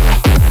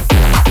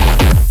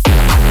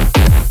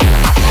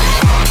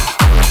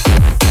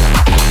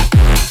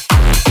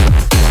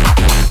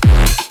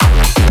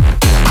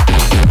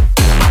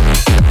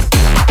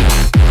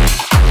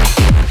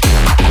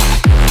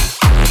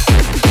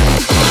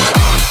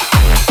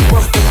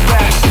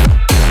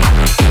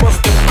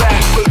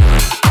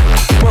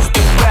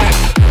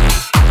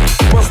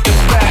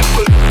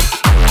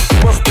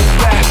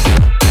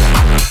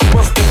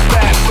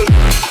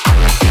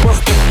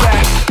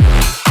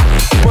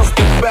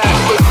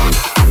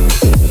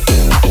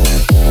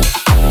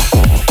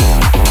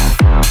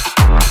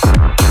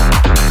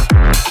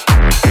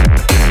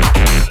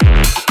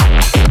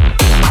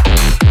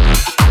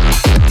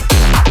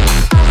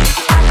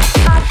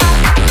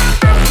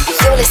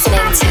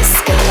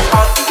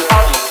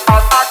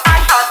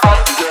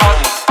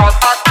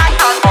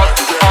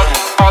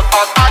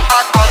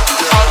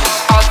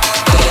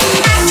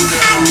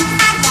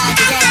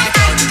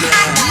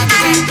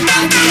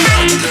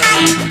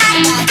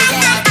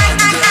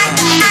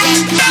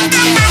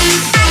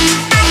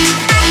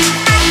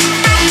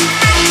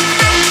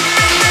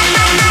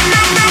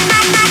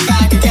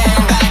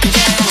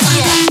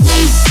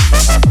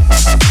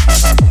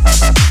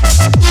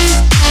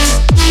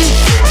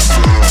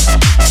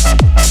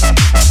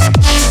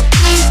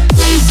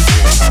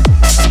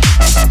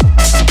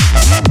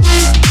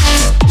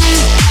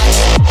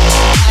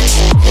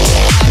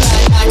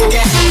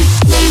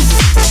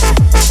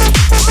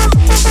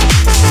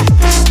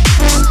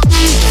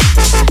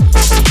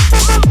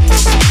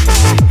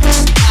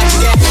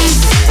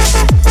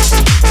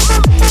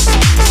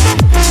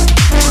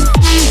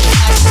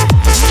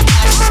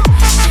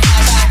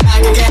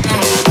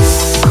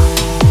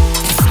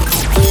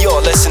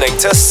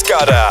 To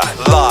Scudder,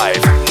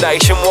 live,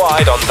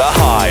 nationwide on The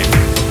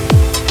Hype.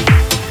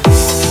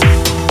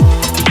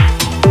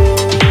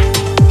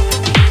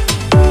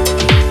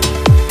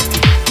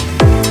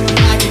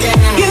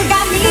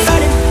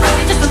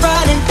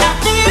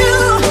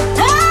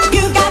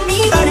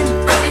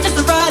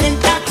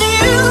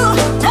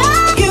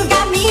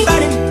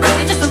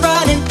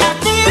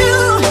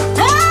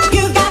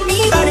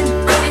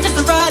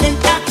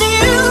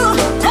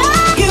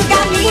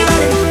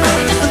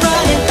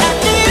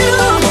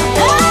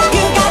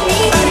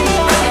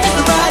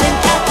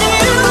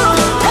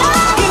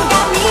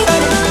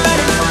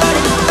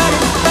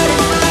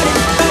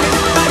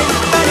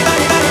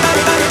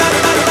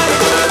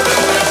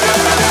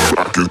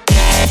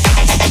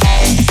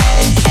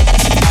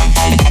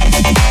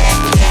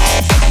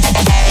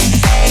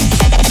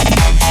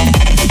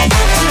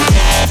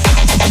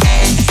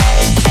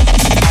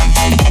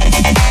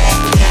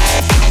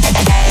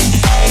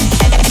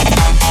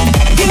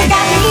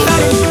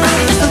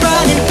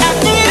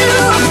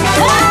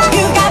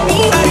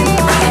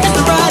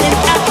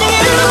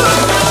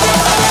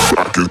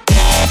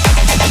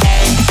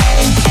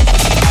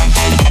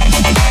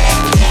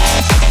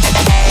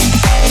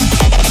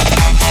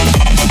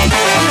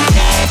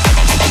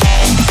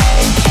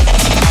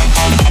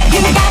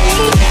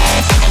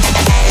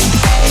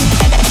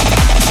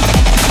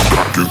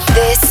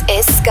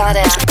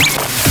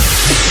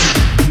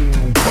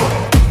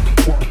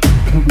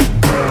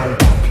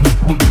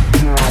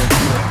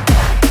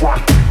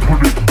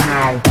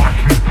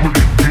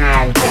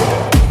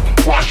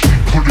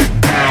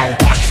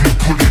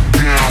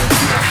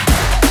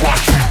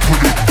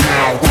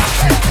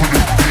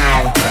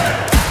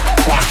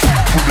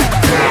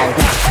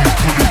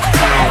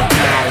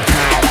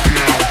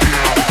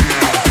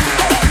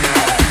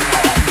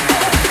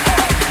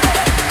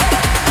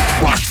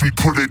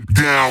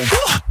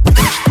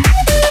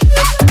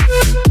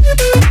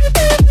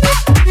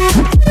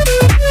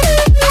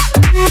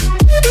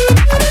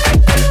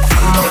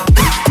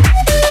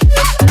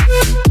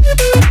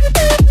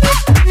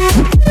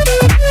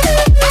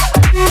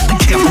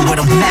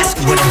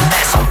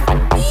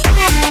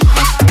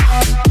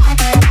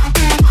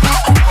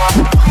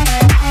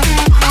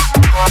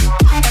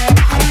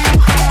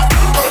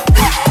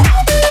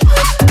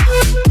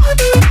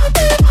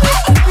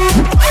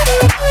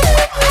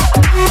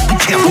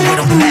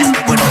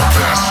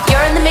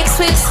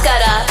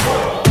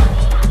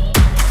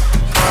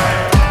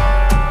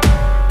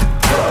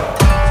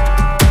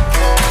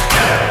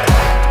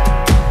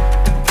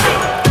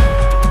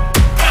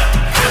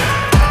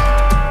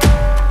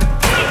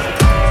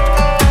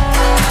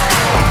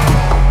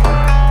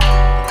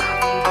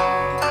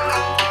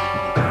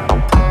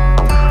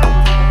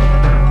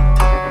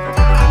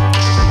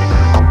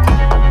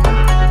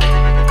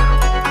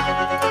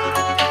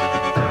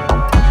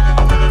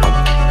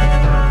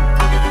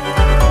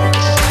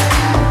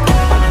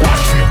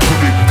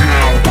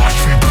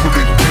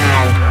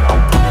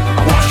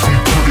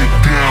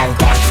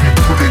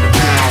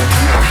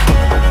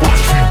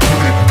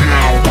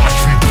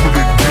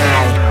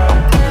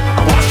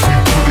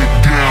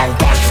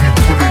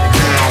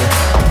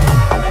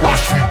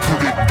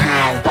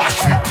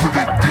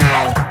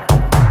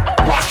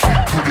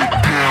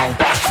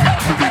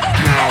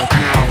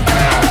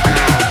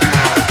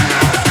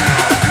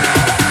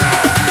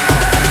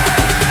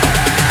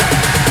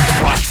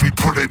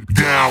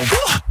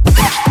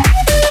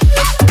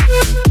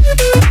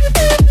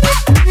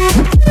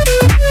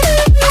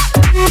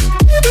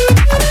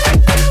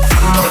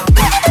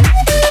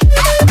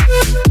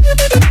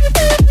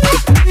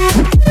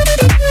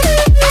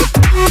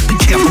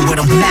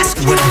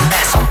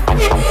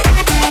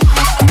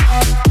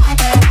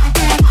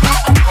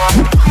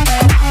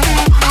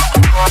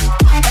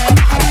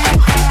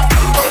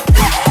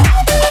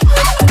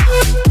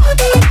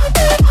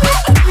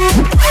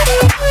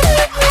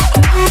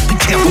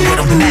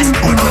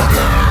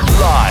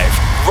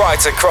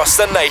 right across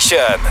the nation.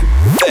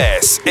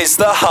 This is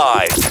The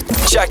Hype.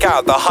 Check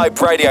out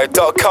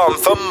thehyperadio.com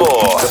for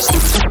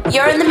more.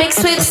 You're in the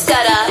mix with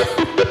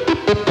Scudder.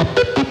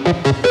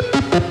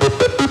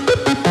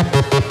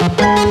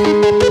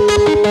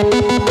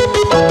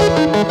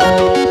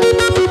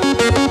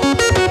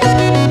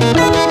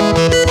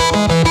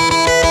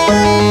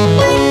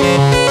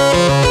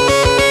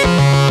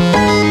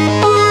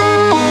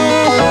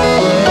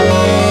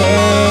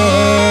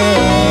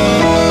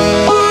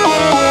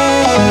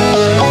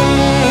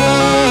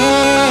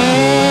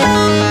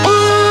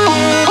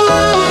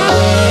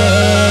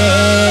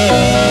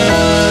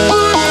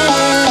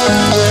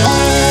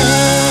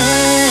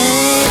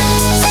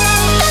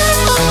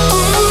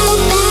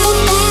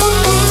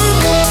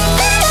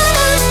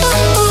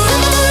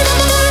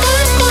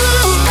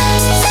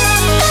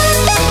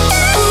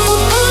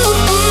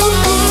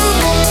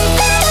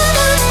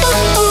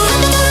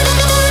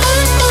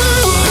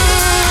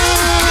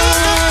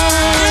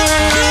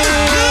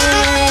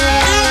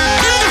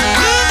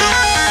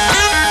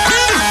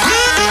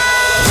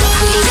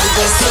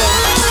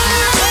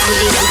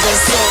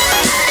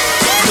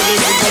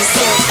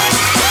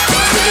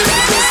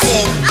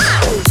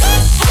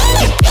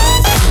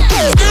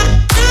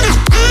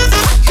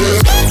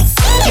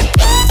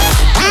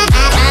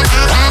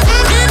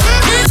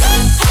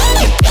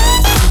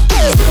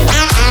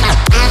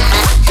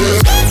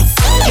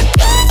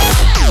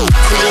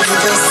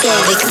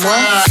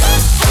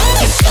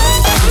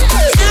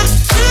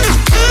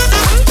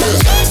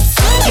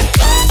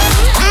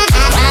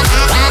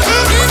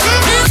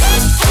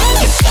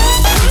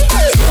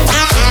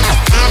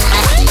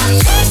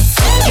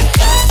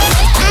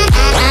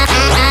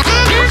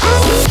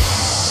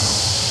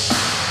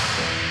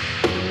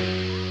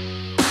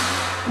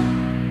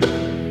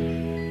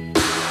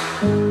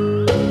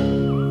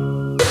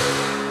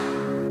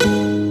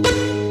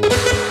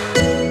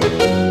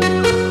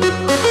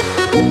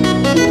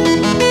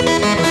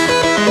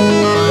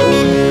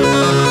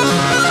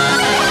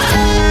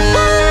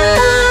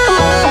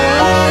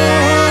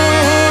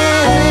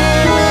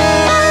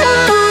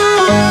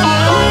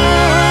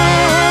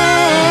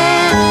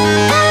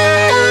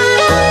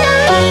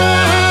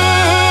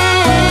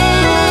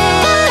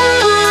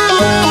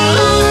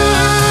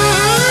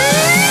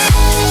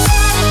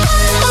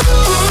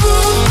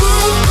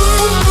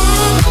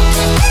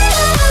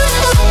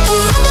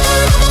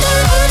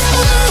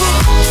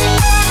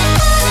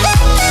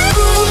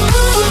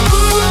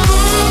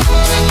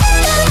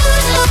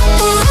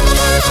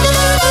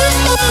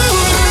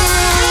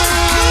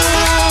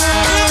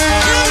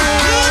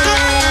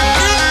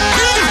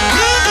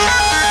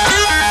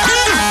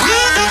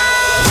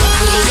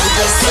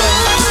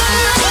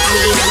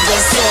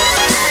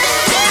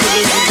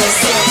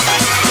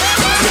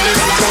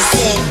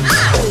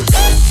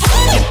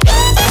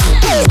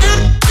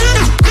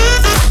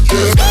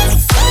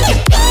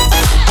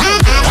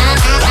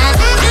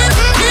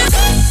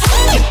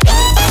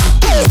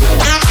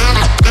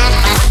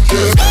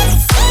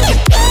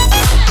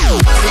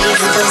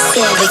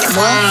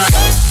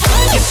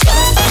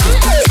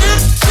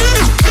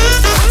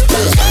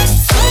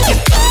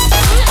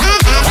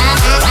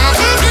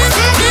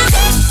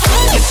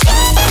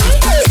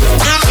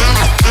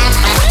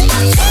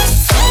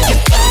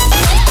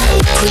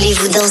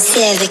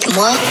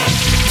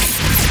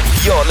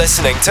 You're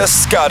listening to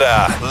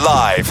Scudder,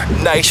 live,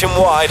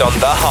 nationwide on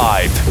The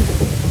Hype.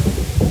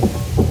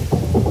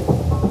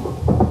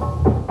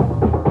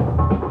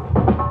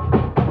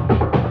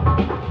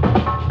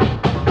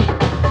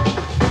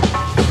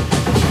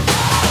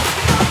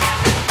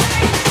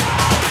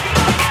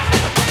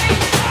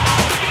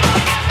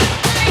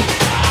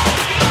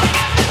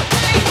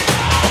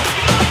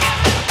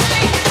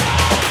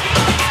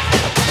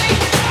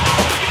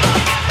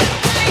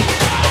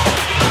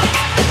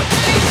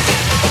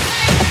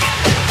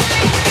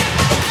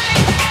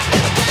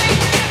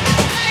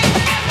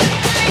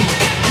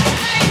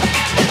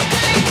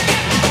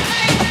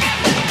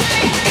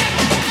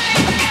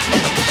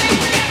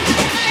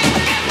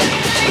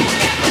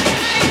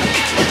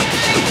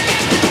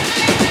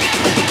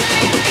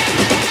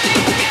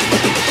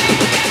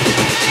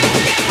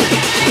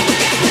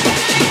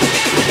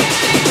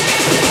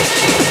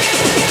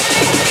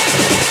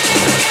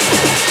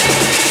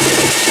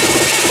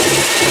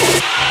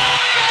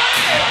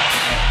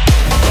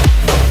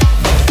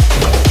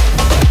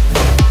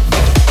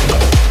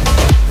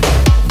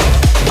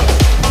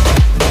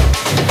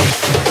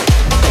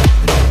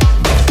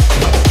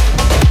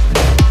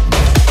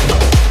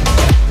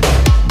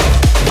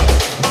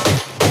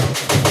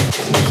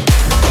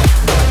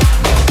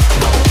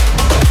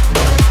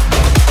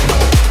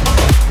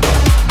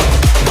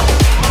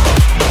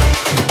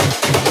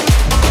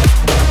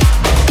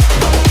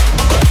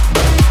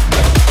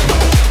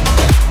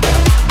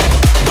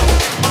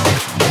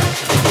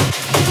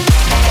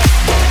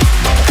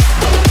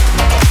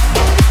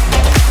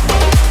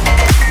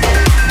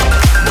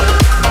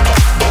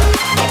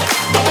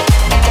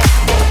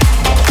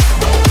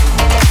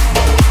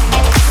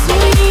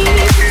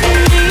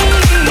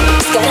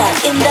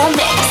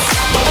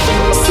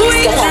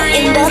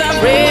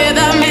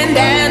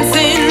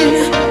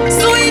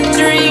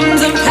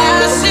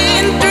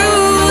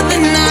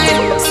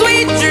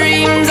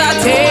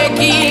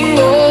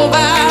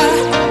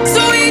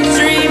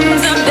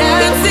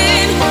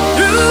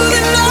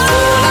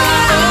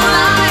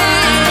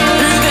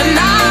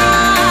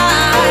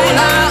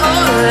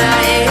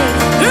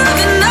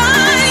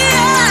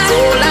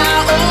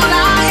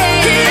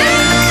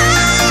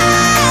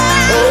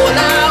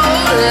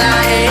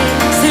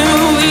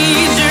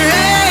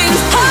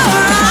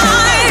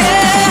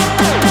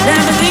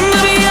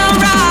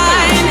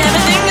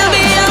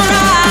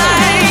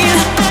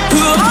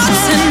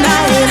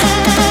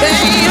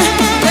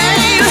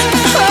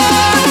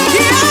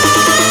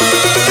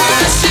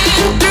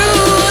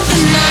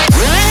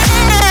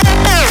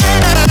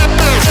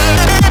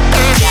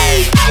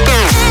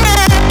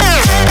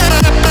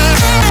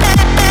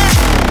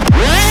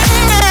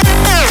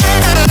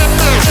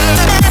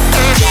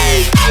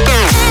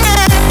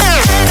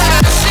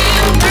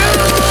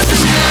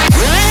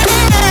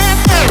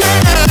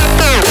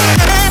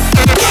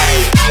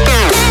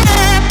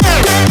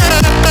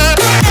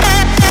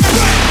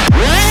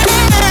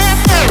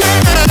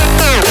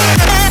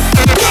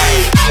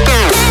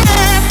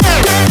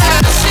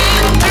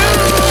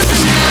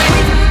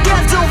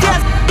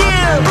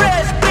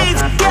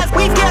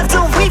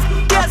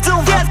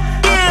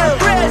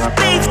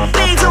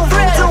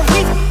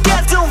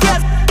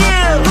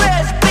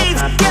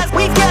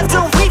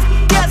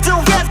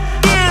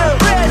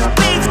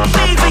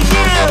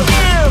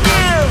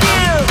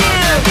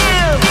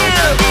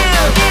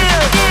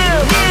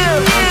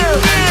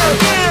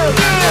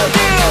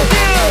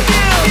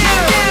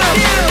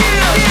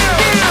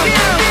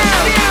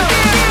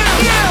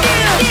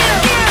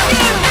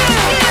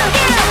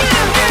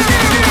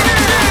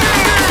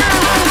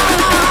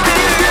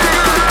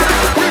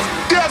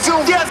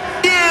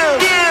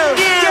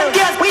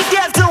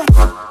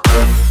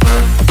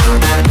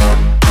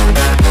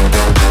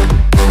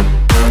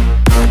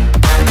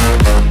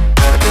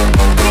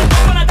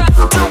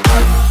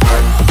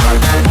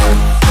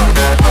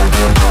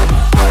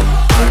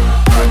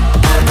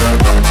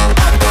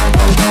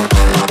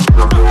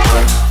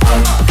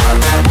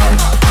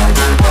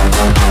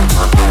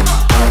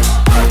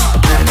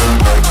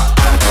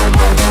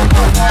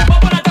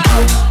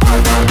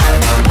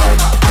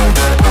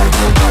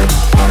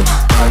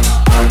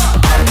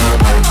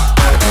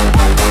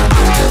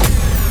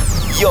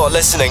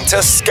 listening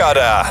to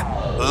Scudder,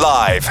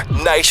 live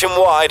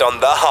nationwide on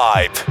The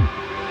Hype.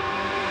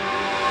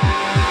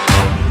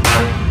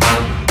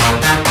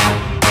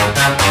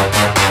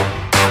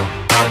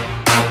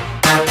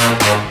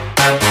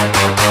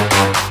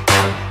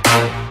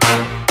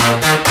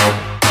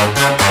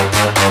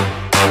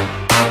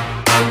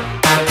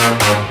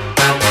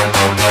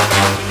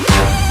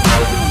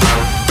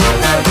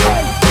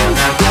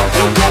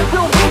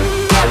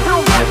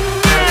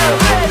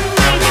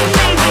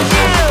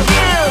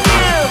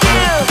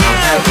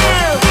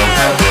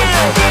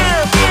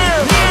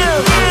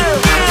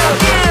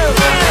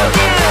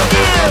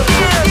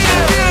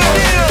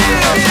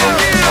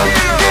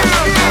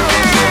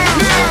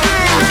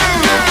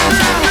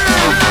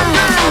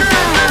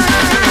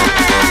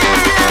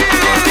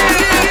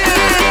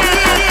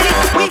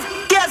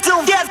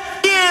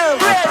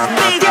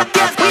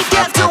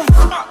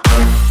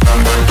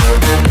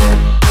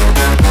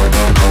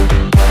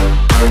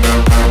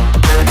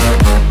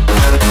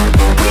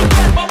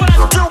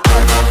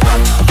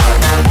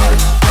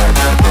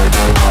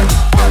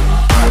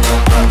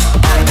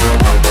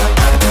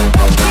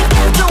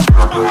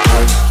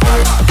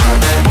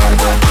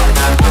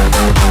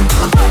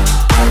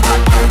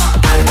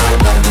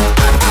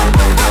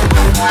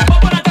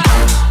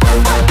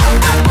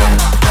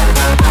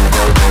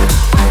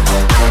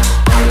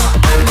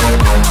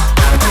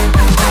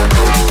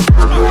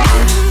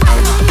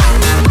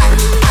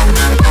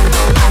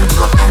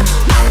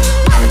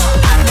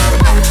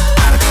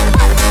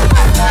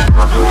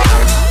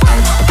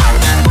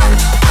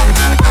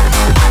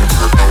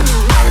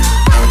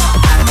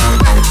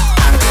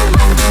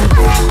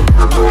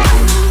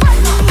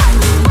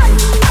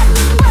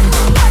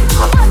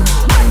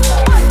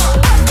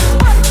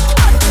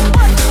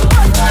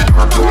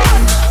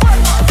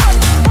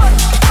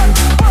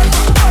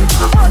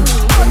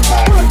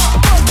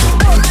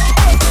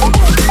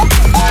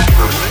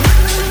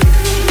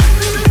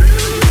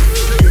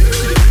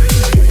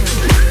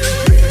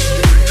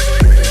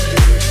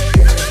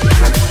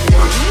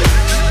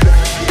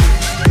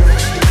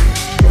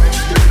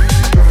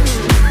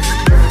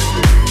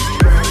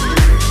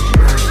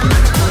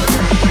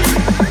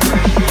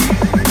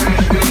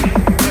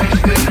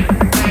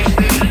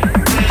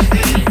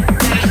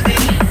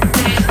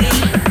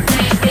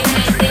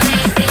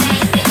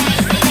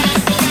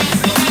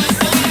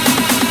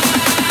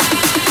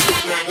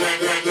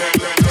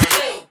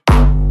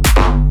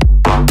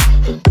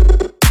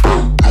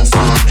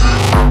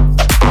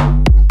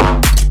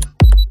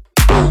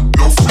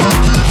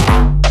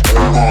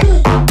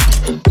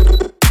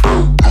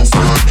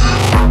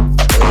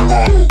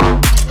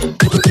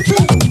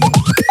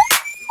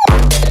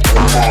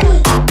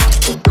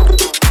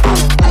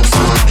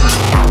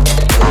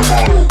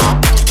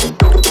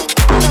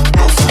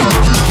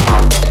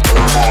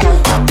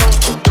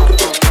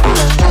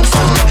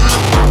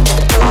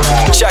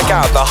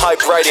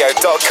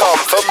 thehyperadio.com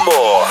for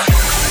more.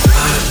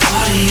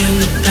 Party in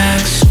the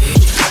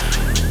backseat,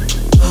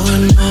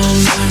 going all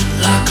night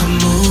like a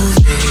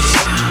movie.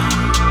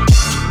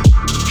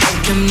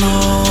 Drinking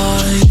more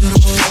water, you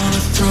don't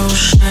wanna throw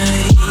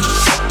shade.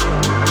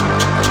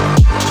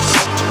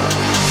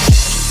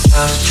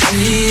 Got a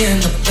tree in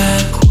the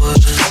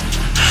backwoods,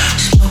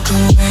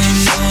 smoking way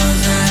more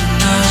than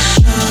I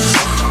should.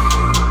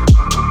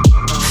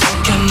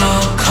 Thinking no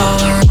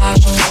color, I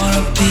don't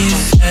wanna be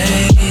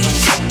fake.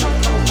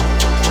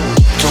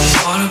 Don't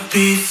wanna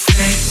be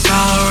fake,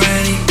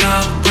 already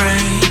got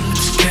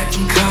brains.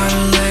 Getting kinda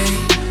late,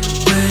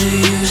 where do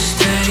you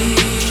stay?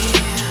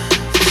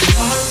 It's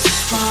hard to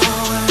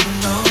smile when you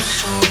know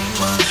so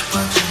much,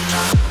 but you're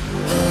not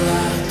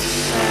allowed to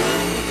say.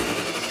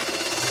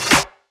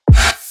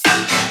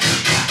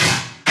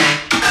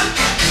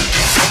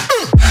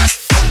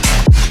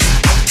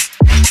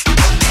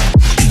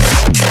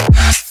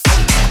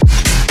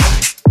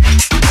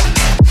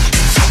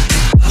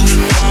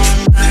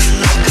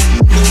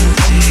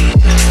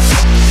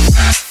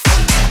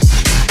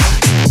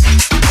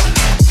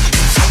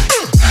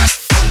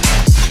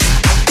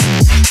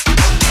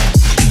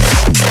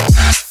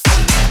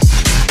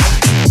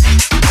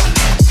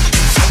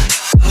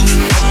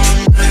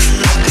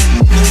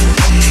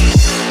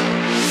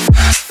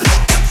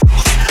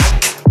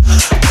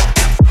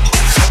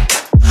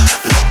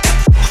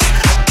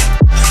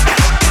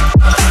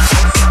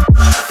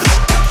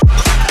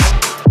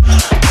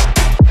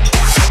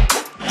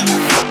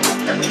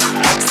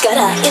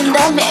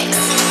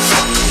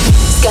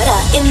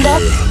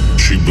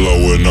 She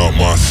blowing up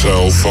my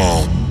cell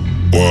phone.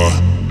 What?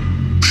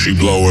 She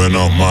blowing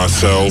up my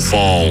cell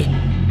phone.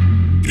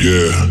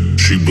 Yeah,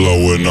 she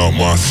blowing up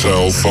my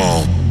cell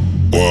phone.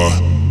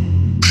 What?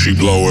 She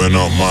blowing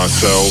up my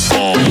cell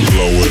phone.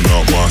 Blowing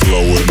up my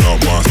cell phone.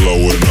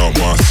 Blowing up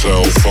my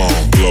cell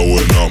phone.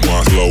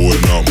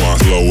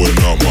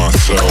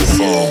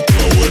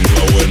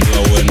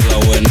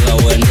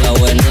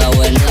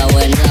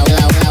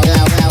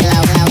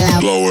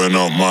 Blowing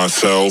up my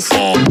cell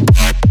phone.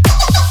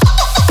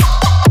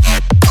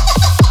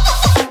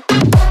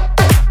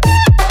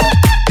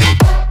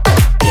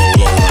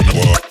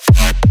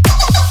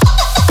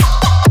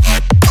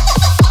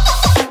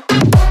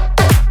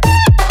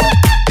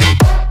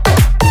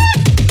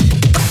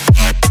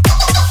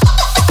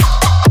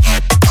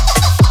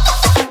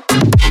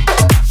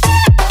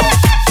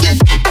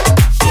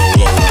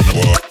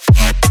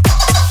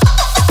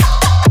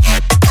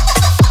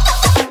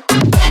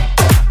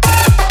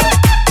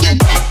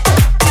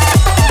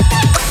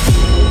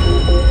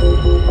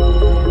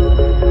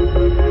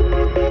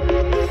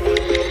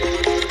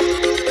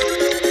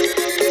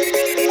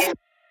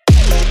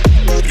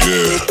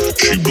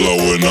 She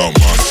blowing up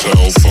my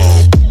cell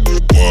phone.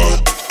 What?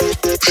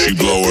 She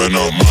blowing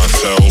up my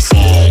cell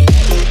phone.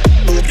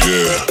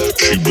 Yeah,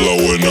 she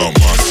blowing up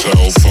my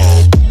cell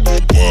phone.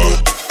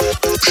 What?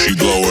 She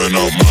blowing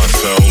up my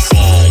cell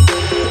phone.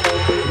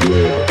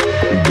 Yeah,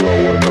 she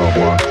blowing up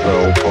my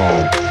cell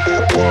phone.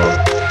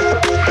 What?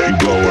 She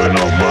blowing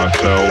up my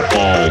cell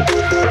phone.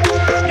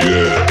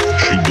 Yeah,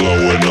 she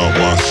blowing up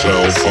my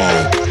cell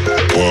phone.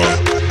 What?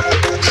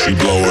 She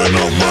blowing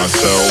up my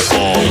cell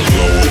phone.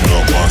 Blowing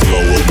up my cell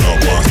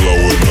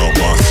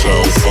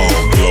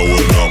phone.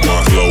 Blowing up my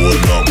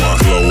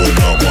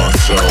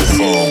cell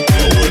phone.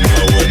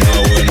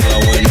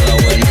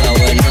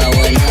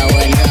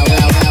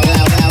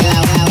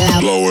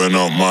 Blowing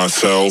up my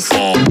cell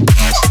phone.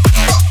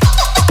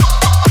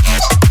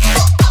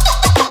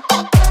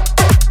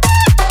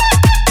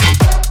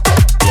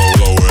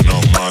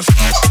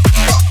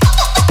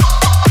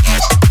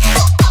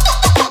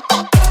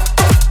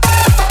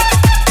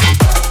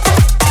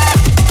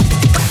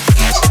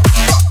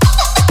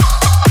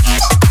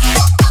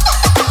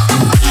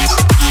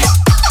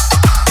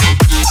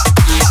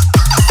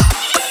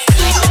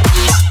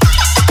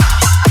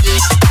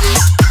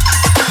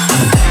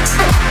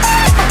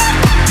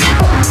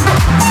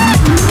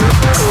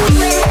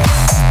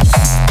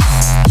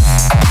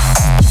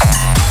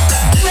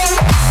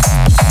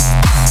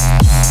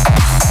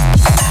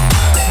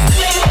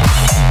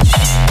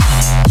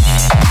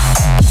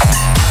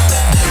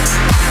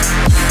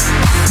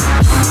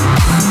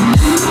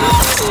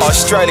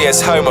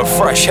 Australia's home of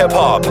fresh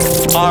hip-hop,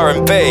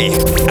 R&B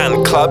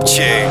and club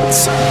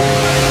tunes.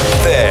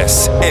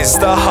 This is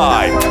The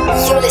Hype.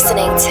 You're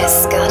listening to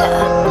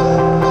Scudder.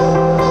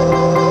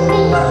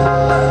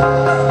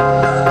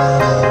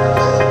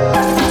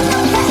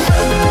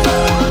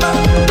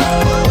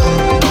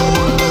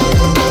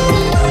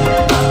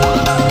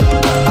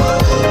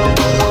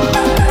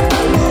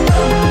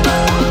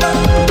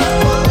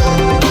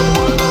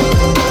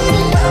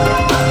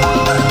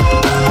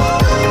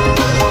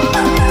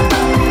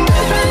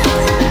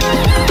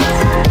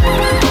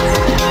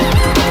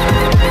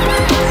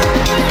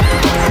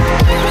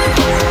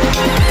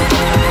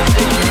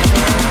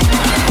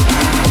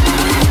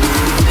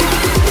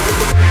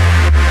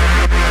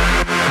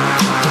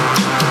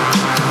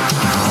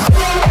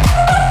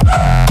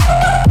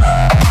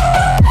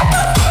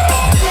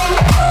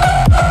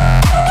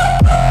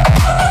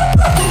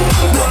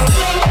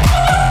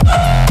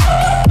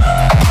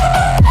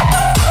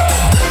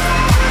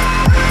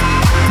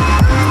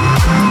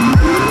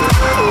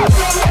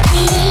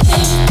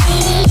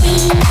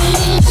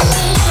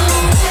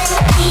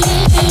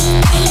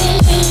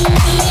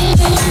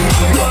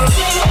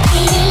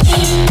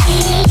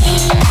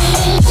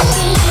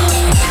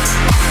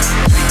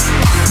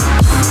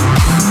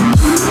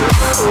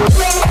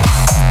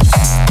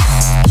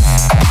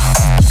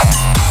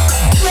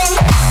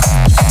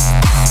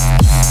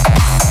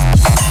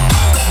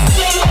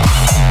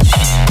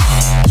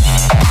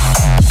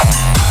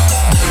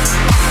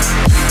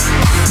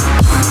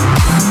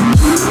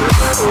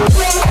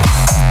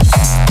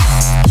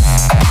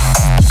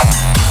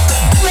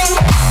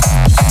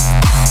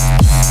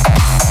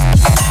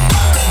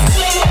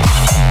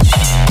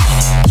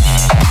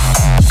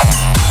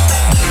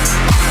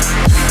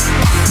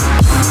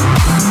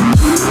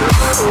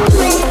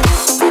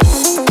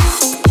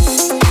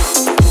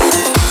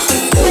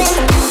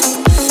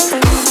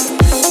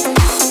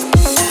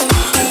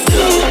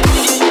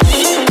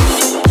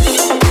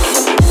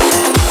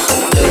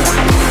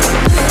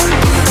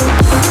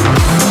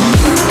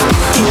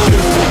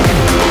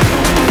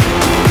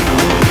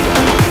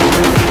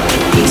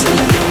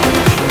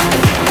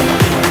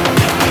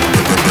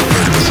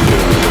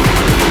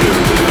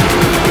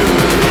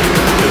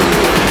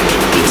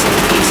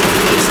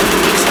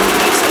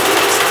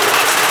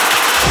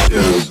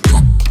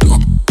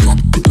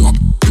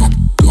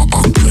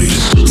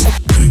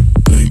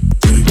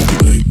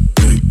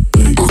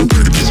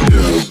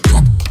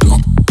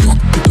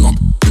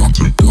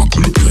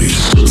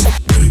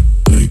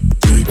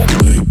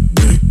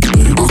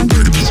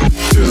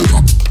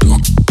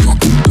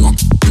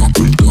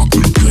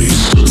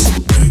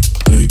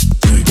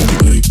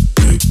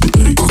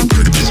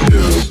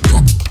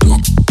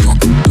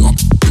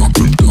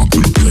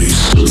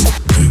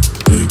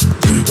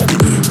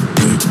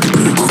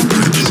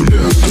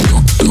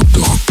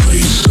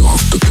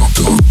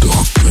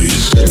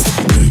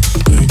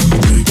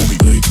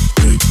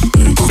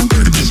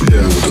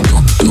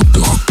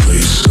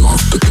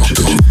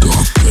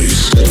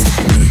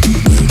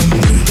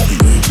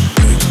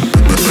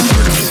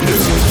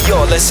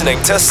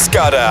 Listening to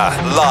Scudder,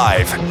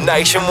 live,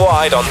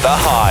 nationwide on The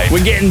Hype.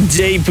 We're getting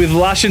deep with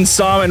Lush and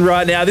Simon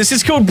right now. This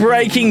is called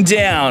Breaking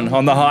Down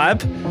on The Hype.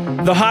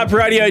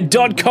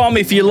 TheHyperadio.com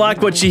if you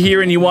like what you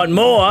hear and you want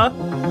more.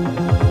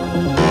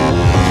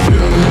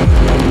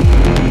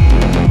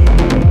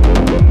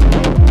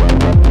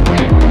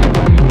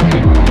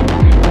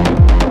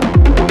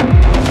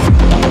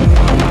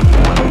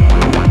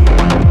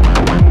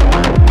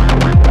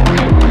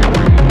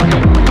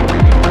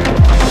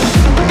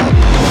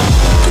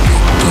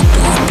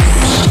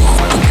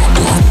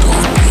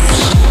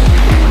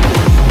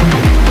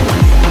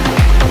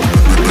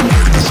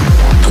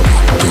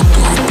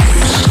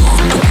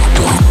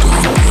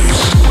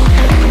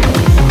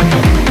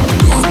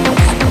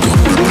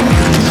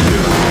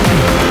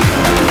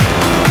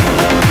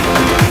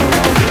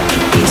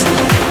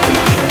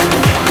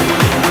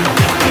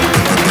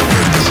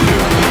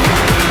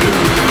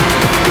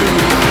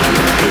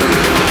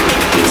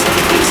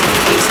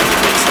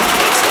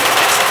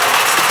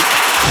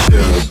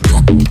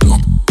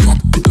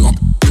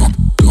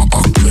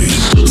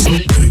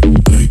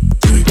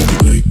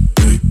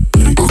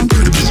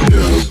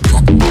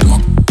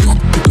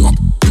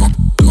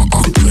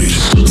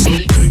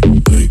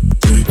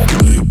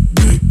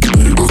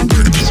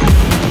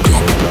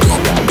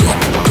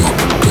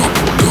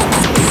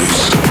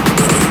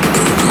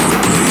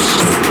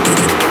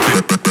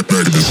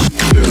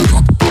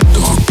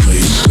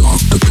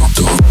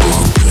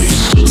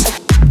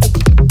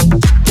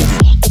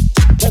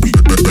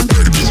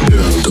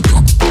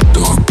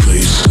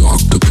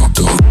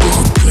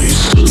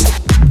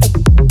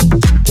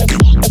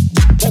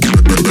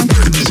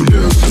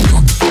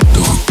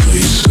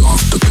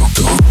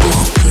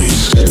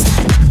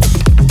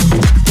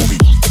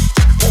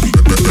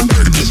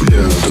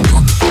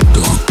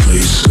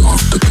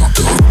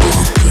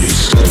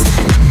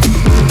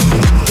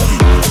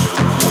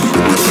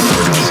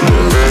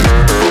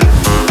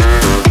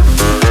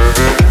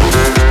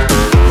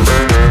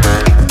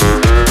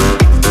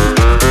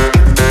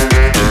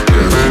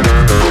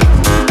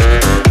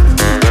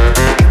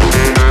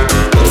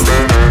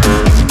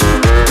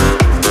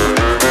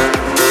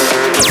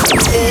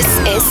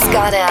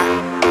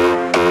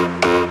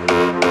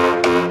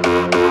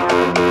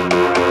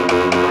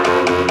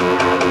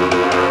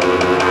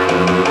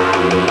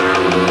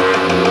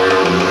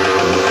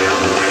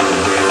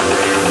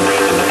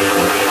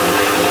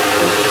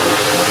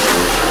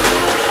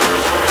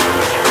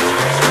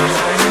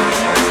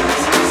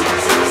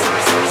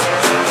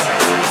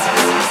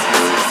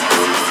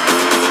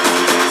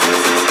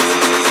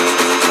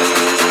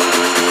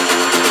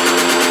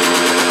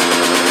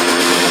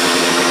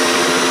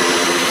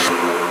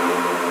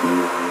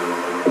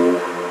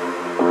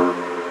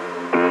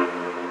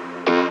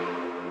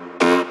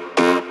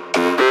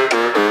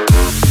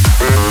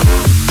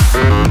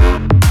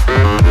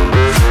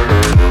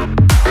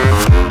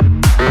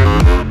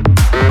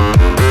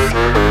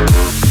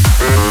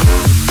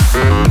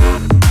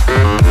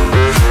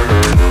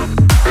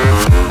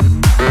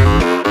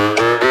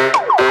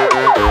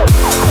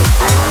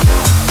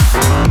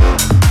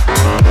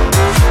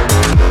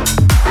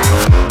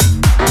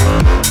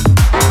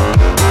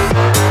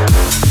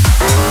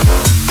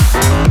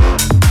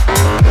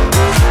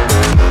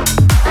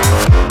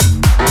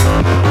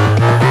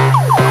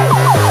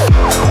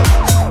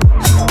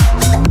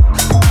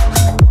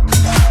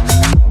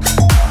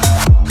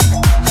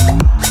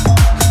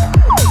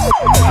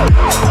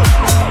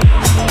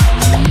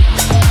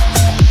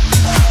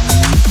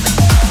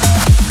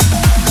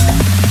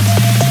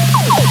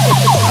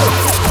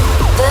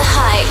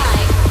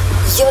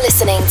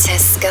 to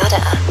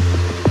Scudder.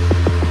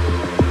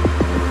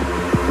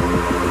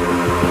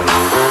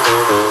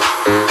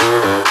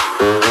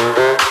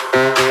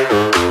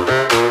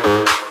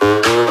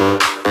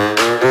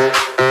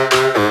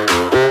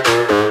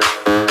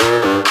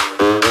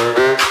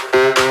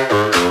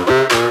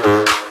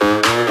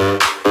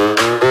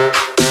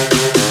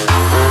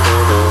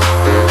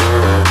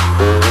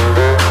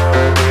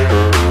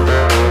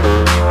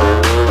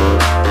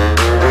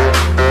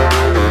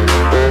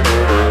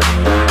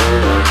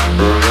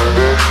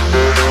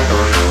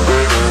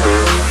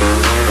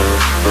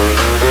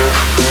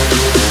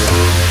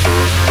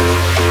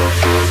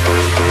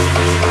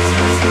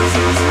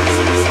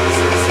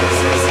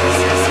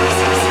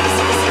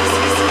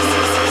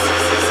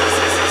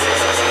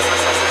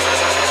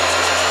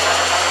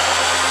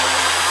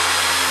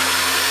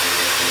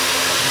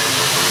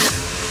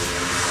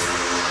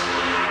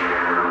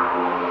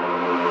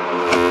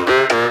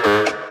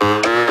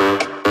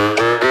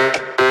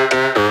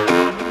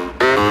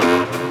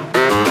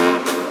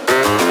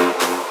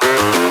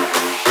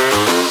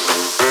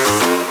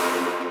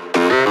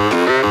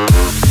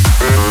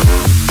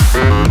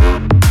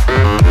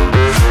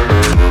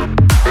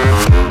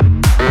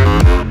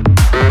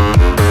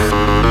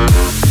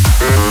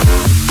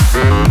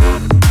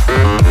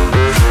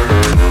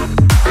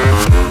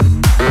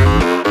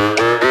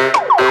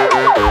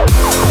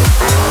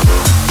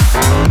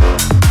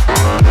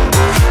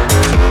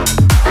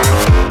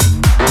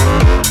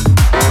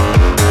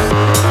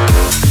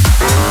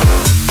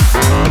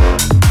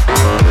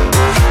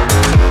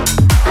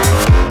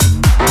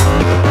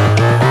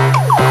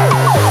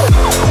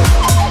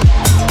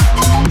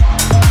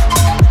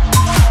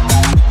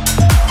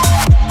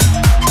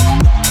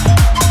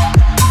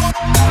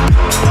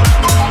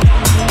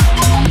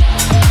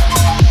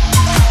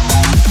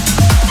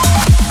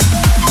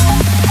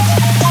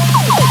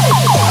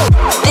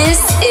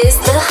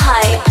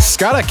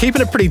 Scudder,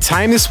 keeping it pretty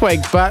tame this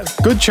week, but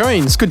good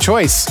tunes, good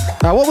choice.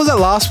 What was that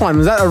last one?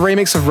 Was that a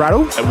remix of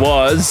Rattle? It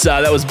was.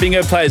 That was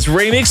Bingo Players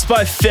remixed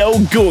by Fel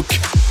Gook.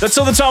 That's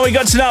all the time we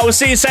got tonight. We'll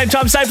see you same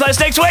time, same place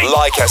next week.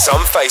 Like us on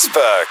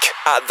Facebook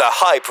at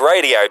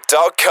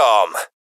thehyperadio.com.